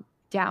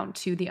down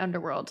to the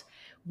underworld.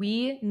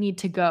 We need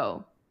to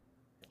go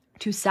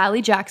to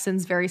Sally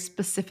Jackson's very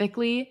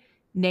specifically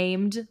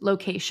named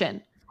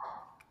location.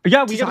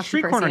 Yeah, we got a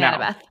street corner now.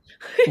 Annabeth.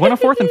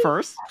 104th and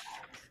First.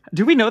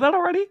 Do we know that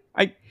already?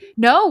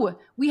 No,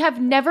 we have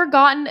never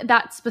gotten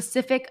that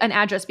specific an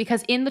address,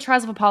 because in the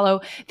Trials of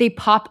Apollo, they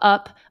pop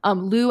up.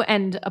 Lou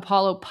and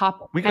Apollo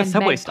pop We got a and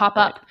subway Meg stop,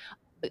 pop up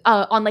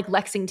on like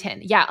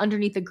Lexington,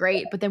 underneath the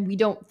grate. But then we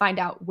don't find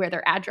out where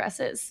their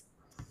address is.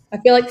 I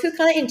feel like this is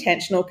kind of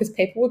intentional because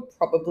people would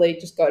probably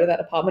just go to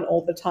that apartment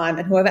all the time,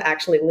 and whoever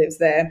actually lives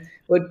there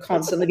would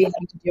constantly be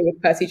having to deal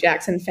with Percy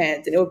Jackson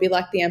fans, and it would be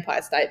like the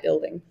Empire State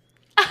Building.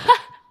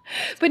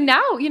 But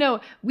now,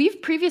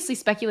 we've previously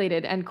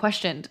speculated and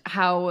questioned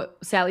how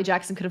Sally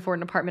Jackson could afford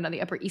an apartment on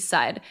the Upper East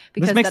Side.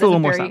 Because this makes a little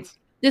more sense.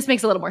 This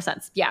makes a little more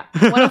sense. Yeah.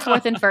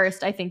 104th and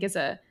First, I think, is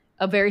a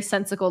very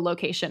sensible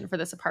location for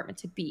this apartment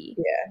to be.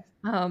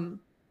 Yeah.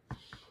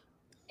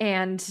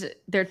 And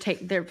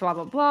they're blah,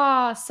 blah,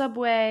 blah,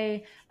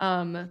 subway.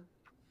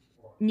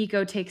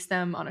 Nico takes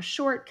them on a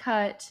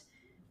shortcut.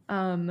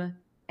 And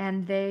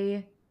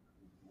they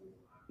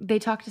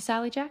talk to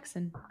Sally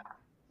Jackson.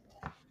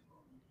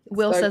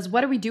 Will says,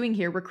 "What are we doing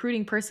here?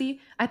 Recruiting Percy?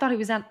 I thought he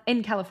was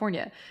in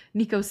California."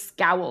 Nico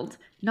scowled.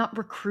 "Not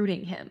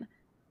recruiting him."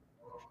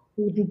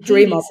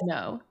 Dream of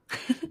no.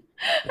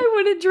 I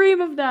wouldn't dream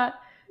of that.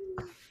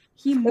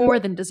 He more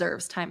than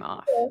deserves time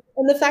off.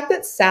 And the fact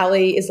that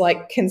Sally is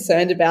like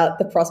concerned about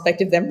the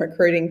prospect of them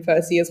recruiting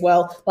Percy as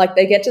well. Like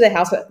they get to their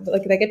house,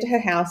 like they get to her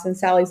house, and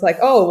Sally's like,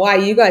 "Oh, why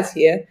are you guys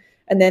here?"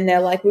 And then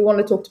they're like, "We want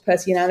to talk to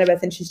Percy and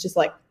Annabeth," and she's just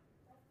like,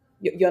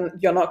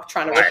 "You're not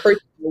trying to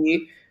recruit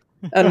me."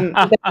 They're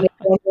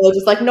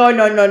just like,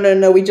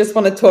 no, we just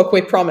want to talk,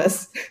 we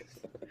promise.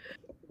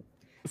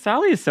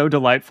 Sally is so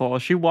delightful.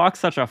 She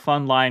walks such a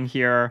fun line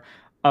here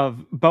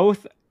of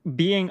both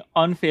being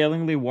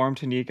unfailingly warm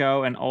to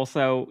Nico and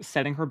also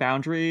setting her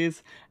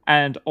boundaries,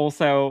 and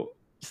also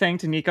saying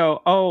to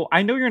Nico, "Oh,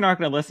 I know you're not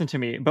going to listen to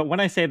me, but when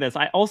I say this,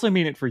 I also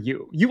mean it for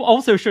you. You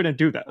also shouldn't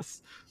do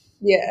this."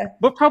 Yeah.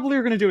 But probably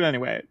you're going to do it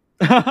anyway.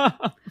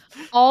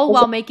 All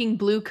while making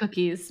blue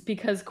cookies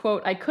because,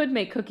 quote, "I could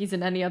make cookies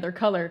in any other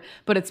color,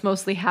 but it's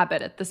mostly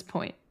habit at this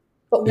point."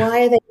 But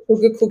why are they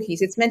sugar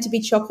cookies? It's meant to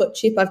be chocolate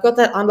chip. I've got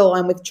that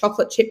underline with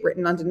chocolate chip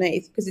written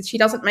underneath because she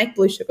doesn't make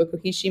blue sugar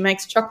cookies. She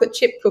makes chocolate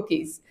chip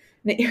cookies.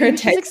 And it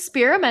irritates. She's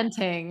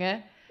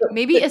experimenting.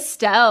 Maybe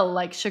Estelle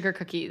likes sugar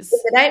cookies.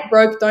 If it ain't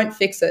broke, don't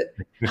fix it.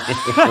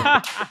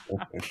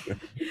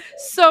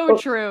 So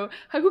true.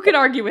 Who could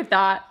argue with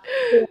that?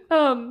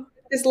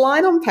 This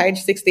line on page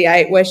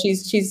 68 where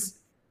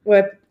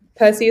where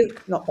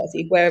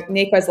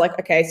Nico's like,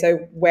 "Okay, so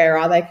where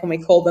are they? Can we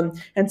call them?"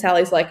 And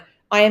Sally's like,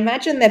 "I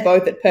imagine they're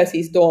both at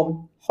Percy's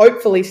dorm,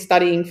 hopefully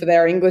studying for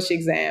their English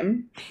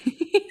exam."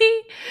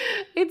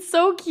 It's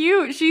so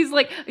cute. She's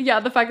like,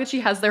 the fact that she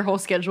has their whole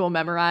schedule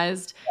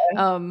memorized.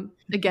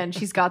 Again,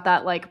 she's got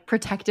that like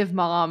protective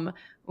mom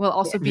while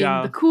also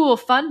being the cool,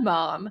 fun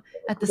mom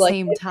at the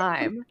same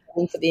time.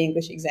 For the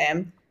English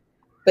exam.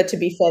 But to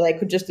be fair, they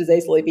could just as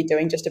easily be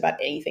doing just about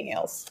anything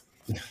else.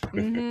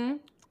 Mm-hmm.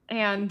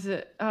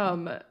 And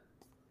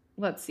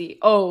let's see.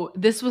 Oh,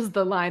 this was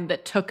the line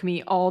that took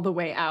me all the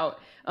way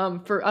out.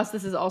 For us,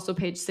 this is also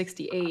page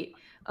 68.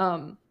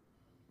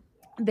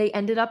 They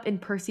ended up in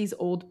Percy's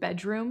old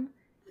bedroom,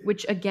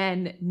 which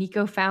again,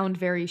 Nico found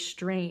very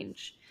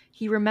strange.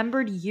 He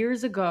remembered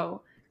years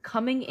ago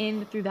coming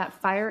in through that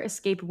fire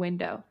escape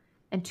window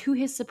and, to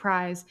his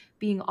surprise,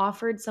 being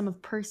offered some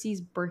of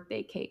Percy's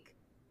birthday cake.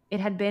 It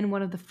had been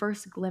one of the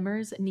first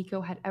glimmers Nico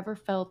had ever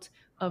felt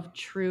of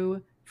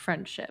true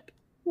friendship.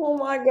 Oh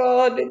my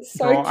God, it's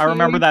so cute. I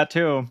remember that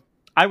too.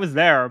 I was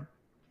there.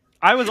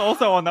 I was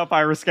also on that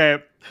fire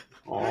escape.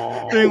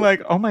 Being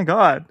like, "Oh my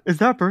God, is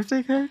that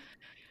birthday cake?"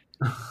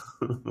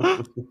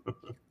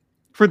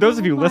 For those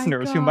of you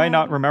listeners who might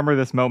not remember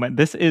this moment,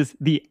 this is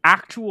the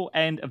actual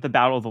end of the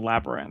Battle of the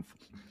Labyrinth.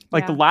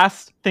 Like the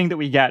last thing that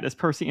we get is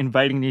Percy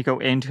inviting Nico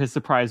into his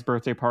surprise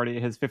birthday party,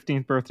 his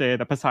 15th birthday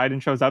that Poseidon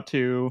shows up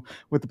to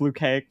with the blue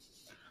cake.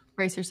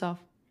 Brace yourself.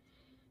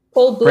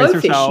 Paul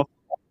Blowfish.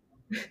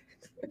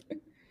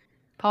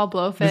 Paul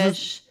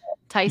Blowfish.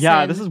 Tyson.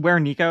 Yeah, this is where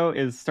Nico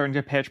is starting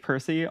to pitch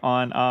Percy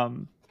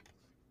on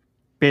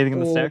Bathing in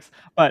the Sticks.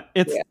 But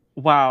it's,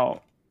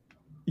 wow.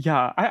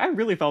 Yeah, I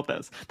really felt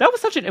this. That was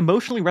such an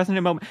emotionally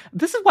resonant moment.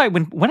 This is why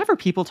whenever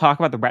people talk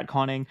about the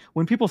retconning,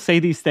 when people say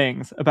these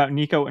things about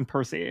Nico and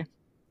Percy,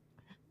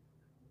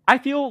 I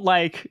feel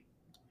like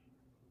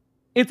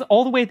it's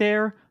all the way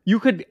there. You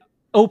could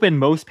open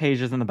most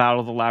pages in the Battle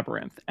of the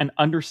Labyrinth and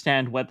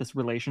understand what this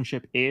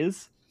relationship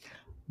is.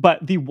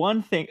 But the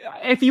one thing,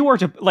 if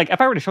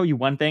I were to show you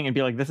one thing and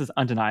be like, this is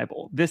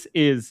undeniable, this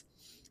is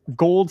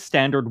gold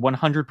standard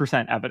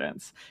 100%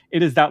 evidence,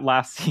 it is that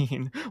last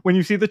scene when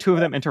you see the two of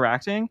them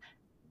interacting,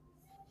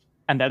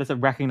 and that is a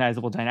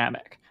recognizable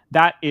dynamic.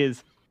 That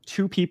is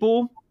two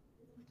people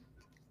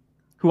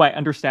who I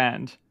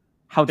understand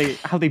how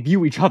they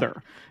view each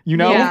other, you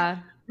know? Yeah.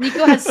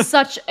 Nico has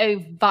such a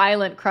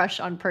violent crush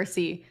on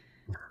Percy.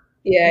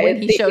 Yeah,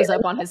 when he shows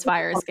up on his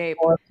fire escape.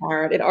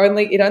 It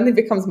only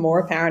becomes more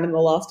apparent in The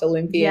Last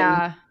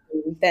Olympian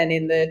than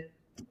in the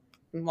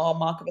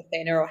Mark of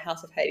Athena or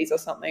House of Hades or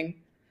something.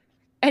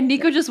 And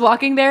Nico just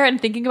walking there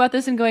and thinking about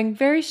this and going,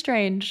 very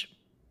strange.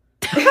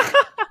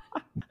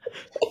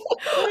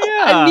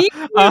 Yeah.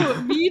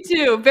 Me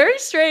too. Very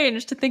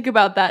strange to think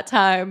about that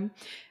time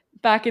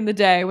back in the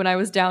day when I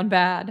was down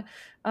bad.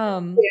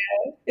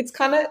 It's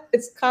kind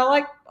of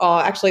like,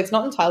 actually it's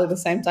not entirely the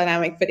same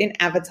dynamic, but in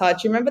Avatar, do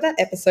you remember that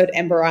episode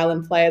Ember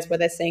Island Players where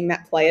they're seeing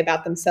that play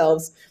about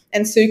themselves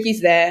and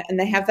Suki's there and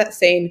they have that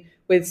scene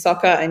with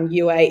Sokka and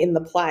Yue in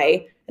the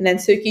play, and then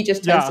Suki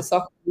just turns to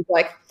Sokka and is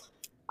like,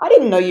 I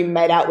didn't know you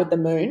made out with the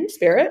moon,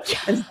 spirit.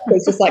 And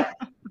Sokka's just like,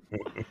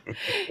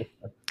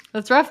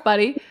 that's rough,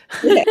 buddy.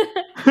 Yeah.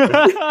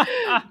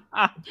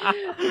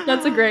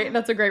 That's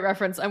a great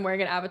reference. I'm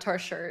wearing an Avatar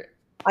shirt.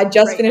 I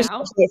just finished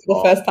watching it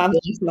for the first time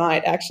last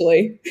night,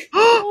 actually.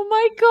 Oh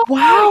my god!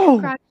 Wow!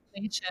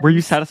 Congratulations. Were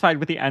you satisfied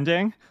with the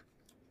ending?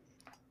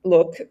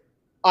 Look,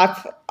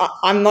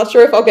 I'm not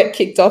sure if I'll get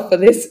kicked off for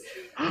this,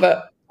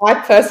 but I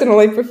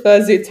personally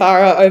prefer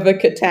Zutara over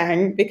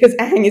Katang because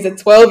Aang is a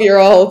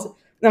 12-year-old,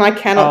 and I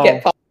cannot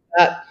get past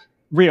that.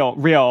 Real.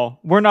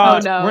 We're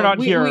not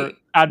here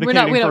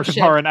advocating for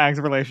Katara and Aang's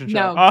relationship.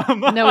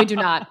 No, we do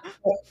not.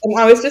 And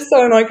I was just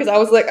so annoyed because I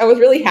was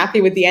really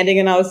happy with the ending,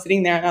 and I was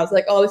sitting there and I was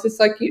like, oh, this is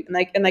so cute.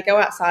 And they go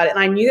outside, and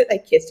I knew that they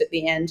kissed at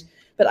the end,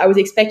 but I was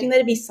expecting there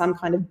to be some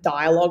kind of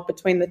dialogue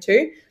between the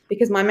two,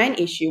 because my main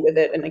issue with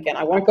it, and again,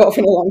 I won't go off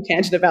in a long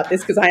tangent about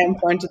this because I am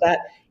prone to that,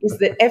 is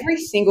that every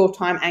single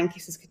time Aang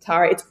kisses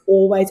Katara, it's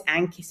always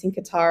Aang kissing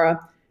Katara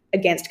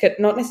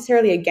not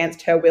necessarily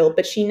against her will,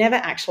 but she never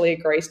actually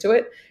agrees to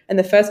it. And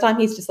the first time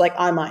he's just like,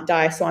 I might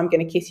die, so I'm going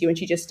to kiss you. And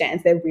she just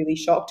stands there really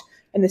shocked.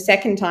 And the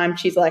second time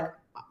she's like,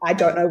 I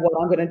don't know what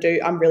I'm going to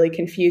do. I'm really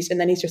confused. And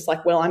then he's just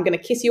like, well, I'm going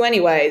to kiss you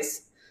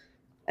anyways.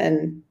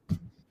 And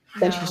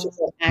then she's just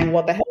like, Aang,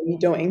 what the hell are you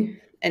doing?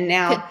 And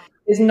now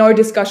there's no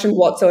discussion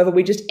whatsoever.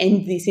 We just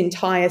end this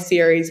entire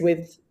series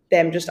with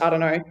them just, I don't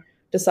know,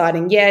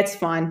 deciding, yeah, it's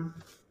fine.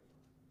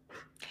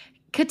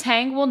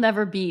 Katang will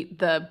never beat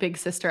the big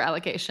sister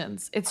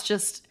allegations. It's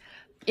just,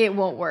 it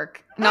won't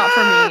work. Not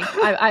for me.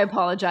 I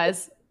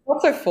apologize.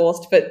 Not so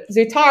forced, but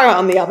Zutara,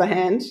 on the other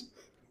hand.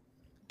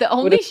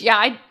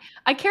 I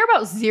care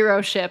about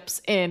 0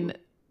 ships in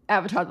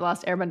Avatar The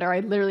Last Airbender.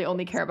 I literally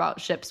only care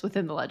about ships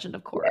within The Legend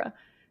of Korra.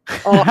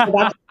 Oh, I'm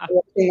watching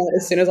that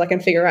as soon as I can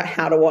figure out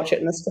how to watch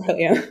it in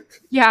Australia.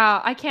 Yeah,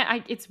 I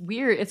can't. It's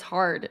weird. It's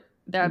hard.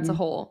 That's a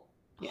whole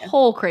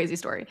crazy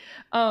story.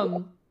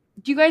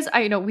 Do you guys?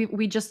 I know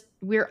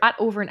we're at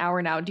over an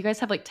hour now. Do you guys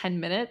have like 10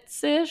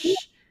 minutes ish?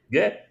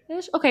 Yeah.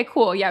 Okay,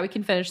 cool. Yeah, we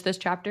can finish this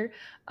chapter.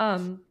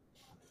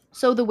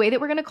 So the way that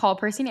we're going to call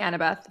Percy and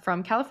Annabeth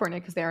from California,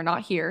 because they are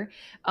not here,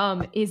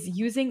 is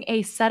using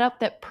a setup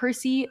that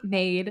Percy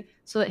made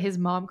so that his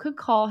mom could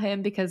call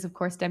him, because of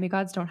course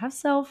demigods don't have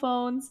cell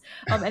phones.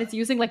 And it's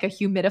using like a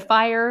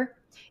humidifier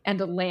and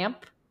a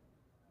lamp.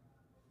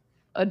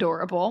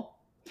 Adorable.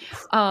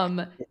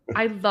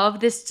 I love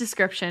this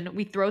description.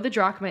 We throw the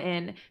drachma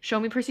in.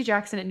 Show me Percy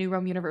Jackson at New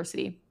Rome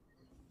University.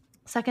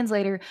 Seconds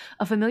later,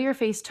 a familiar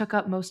face took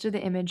up most of the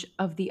image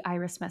of the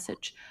iris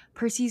message.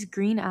 Percy's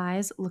green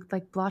eyes looked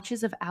like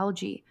blotches of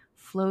algae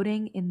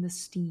floating in the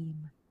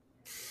steam.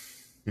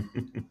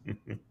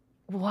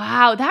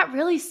 Wow, that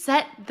really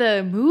set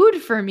the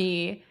mood for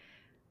me.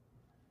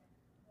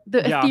 The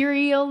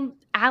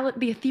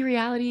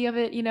ethereality of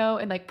it,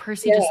 and like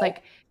Percy just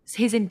like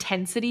his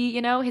intensity,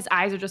 his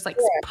eyes are just like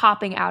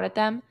popping out at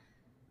them.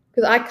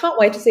 Because I can't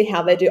wait to see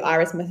how they do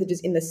iris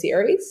messages in the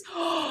series.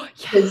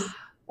 Because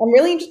I'm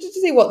really interested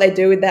to see what they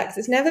do with that, because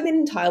it's never been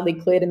entirely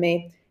clear to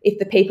me if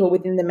the people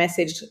within the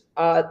message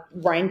are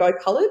rainbow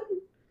coloured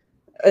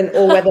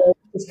or whether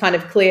it's kind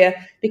of clear,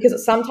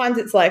 because sometimes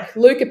it's like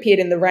Luke appeared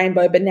in the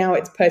rainbow, but now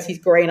it's Percy's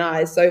green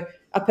eyes. So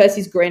are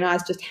Percy's green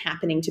eyes just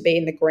happening to be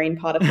in the green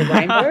part of the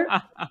rainbow?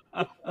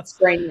 It's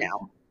green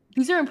now.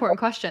 These are important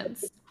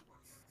questions.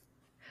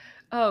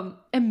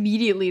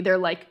 Immediately they're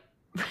like,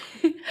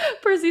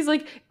 Percy's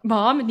like,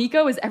 Mom,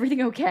 Nico, is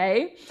everything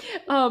okay?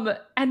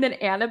 And then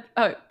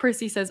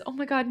Percy says, oh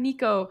my God,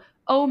 Nico,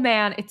 oh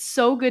man, it's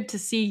so good to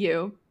see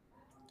you.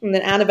 And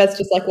then Annabeth's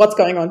just like, what's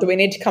going on? Do we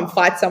need to come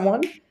fight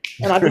someone?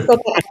 And I just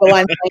thought that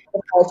Adeline made a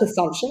false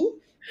assumption,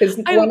 because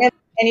whenever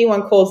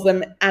anyone calls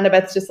them,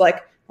 Annabeth's just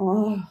like,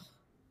 oh,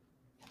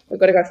 we've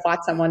got to go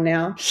fight someone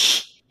now.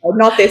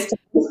 Not this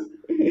time.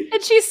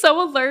 And she's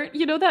so alert.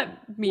 You know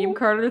that meme,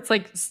 Carter? It's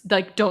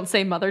like don't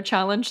say mother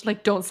challenge.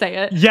 Like, don't say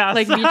it. Yes.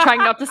 Like me trying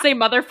not to say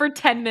mother for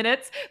 10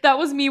 minutes. That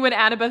was me when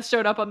Annabeth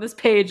showed up on this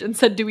page and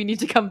said, do we need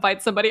to come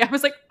fight somebody? I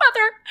was like,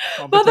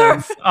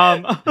 mother.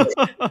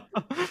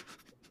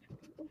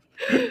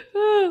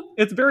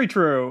 It's very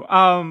true.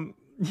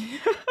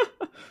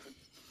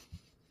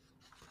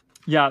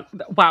 Yeah.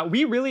 Wow.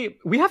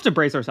 We have to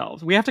brace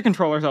ourselves. We have to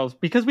control ourselves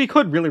because we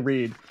could really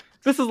read.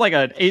 This is like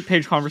an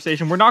 8-page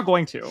conversation. We're not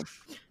going to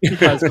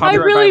because copyright I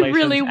really, violations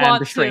really and want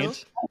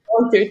restraint.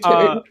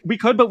 To. We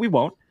could, but we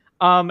won't.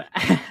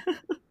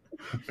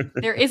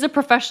 There is a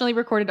professionally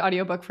recorded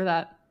audiobook for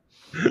that.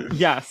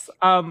 Yes.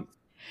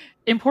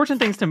 Important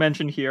things to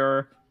mention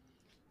here.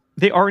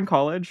 They are in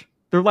college.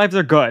 Their lives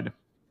are good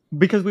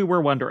because we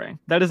were wondering.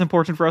 That is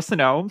important for us to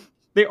know.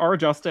 They are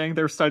adjusting.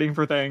 They're studying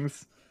for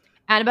things.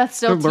 Annabeth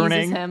still They're teases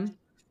learning. him.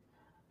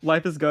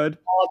 Life is good.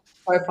 Oh,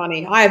 so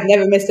funny. I have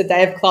never missed a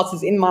day of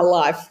classes in my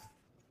life.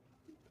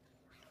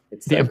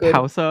 It's The so good.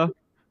 Impausa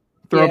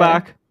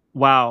throwback. Yeah.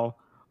 Wow.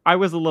 I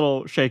was a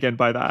little shaken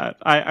by that.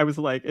 I was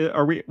like,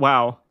 are we?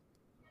 Wow.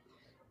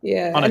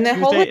 Yeah. On a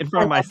Tuesday in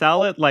front of my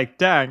salad? Like,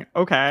 dang,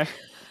 okay.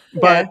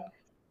 Yeah.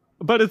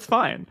 But it's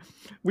fine.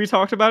 We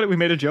talked about it, we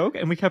made a joke,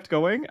 and we kept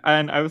going.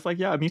 And I was like,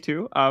 yeah, me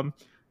too. We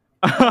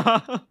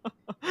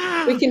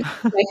can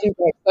make it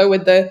work. So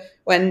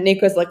when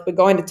Nico's like, we're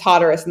going to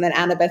Tartarus, and then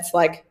Annabeth's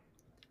like,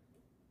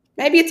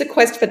 maybe it's a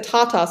quest for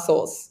tartar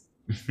sauce.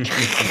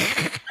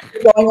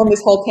 Going on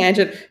this whole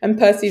tangent, and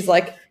Percy's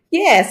like,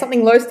 yeah,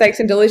 something low stakes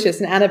and delicious,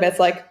 and Annabeth's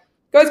like,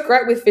 goes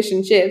great with fish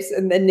and chips,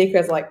 and then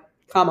Nico's like,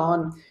 come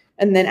on,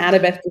 and then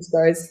Annabeth just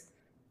goes,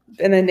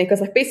 and then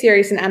Nico's like, be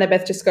serious, and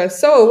Annabeth just goes,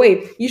 so are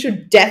we. You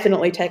should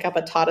definitely take up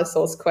a tartar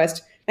sauce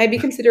quest. Maybe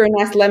consider a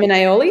nice lemon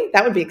aioli.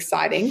 That would be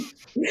exciting.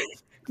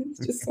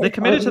 They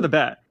committed to the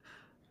bet.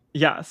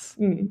 Yes.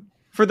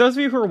 For those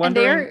of you who are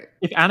wondering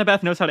if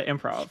Annabeth knows how to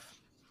improv,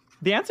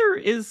 the answer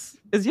is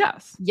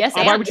yes. Yes.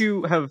 Why would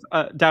you have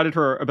doubted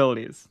her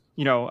abilities?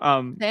 You know,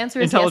 the answer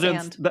is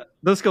intelligence. Yes,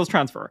 those skills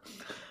transfer.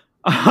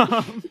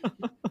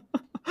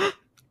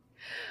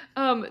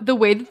 The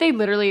way that they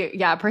literally,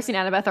 Percy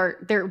and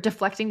Annabeth they're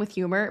deflecting with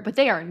humor, but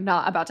they are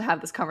not about to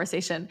have this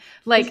conversation.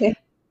 Like,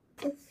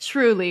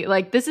 truly,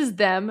 like this is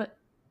them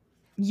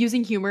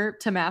using humor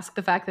to mask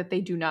the fact that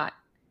they do not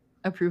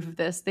approve of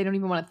this. They don't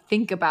even want to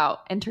think about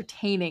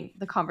entertaining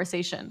the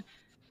conversation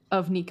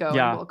of Nico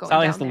and Will going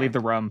Sally down has to there. leave the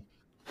room.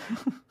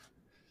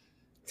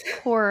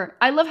 Poor.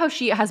 I love how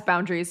she has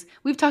boundaries.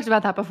 We've talked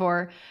about that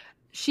before.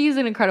 She's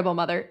an incredible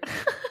mother.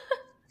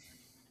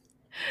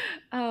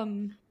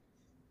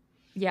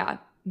 Yeah.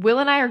 Will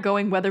and I are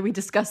going whether we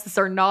discuss this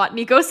or not,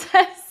 Nico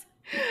says.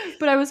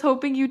 But I was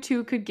hoping you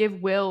two could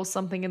give Will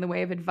something in the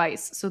way of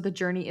advice so the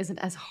journey isn't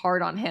as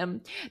hard on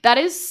him. That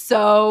is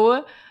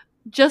so,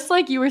 just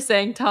like you were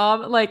saying,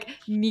 Tom, like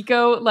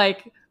Nico,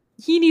 like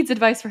he needs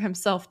advice for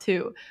himself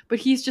too. But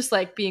he's just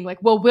like being like,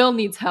 well, Will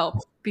needs help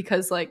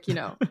because like, you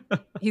know,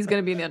 he's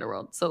going to be in the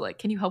underworld. So like,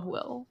 can you help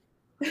Will?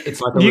 It's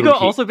like Nico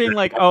also being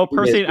like, oh,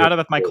 Percy and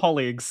Annabeth, my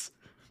colleagues.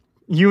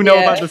 You know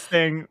about this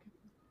thing.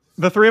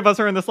 The three of us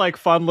are in this like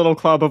fun little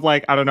club of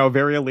like, I don't know,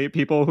 very elite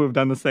people who have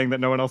done this thing that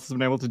no one else has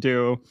been able to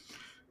do.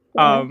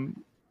 Can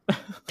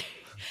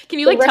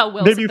you like tell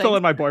Will? Maybe you fill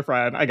in my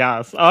boyfriend, I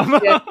guess.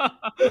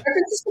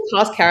 References to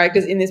past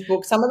characters in this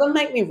book, some of them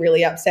make me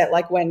really upset.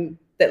 Like when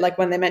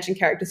they mention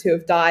characters who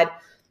have died.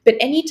 But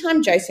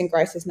anytime Jason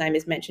Grace's name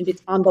is mentioned,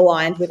 it's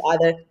underlined with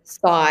either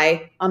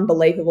sigh,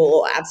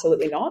 unbelievable, or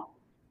absolutely not.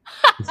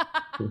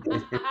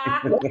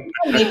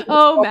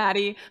 Oh,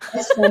 Maddie.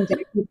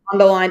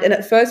 Underlined, and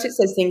at first it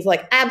says things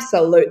like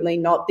absolutely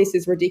not, this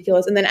is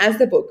ridiculous, and then as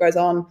the book goes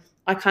on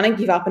I kind of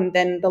give up, and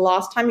then the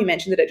last time you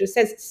mentioned it just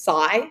says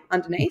sigh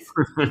underneath.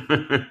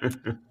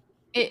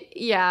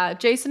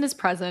 Jason is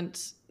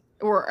present,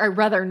 or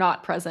rather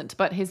not present,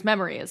 but his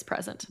memory is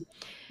present.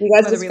 You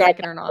guys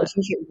described that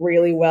relationship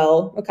really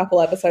well a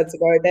couple episodes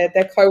ago.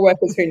 They're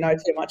co-workers who know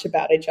too much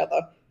about each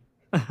other.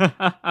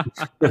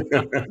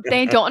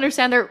 They don't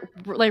understand their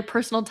like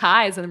personal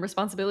ties and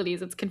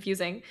responsibilities. It's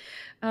confusing.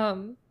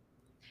 But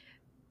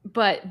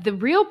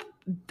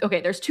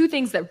there's two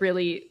things that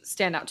really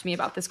stand out to me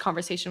about this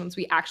conversation once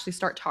we actually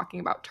start talking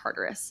about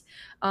Tartarus.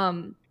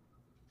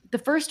 The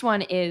first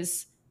one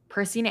is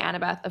Percy and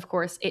Annabeth, of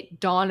course, it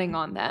dawning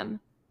on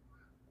them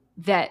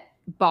that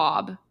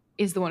Bob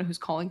is the one who's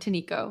calling to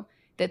Nico,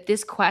 that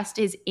this quest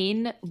is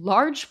in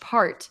large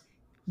part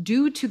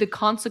due to the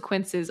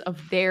consequences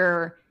of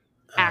their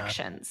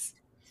actions.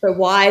 So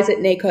why is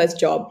it Nico's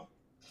job?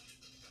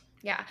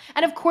 Yeah.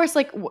 And of course,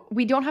 like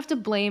we don't have to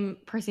blame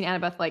Percy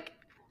and Annabeth like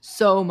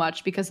so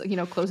much because, you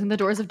know, closing the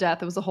doors of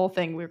death, it was a whole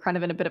thing. We were kind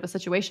of in a bit of a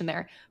situation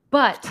there.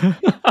 But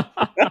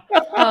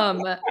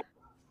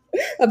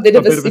a bit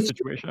of a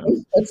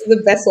situation. That's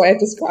the best way of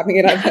describing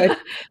it I've heard.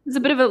 It's a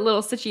bit of a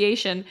little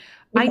situation.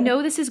 I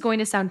know this is going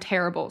to sound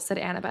terrible, said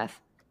Annabeth,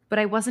 but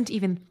I wasn't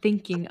even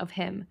thinking of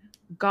him.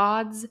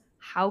 Gods,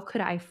 how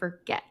could I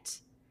forget?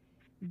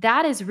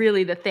 That is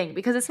really the thing,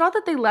 because it's not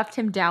that they left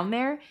him down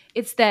there.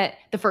 It's that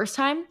the first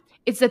time,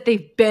 it's that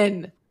they've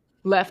been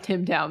left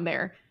him down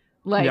there.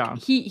 Like Yeah.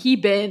 he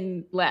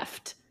been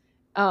left.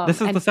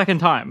 This is the second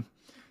time.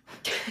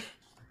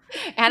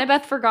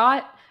 Annabeth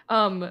forgot.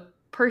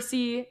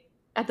 Percy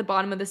at the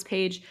bottom of this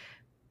page.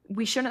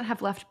 We shouldn't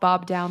have left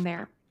Bob down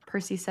there,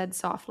 Percy said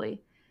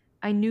softly.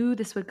 I knew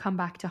this would come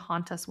back to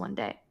haunt us one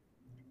day.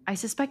 I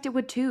suspect it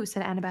would too,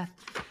 said Annabeth.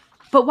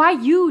 But why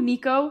you,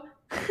 Nico?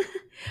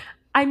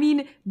 I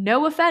mean,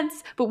 no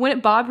offense, but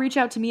wouldn't Bob reach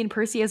out to me and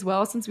Percy as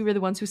well since we were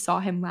the ones who saw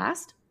him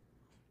last?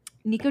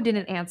 Nico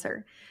didn't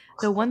answer,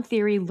 though one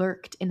theory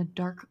lurked in a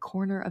dark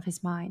corner of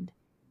his mind.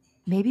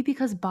 Maybe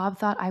because Bob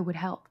thought I would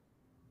help,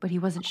 but he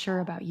wasn't sure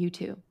about you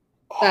two.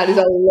 That is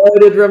a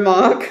loaded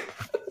remark.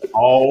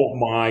 Oh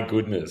my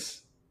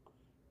goodness.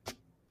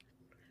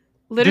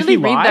 Literally Did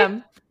he read lie?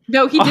 them.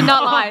 No, he did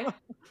not lie.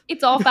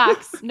 It's all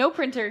facts. No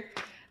printer.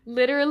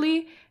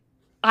 Literally,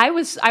 I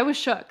was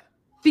shook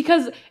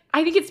because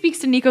I think it speaks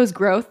to Nico's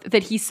growth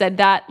that he said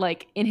that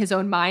like in his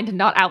own mind and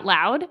not out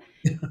loud.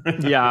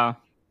 Yeah.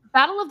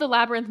 Battle of the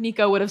Labyrinth,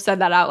 Nico would have said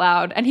that out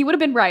loud and he would have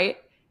been right.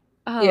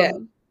 Yeah.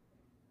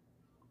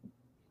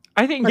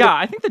 I think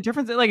the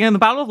difference is like in the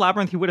Battle of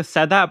Labyrinth, he would have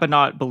said that but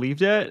not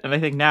believed it. And I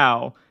think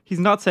now he's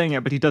not saying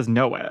it, but he does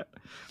know it.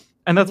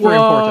 And that's very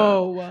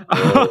important.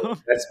 Oh,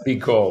 that's a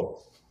big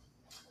call.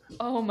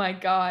 Oh my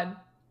God.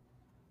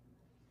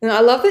 And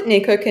I love that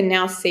Nico can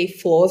now see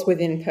flaws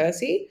within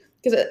Percy.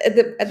 Because at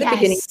the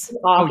beginning of the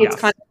arc, it's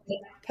kind of like,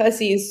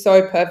 Percy is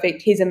so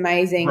perfect. He's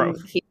amazing.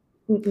 He's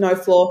no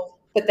flaw.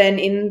 But then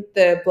in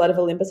the Blood of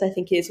Olympus, I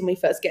think it is when we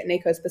first get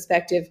Nico's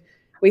perspective,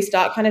 we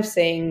start kind of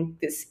seeing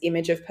this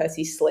image of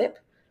Percy slip.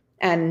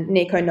 And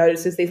Nico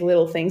notices these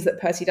little things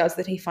that Percy does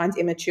that he finds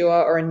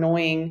immature or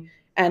annoying.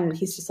 And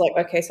he's just like,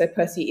 okay, so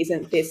Percy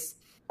isn't this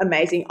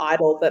amazing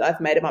idol that I've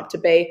made him up to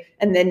be.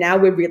 And then now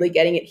we're really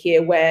getting it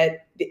here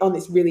where on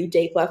this really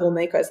deep level,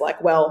 Nico's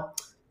like, well,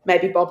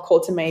 maybe Bob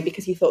called to me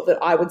because he thought that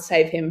I would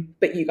save him,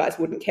 but you guys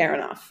wouldn't care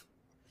enough.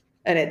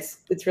 And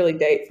it's really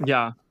deep.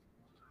 Yeah.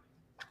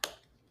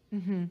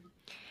 Mm-hmm.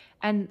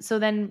 And so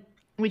then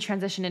we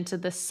transition into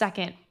the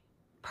second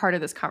part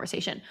of this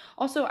conversation.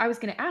 Also, I was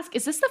going to ask,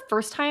 is this the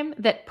first time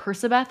that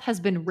Persebeth has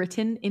been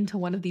written into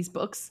one of these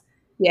books?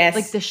 Yes.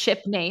 Like the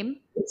ship name?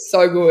 It's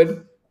so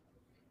good.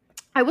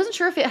 I wasn't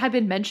sure if it had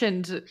been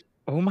mentioned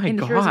Oh my in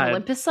the God. Heroes of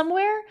Olympus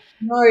somewhere.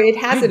 No, it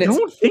hasn't. I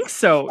don't think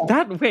so.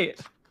 That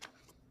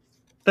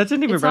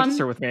didn't even It's on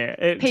register with me.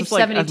 It page just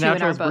like 72 as in our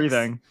natural as books.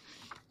 breathing.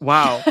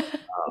 Wow.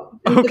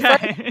 The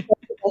Okay.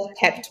 phrase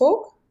pep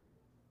talk.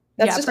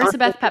 That's just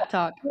Persebeth pep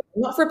talk.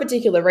 not for a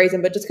particular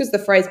reason, but just because the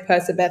phrase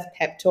Persebeth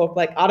pep talk,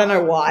 like I don't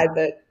know why,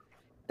 but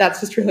that's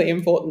just really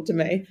important to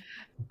me.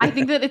 I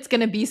think that it's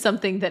going to be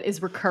something that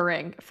is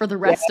recurring for the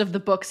rest of the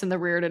books in the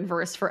Reardon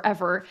verse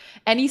forever.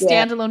 Any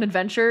standalone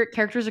adventure,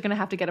 characters are going to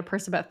have to get a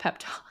Persebeth pep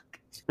talk.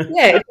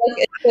 Yeah,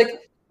 it's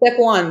like step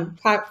one,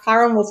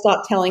 Chiron will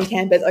start telling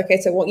campers, okay,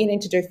 so what you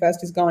need to do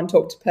first is go and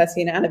talk to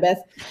Percy and Annabeth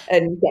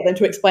and get them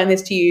to explain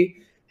this to you,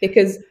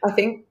 because I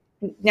think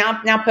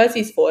now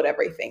Percy's fought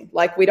everything.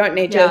 Like, we don't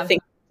need to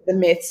think the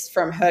myths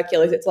from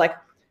Hercules. It's like,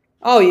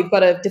 oh, you've got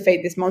to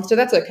defeat this monster.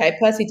 That's okay.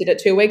 Percy did it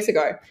 2 weeks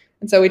ago.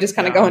 And so we just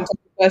kind of go and talk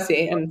to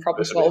Percy and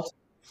problem solve.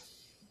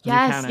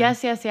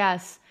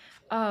 Yes.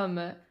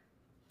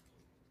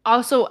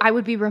 Also, I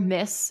would be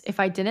remiss if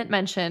I didn't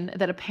mention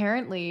that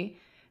apparently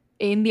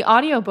in the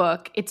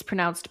audiobook, it's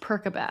pronounced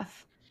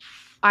Perkabeth.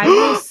 I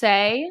will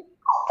say,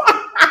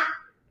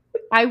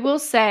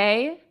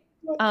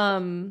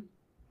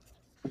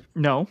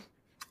 No.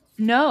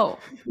 no,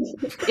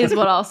 is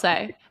what I'll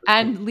say.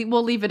 And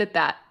we'll leave it at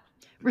that.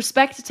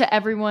 Respect to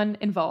everyone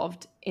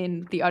involved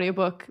in the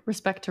audiobook.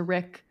 Respect to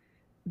Rick.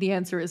 The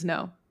answer is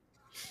no.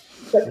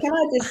 But can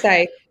I just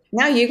say,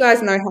 now you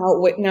guys know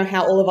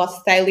how all of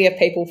us Thalia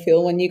people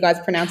feel when you guys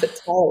pronounce it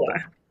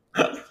Thalia.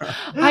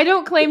 I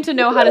don't claim to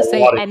know how to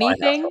say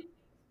anything.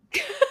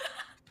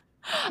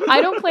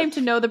 I don't claim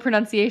to know the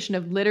pronunciation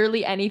of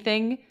literally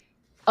anything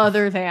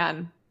other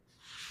than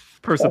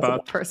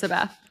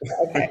Persebeth.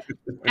 Okay.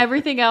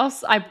 Everything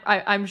else,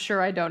 I'm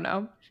sure I don't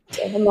know.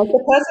 And like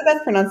the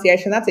Persebeth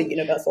pronunciation, that's a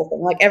universal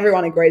thing. Like,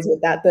 everyone agrees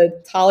with that.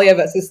 The Thalia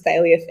versus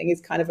Thalia thing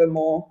is kind of a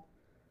more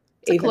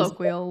It's a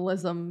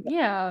colloquialism.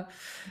 Yeah.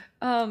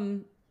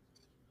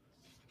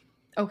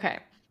 Okay.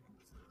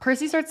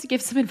 Percy starts to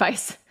give some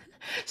advice.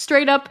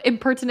 Straight up,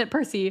 impertinent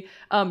Percy.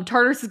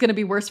 Tartarus is going to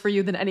be worse for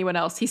you than anyone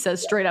else, he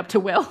says straight up to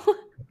Will.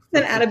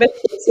 And Annabeth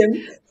hits him.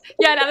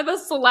 Yeah, and Annabeth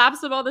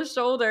slaps him on the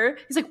shoulder.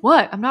 He's like,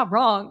 what? I'm not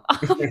wrong.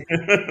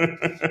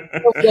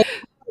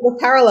 The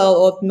parallel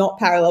or not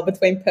parallel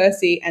between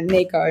Percy and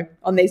Nico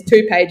on these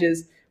 2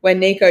 pages, where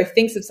Nico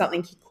thinks of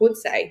something he could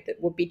say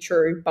that would be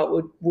true but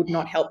would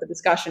not help the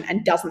discussion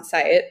and doesn't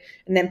say it.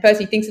 And then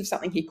Percy thinks of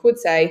something he could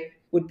say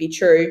would be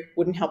true,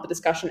 wouldn't help the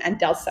discussion, and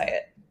does say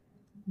it.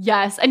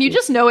 Yes, and you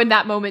just know in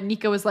that moment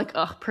Nico is like,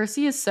 ugh,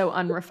 Percy is so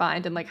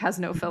unrefined and like has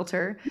no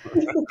filter.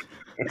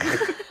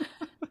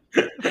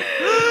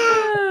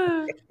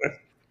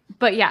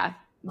 But yeah,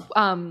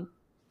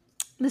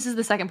 this is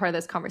the second part of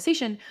this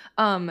conversation.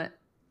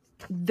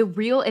 The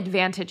real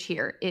advantage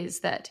here is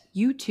that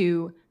you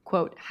two,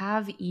 quote,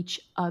 have each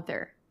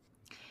other.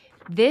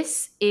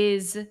 This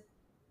is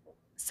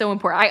so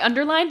important. I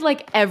underlined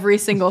like every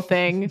single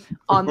thing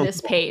on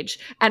this page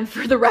and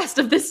for the rest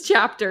of this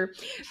chapter,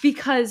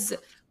 because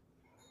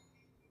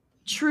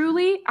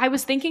truly, I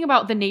was thinking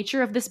about the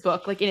nature of this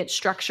book, like in its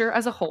structure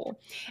as a whole.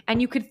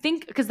 And you could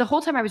think, because the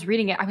whole time I was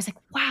reading it, I was like,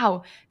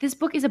 wow, this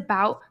book is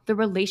about the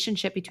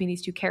relationship between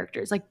these two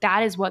characters. Like,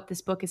 that is what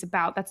this book is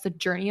about. That's the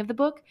journey of the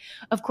book.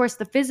 Of course,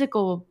 the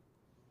physical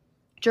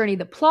journey,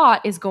 the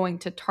plot is going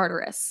to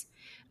Tartarus.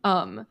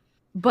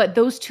 But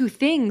those two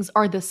things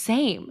are the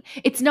same.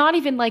 It's not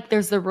even like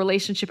there's the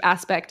relationship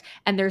aspect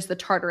and there's the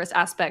Tartarus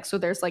aspect. So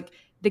there's like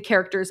the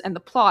characters and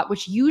the plot,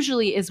 which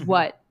usually is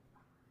what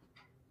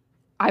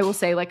I will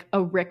say like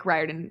a Rick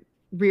Riordan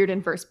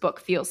verse book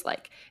feels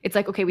like. It's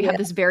like, okay, we have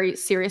this very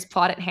serious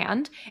plot at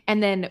hand.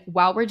 And then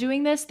while we're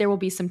doing this, there will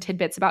be some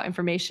tidbits about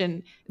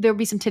information. There will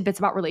be some tidbits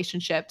about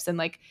relationships, and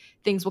like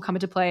things will come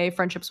into play.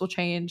 Friendships will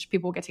change.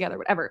 People will get together,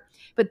 whatever.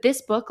 But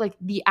this book, like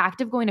the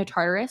act of going to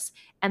Tartarus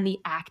and the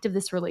act of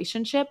this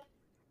relationship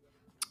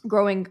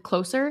growing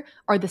closer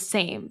are the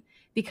same.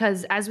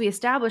 Because as we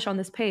establish on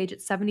this page,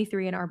 it's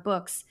 73 in our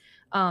books,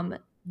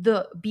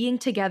 the being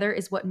together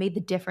is what made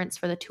the difference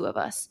for the two of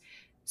us.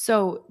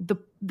 So the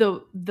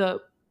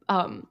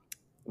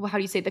how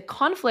do you say, the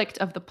conflict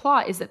of the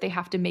plot is that they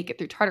have to make it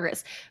through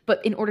Tartarus.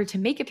 But in order to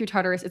make it through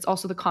Tartarus, it's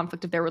also the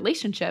conflict of their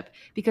relationship,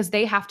 because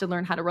they have to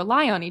learn how to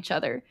rely on each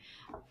other.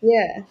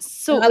 Yeah.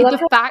 So I love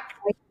the fact,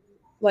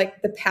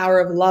 like the power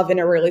of love in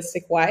a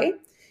realistic way,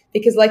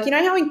 because like, you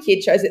know how in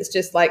kid shows it's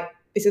just like,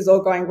 this is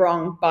all going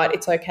wrong, but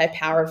it's okay,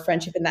 power of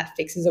friendship, and that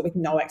fixes it with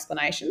no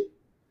explanation.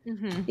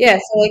 Yeah.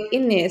 So like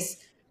in this,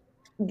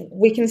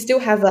 we can still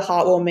have the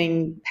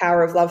heartwarming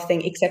power of love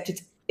thing, except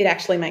it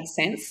actually makes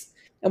sense.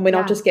 And we're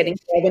not just getting,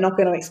 we're not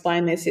going to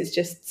explain this. It's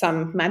just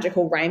some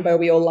magical rainbow,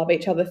 we all love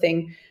each other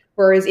thing.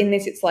 Whereas in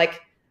this, it's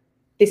like,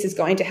 this is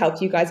going to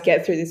help you guys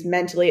get through this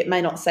mentally. It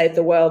may not save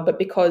the world, but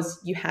because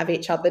you have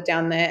each other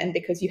down there and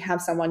because you have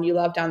someone you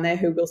love down there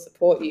who will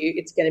support you,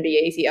 it's going to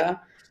be easier.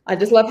 I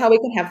just love how we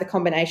can have the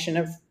combination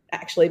of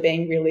actually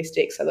being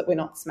realistic so that we're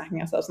not smacking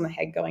ourselves on the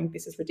head going,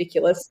 this is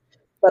ridiculous,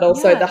 but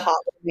also the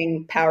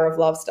heartwarming power of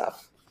love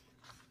stuff.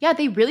 Yeah,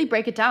 they really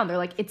break it down. They're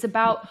like, it's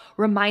about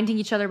reminding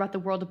each other about the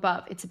world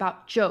above. It's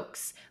about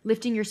jokes,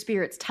 lifting your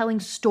spirits, telling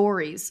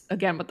stories,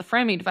 again, with the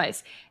framing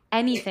device.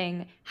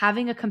 Anything,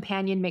 having a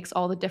companion makes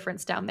all the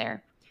difference down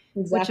there.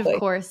 Exactly. Which, of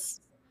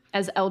course,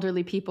 as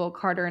elderly people,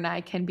 Carter and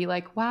I can be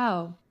like,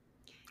 wow,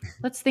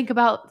 let's think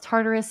about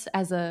Tartarus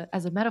as a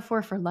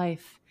metaphor for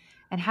life,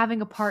 and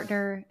having a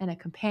partner and a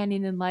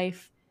companion in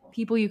life,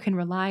 people you can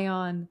rely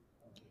on.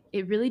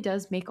 It really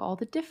does make all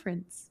the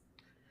difference.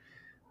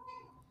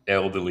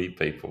 Elderly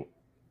people.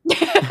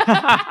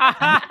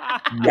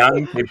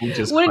 Young people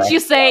just wouldn't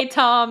you say,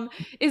 Tom?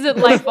 Isn't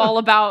life all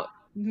about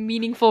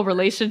meaningful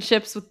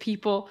relationships with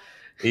people?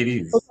 It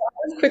is.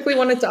 I quickly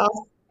wanted to ask,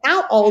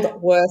 how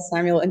old were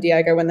Samuel and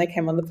Diego when they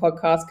came on the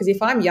podcast? Because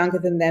if I'm younger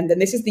than them, then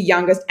this is the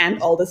youngest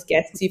and oldest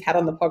guests you've had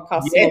on the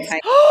podcast. Yes.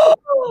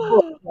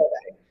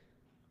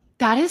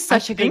 That is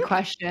such a good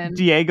question.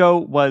 Diego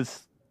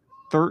was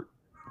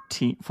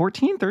 13. I'm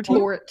 14.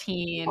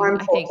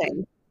 I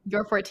think.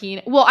 You're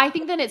 14. Well, I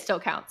think then it still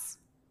counts.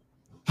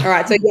 All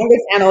right, so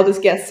youngest and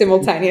oldest guests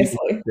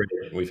simultaneously.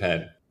 We've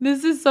had.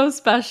 This is so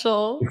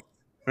special.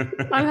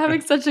 I'm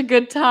having such a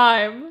good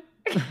time.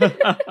 So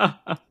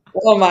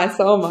am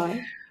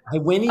I. Hey,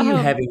 when are you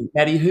having,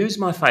 Maddie, who's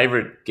my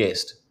favourite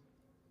guest?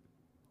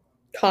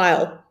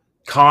 Kyle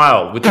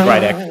with the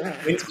great accent.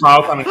 When's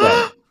Kyle coming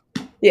back?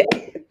 Yeah.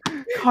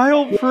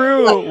 Kyle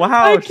Prue.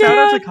 Wow, shout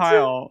out to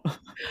Kyle.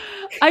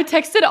 I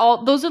texted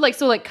all, those are like,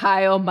 so like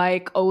Kyle,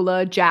 Mike,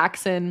 Ola,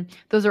 Jackson,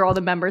 those are all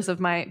the members of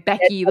my,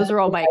 Becky, those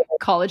are all my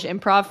college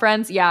improv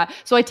friends. Yeah.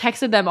 So I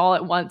texted them all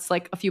at once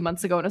like a few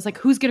months ago, and I was like,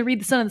 who's going to read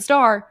The Sun and the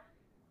Star?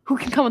 Who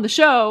can come on the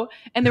show?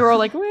 And they were all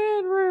like, sometimes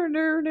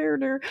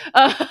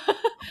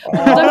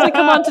I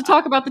come on to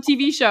talk about the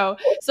TV show.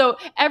 So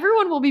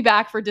everyone will be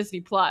back for Disney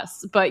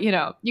Plus, but you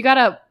know,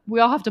 we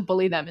all have to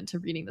bully them into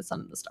reading The Sun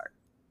and the Star.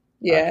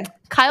 Yeah.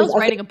 Kyle's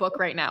writing a book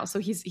right now, so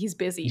he's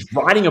busy. He's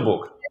writing a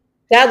book.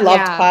 Dad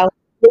loved Kyle.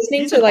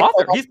 Listening He's to an like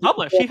author. He's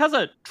published. He has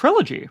a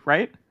trilogy,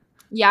 right?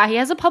 Yeah, he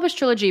has a published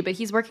trilogy, but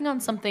he's working on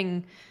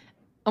something.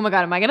 Oh my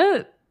God, am I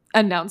gonna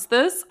announce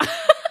this?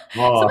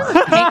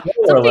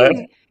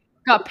 Something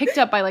got picked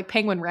up by like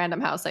Penguin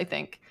Random House, I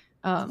think.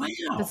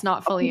 That's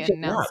not fully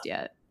announced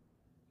yet.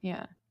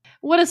 Yeah.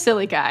 What a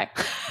silly guy.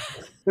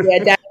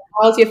 Yeah, Dad,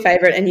 Kyle's your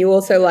favorite, and you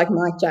also like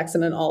Mike,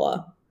 Jackson, and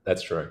Ola.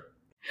 That's true.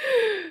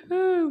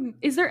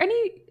 Is there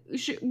any?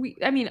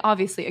 I mean,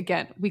 obviously,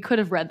 again, we could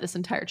have read this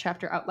entire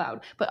chapter out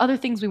loud, but other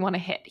things we want to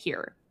hit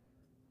here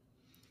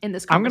in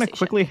this conversation. I'm going to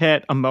quickly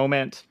hit a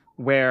moment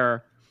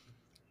where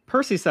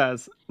Percy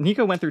says,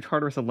 Nico went through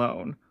Tartarus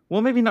alone.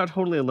 Well, maybe not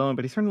totally alone,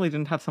 but he certainly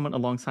didn't have someone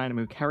alongside him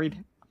who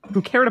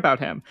cared about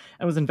him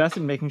and was invested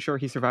in making sure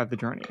he survived the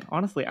journey.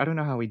 Honestly, I don't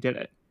know how he did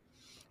it.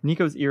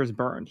 Nico's ears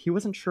burned. He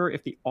wasn't sure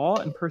if the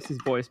awe in Percy's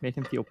voice made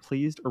him feel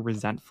pleased or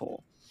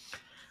resentful.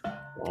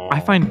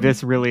 I find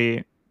this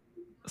really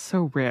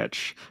so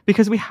rich,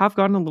 because we have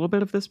gotten a little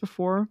bit of this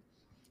before,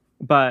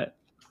 but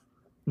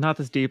not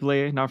this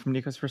deeply, not from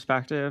Nico's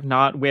perspective,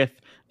 not with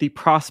the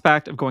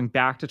prospect of going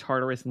back to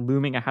Tartarus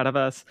looming ahead of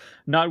us,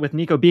 not with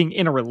Nico being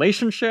in a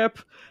relationship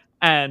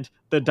and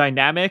the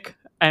dynamic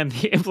and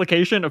the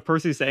implication of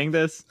Percy saying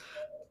this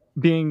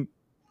being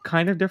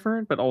kind of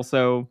different, but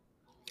also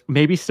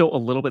maybe still a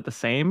little bit the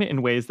same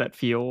in ways that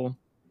feel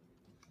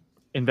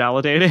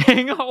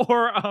invalidating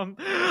or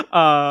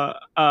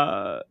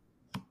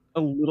a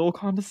little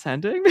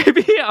condescending,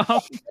 maybe.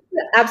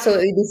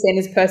 Absolutely be seen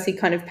as Percy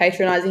kind of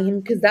patronizing him,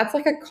 because that's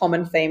like a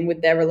common theme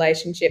with their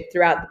relationship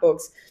throughout the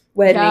books,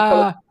 where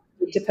Nico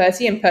to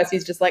Percy and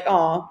Percy's just like,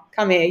 oh,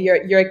 come here,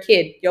 you're a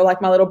kid, you're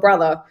like my little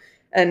brother,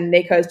 and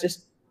Nico's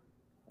just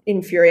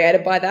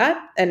infuriated by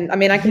that. And I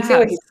mean, I can see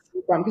where he's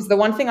coming from, because the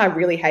one thing I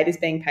really hate is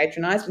being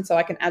patronized, and so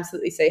I can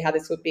absolutely see how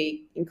this would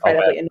be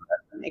incredibly annoying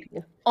for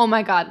Nico. Oh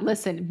my god,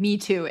 listen, me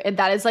too. And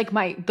that is like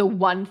the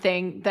one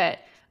thing that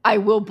I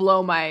will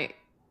blow my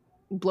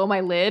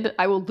lid.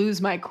 I will lose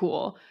my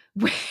cool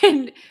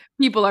when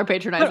people are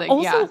patronizing. But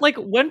also, like,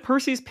 when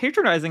Percy's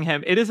patronizing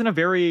him, it is in a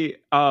very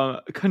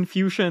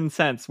Confucian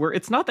sense, where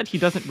it's not that he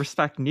doesn't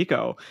respect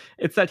Nico,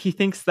 it's that he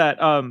thinks that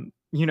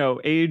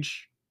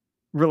age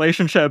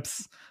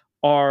relationships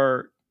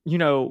are,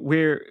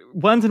 where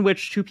ones in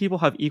which two people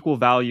have equal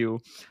value,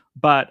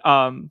 but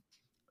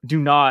do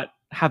not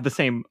have the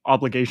same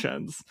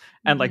obligations,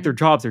 and like their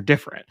jobs are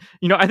different.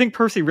 I think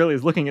Percy really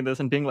is looking at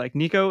this and being like,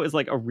 Nico is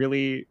like a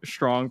really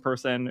strong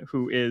person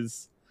who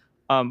is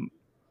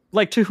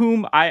like, to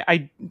whom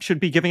I should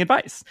be giving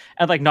advice,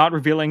 and like not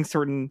revealing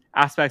certain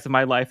aspects of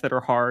my life that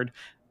are hard,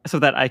 so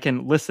that I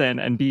can listen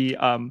and be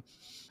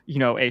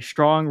a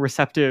strong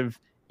receptive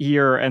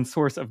ear and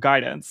source of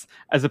guidance,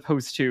 as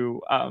opposed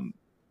to a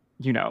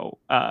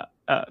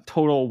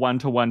total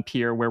one-to-one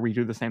peer where we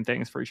do the same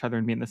things for each other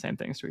and mean the same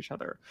things to each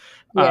other.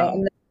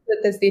 And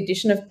there's the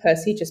addition of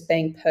Percy just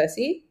being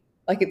Percy.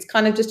 Like, it's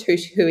kind of just who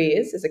he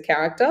is as a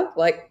character.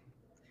 Like,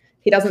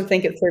 he doesn't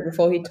think it through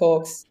before he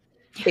talks.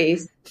 He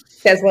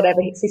says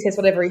whatever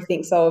he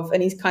thinks of,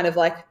 and he's kind of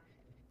like,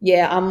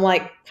 yeah, I'm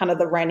like kind of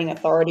the reigning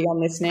authority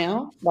on this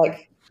now.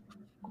 Like,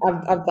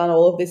 I've done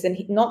all of this, and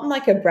not in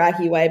like a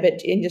braggy way,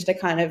 but in just a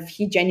kind of,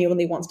 he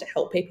genuinely wants to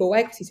help people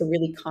away, because he's a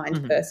really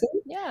kind person.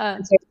 Yeah.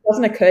 And so it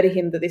doesn't occur to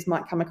him that this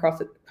might come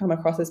across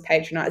as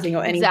patronizing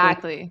or anything.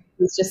 Exactly.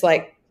 It's just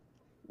like,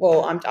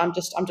 well, I'm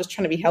just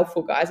trying to be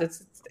helpful, guys.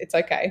 It's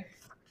okay.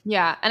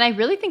 Yeah, and I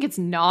really think it's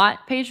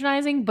not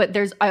patronizing, but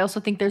I also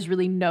think there's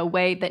really no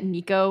way that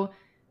Nico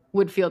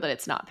would feel that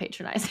it's not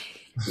patronizing.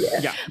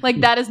 Yeah.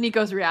 Like, that is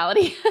Nico's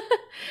reality.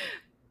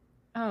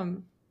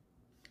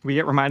 We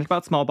get reminded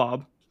about Small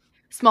Bob.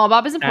 Small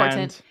Bob is important.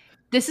 And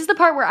this is the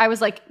part where I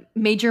was like,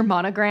 Major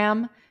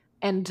Monogram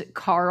and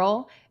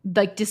Carl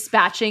like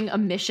dispatching a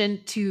mission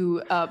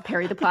to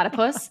Perry the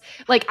Platypus.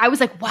 Like, I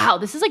was like, wow,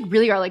 this is like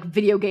really our like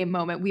video game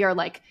moment. We are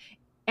like,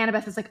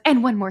 Annabeth is like,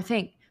 and one more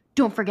thing,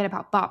 don't forget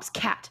about Bob's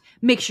cat.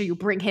 Make sure you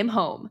bring him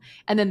home.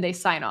 And then they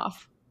sign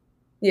off.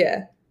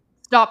 Yeah.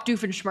 Stop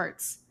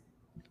Doofenshmirtz.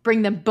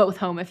 Bring them both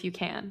home if you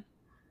can.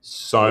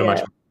 So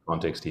much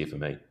context here for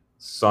me.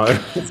 So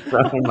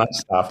much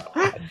stuff.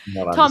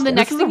 Tom, the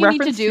next thing you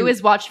need to do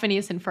is watch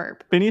Phineas and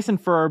Ferb. Phineas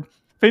and Ferb.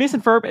 Phineas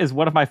and Ferb is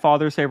one of my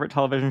father's favorite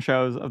television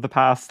shows of the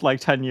past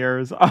like 10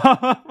 years.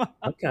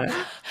 Okay.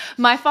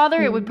 My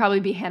father, it would probably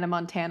be Hannah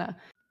Montana.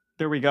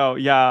 There we go.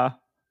 Yeah.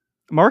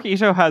 Mark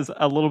Ito has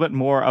a little bit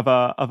more of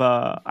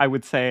a I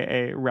would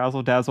say a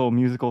razzle dazzle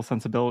musical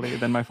sensibility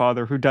than my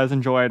father, who does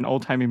enjoy an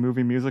old timey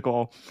movie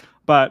musical,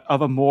 but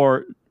of a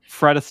more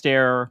Fred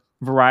Astaire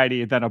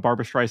variety than a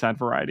Barbra Streisand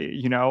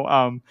variety.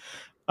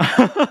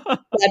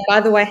 By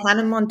the way,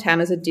 Hannah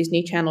Montana's a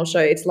Disney Channel show.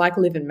 It's like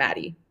Liv and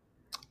Maddie.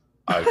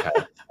 Okay.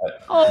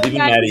 Liv and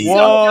Maddie.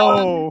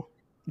 Whoa.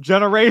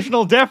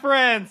 Generational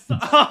difference.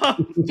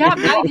 Yeah,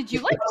 Maddie, did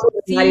you like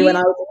Maddie when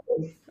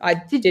I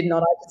did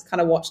not. I just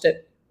kind of watched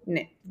it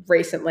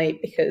recently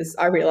because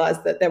I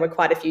realized that there were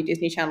quite a few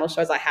Disney Channel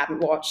shows I hadn't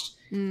watched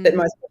that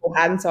most people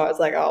hadn't. So I was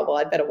like, oh, well,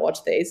 I'd better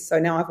watch these. So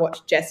now I've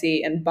watched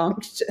Jessie and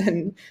Bunked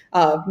and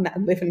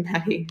Liv and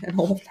Maddie and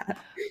all of that.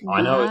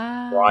 I know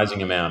a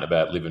surprising amount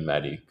about Liv and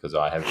Maddie because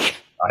I've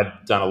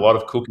done a lot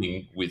of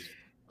cooking with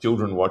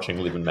children watching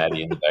Liv and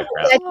Maddie in the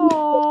background.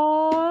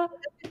 Aww.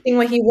 Thing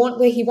where he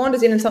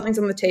wanders in and something's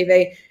on the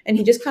TV and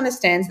he just kind of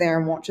stands there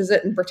and watches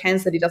it and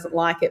pretends that he doesn't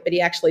like it, but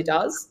he actually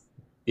does.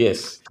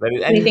 Yes.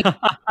 And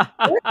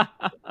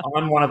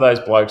I'm one of those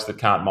blokes that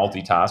can't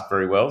multitask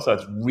very well, so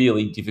it's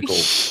really difficult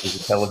with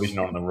the television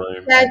on the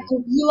room. Dad,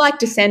 you like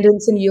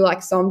Descendants and you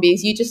like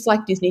zombies. You just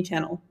like Disney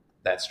Channel.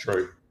 That's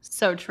true.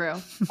 So true.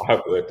 I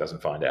hope work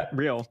doesn't find out.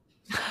 Real.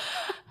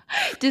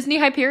 Disney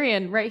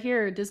Hyperion right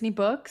here. Disney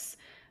Books.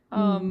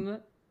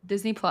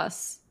 Disney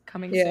Plus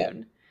coming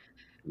soon.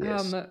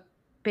 Yes.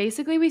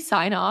 Basically, we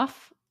sign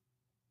off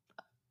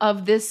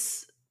of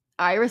this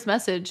Iris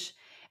message,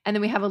 and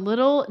then we have a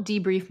little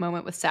debrief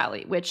moment with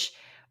Sally, which,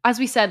 as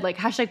we said, like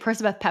hashtag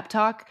Percabeth pep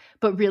talk,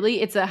 but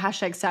really it's a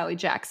hashtag Sally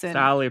Jackson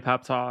Sally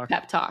pep talk.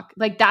 Pep talk.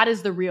 Like that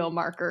is the real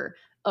marker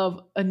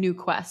of a new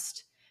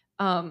quest.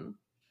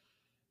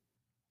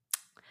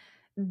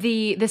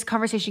 This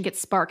conversation gets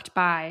sparked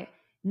by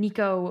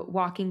Nico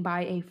walking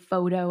by a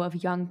photo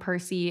of young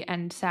Percy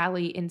and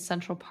Sally in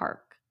Central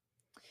Park.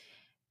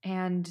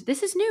 And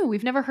this is new.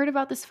 We've never heard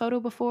about this photo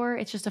before.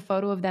 It's just a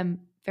photo of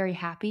them very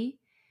happy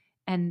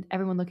and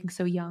everyone looking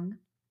so young.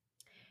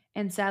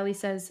 And Sally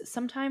says,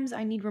 "Sometimes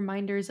I need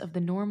reminders of the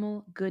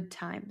normal good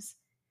times.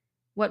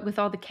 What with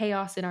all the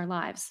chaos in our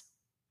lives.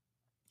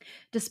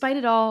 Despite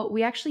it all,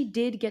 we actually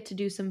did get to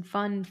do some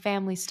fun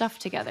family stuff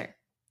together."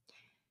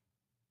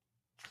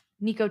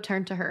 Nico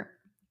turned to her.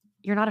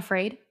 "You're not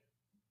afraid?"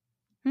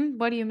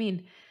 What do you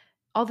mean?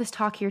 All this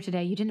talk here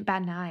today, you didn't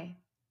bat an eye.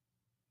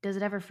 Does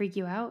it ever freak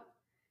you out?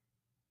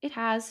 It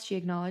has, she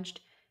acknowledged,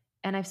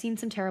 and I've seen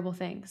some terrible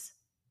things.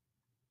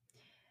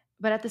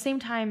 But at the same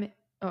time,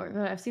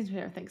 I've seen some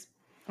terrible things.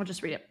 I'll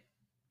just read it.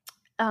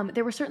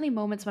 There were certainly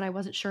moments when I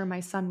wasn't sure my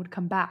son would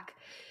come back.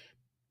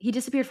 He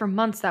disappeared for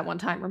months that one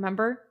time,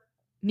 remember?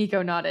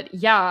 Nico nodded.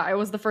 Yeah, I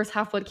was the first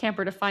half-blood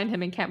camper to find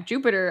him in Camp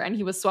Jupiter, and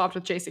he was swapped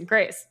with Jason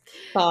Grace.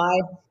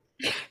 Bye.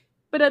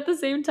 But at the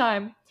same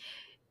time,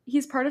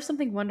 he's part of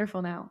something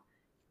wonderful now.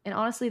 And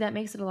honestly, that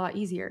makes it a lot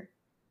easier.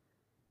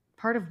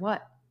 Part of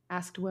what?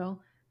 Asked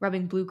Will,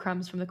 rubbing blue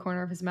crumbs from the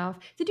corner of his mouth.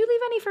 Did you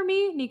leave any for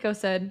me? Nico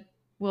said.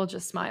 Will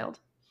just smiled.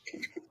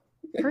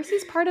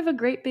 Percy's part of a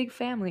great big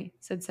family,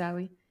 said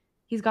Sally.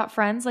 He's got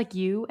friends like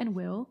you and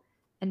Will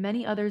and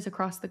many others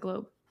across the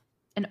globe.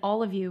 And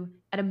all of you,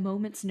 at a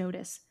moment's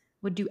notice,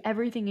 would do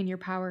everything in your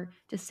power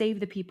to save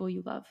the people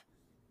you love.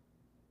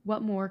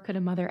 What more could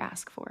a mother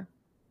ask for?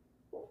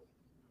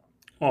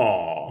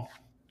 Aww.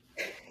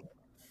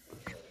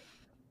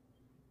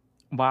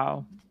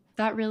 Wow.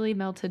 That really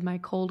melted my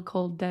cold,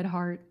 cold, dead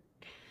heart.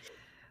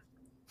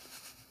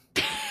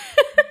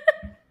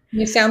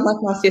 You sound like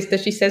my sister.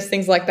 She says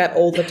things like that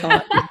all the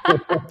time.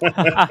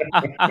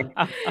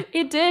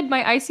 It did.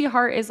 My icy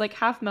heart is like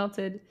half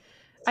melted.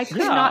 I could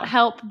not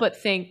help but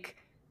think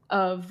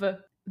of the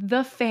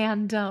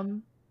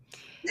fandom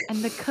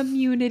and the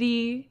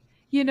community,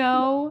 you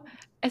know,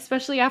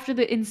 especially after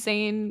the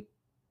insane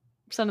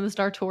Son of the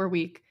Star tour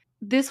week.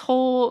 This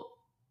whole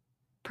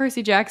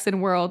Percy Jackson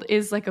world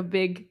is like a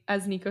big,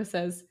 as Nico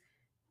says,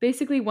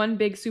 basically one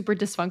big super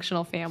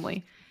dysfunctional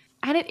family.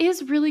 And it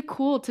is really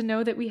cool to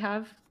know that we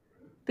have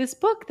this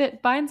book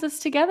that binds us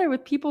together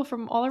with people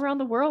from all around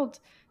the world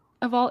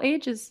of all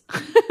ages.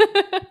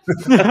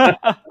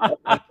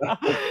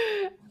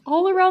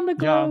 All around the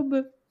globe.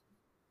 Yeah.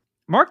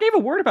 Mark gave a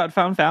word about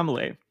found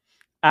family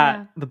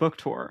at the book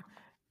tour.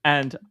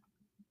 And,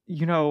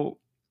 you know,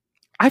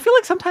 I feel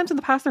like sometimes in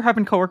the past there have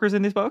been coworkers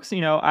in these books.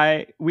 You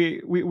know,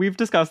 we've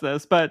discussed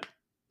this, but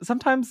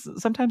sometimes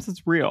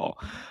it's real.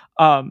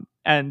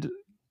 And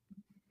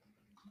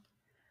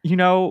you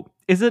know,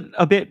 is it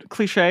a bit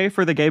cliche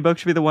for the gay book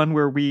to be the one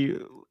where we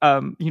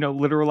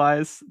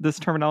literalize this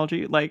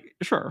terminology? Like,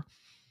 sure.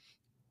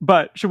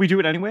 But should we do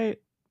it anyway?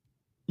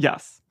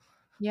 Yes.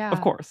 Yeah.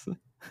 Of course.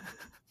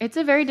 It's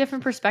a very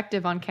different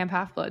perspective on Camp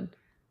Half-Blood.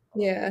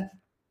 Yeah.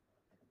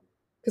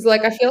 Because,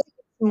 like, I feel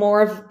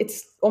like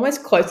it's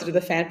almost closer to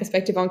the fan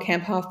perspective on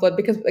Camp Half-Blood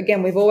because,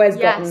 again, we've always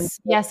gotten...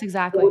 Yes,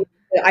 exactly.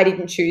 I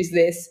didn't choose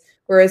this.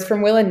 Whereas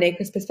from Will and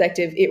Nico's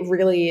perspective, it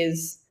really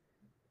is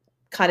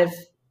kind of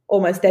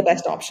almost their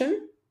best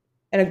option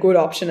and a good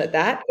option at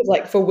that. Because,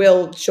 like, for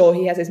Will, sure,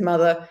 he has his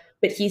mother,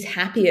 but he's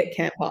happy at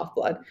Camp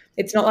Half-Blood.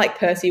 It's not like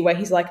Percy where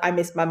he's like, I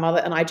miss my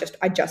mother and I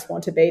just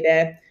want to be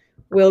there.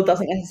 Will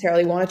doesn't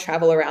necessarily want to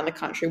travel around the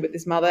country with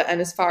his mother. And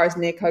as far as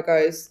Nico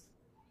goes,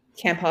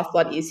 Camp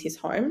Half-Blood is his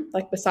home.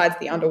 Like, besides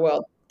the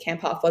underworld,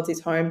 Camp Half-Blood's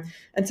his home.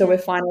 And so we're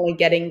finally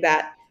getting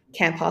that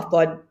Camp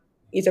Half-Blood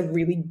is a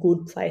really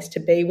good place to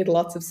be with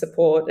lots of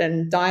support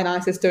and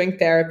Dionysus doing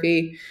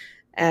therapy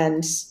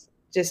and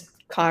just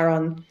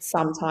Chiron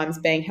sometimes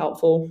being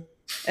helpful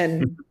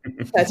and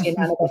Percy and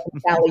Annabeth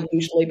and Sally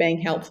usually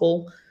being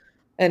helpful.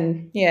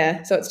 And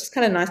yeah, so it's just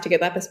kind of nice to get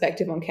that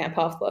perspective on Camp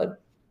Half-Blood.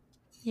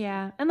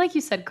 Yeah. And like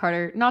you said,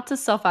 Carter, not to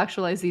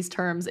self-actualize these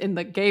terms in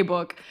the gay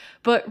book,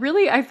 but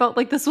really I felt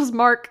like this was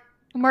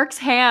Mark's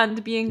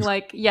hand being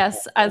like,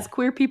 yes, as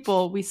queer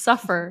people, we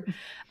suffer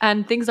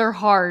and things are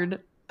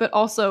hard, but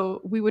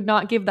also we would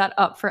not give that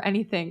up for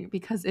anything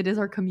because it is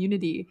our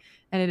community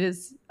and it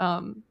is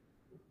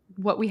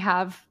what we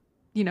have,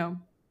 you know,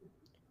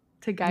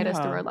 to guide us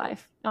through our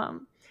life,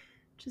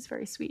 which is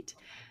very sweet.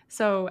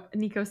 So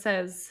Nico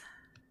says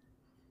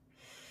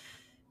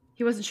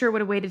he wasn't sure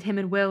what awaited him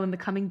and Will in the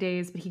coming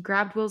days, but he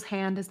grabbed Will's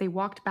hand as they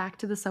walked back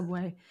to the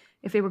subway.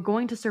 If they were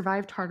going to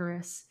survive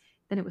Tartarus,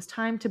 then it was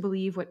time to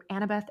believe what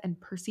Annabeth and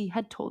Percy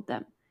had told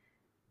them.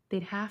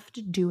 They'd have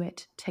to do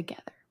it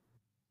together.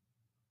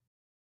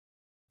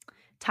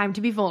 Time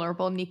to be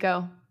vulnerable,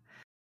 Nico.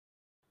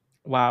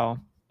 Wow.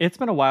 It's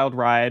been a wild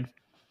ride.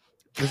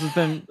 This has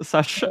been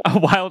such a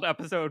wild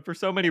episode for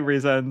so many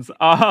reasons.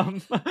 I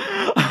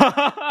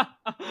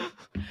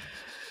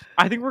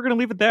think we're going to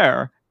leave it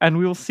there, and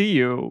we will see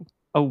you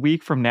a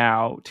week from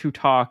now to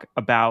talk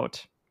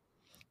about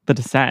The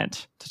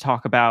Descent, to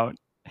talk about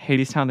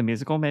Hadestown the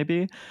musical,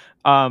 maybe.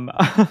 Oh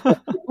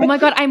my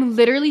god, I'm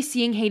literally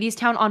seeing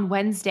Hadestown on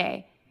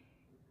Wednesday.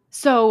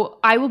 So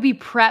I will be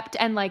prepped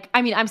and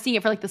I'm seeing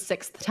it for the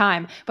 6th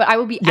time, but I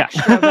will be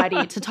extra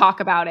ready to talk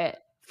about it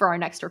for our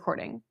next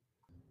recording.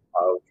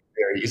 Oh,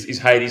 is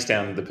Hades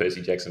Town the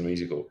Percy Jackson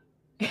musical?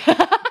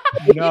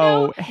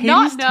 No,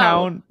 Hades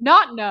Town.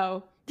 Not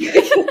no.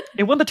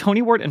 It won the Tony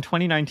Award in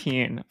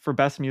 2019 for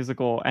Best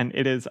Musical, and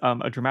it is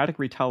a dramatic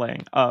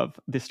retelling of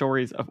the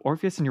stories of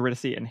Orpheus and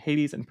Eurydice and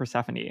Hades and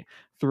Persephone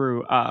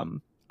through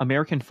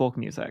American folk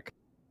music.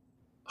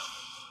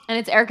 And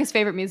it's Erica's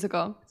favorite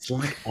musical. It's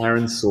like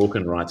Aaron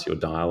Sorkin writes your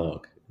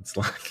dialogue. It's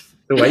like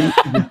the way you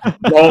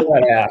roll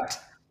that out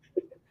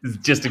is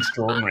just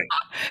extraordinary.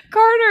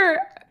 Carter,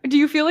 do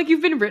you feel like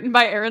you've been written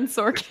by Aaron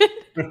Sorkin?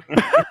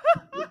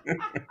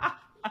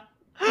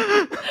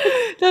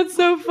 That's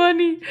so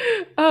funny.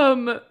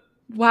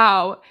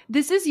 Wow.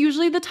 This is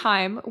usually the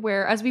time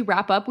where, as we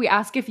wrap up, we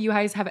ask if you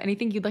guys have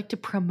anything you'd like to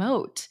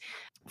promote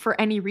for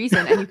any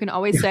reason. And you can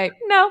always say,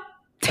 no.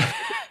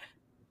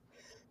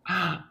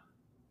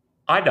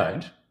 I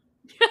don't.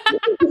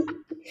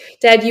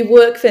 Dad, you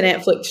work for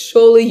Netflix.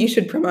 Surely you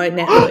should promote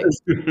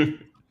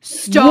Netflix.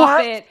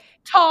 Stop it.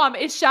 Tom,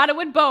 is Shadow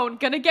and Bone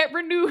going to get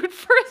renewed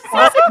for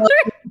season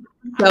 3?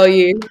 Tell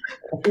you.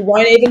 You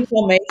won't even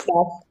tell me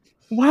stuff.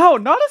 Wow,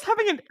 not us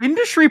having an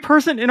industry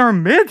person in our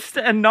midst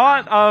and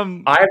not I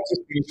have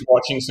just finished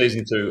watching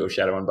season 2 of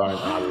Shadow and Bone and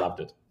I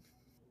loved it.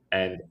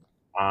 And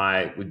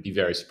I would be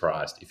very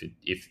surprised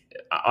if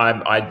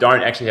I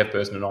don't actually have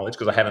personal knowledge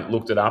because I haven't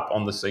looked it up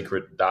on the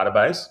secret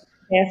database.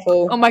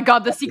 Careful. Oh my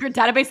God, the secret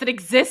database that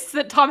exists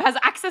that Tom has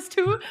access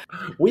to?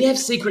 We have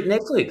secret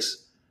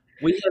Netflix.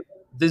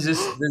 There's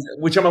this,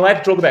 which I'm allowed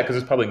to talk about because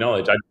it's public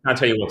knowledge. I can't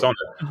tell you what's on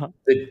it.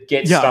 That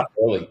gets stuff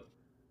early.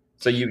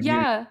 So you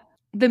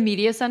the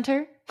media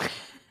center.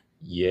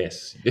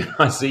 Yes,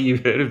 I see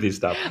you've heard of this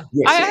stuff.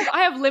 Yes. I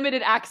have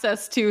limited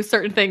access to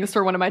certain things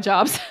for one of my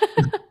jobs.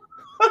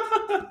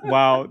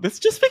 Wow, this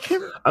just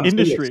became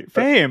industry,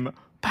 fame,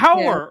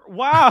 power. Yeah.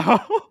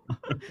 Wow.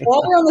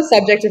 While we're on the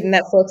subject of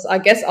Netflix, I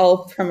guess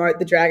I'll promote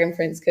The Dragon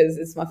Prince because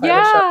it's my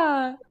favorite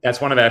show. That's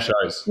one of our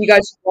shows. You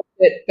guys should watch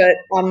it,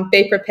 but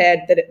be prepared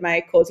that it may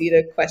cause you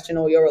to question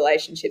all your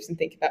relationships and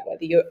think about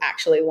whether you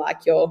actually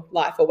like your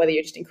life or whether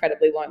you're just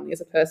incredibly lonely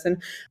as a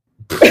person.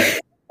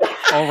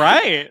 All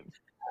right.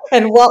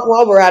 And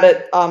while we're at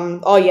it,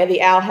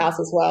 the Owl House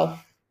as well.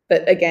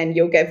 But again,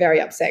 you'll get very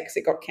upset because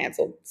it got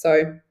cancelled.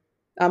 So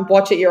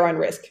watch at your own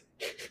risk.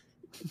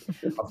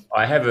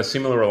 I have a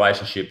similar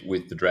relationship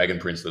with The Dragon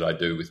Prince that I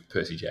do with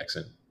Percy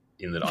Jackson,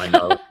 in that I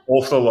know an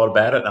awful lot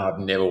about it and I've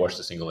never watched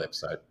a single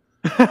episode.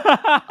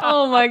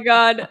 Oh my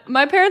God.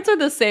 My parents are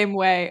the same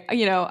way.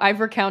 You know,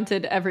 I've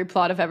recounted every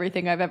plot of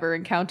everything I've ever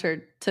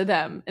encountered to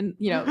them and,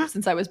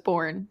 since I was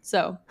born.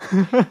 So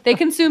they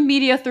consume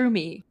media through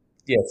me.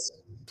 Yes.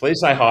 Please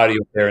say hi to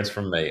your parents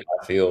from me.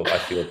 I feel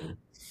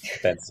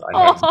that's I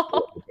know exactly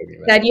what you're talking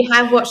about. Dad, you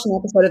have watched an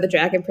episode of The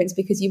Dragon Prince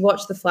because you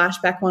watched the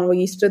flashback one where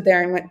you stood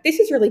there and went, this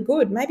is really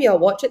good. Maybe I'll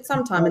watch it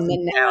sometime. And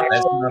then now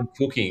as I'm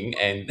cooking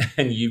and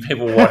you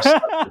people watch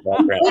stuff in the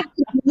background.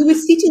 You were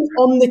sitting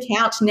on the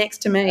couch next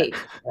to me.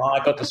 Well,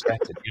 I got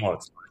distracted. You know what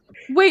it's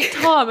like. Wait,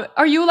 Tom,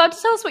 are you allowed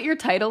to tell us what your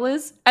title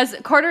is? As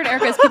Carter and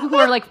Erica, as people who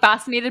are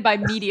fascinated by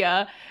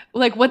media,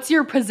 what's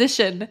your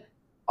position?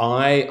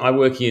 I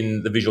work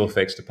in the visual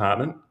effects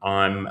department.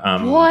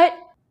 I'm what?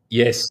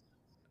 Yes.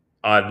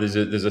 There's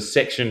a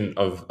section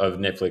of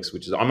Netflix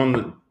which is I'm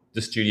on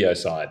the studio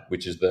side,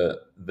 which is the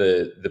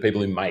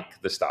people who make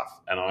the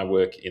stuff, and I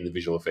work in the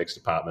visual effects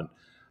department,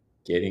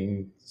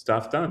 getting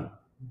stuff done.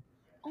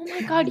 Oh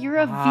my God, you're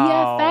a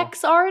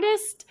VFX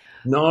artist?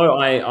 No,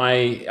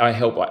 I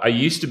help. I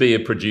used to be a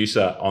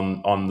producer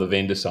on the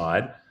vendor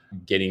side,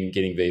 getting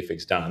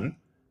VFX done.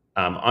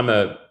 I'm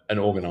an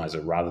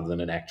organizer rather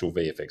than an actual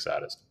VFX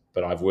artist,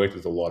 but I've worked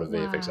with a lot of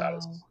VFX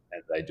artists,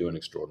 and they do an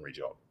extraordinary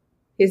job.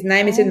 His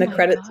name is in the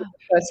credits of the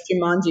first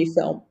Jumanji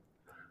film.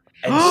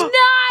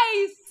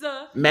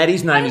 Nice!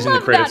 Maddie's name is in the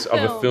credits of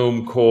a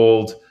film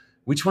called...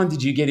 Which one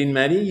did you get in,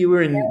 Maddie? You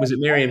were in... Was it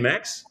Mary and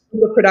Max?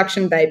 The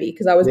production baby,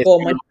 because I was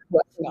born when I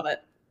was working on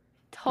it.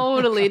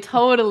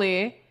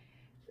 Totally.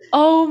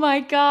 Oh my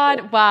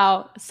God.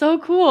 Wow. So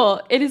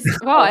cool. It is.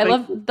 Wow. I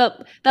love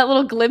that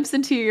little glimpse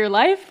into your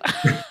life.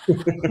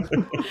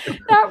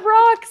 That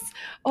rocks.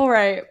 All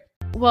right.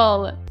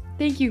 Well,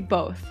 thank you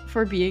both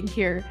for being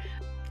here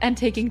and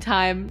taking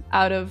time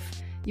out of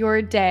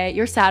your day,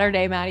 your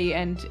Saturday, Maddie,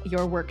 and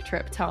your work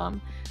trip,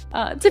 Tom,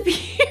 to be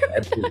here.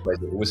 Absolute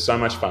pleasure. It was so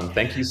much fun.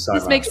 Thank you so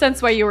much. This makes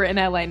sense why you were in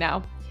LA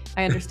now.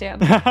 I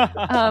understand. Thank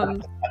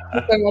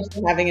you so much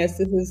for having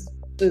us.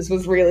 This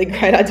was really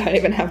great. I don't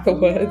even have the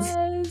words.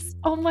 Yes.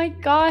 Oh my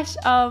gosh.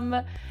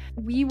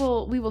 We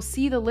will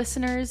see the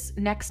listeners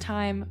next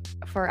time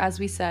for,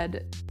 as we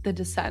said, the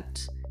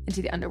descent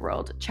into the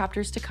underworld.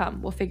 Chapters to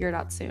come. We'll figure it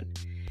out soon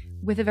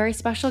with a very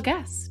special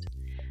guest.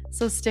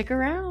 So stick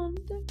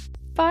around.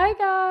 Bye,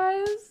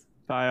 guys.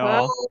 Bye,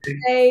 all.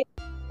 Bye.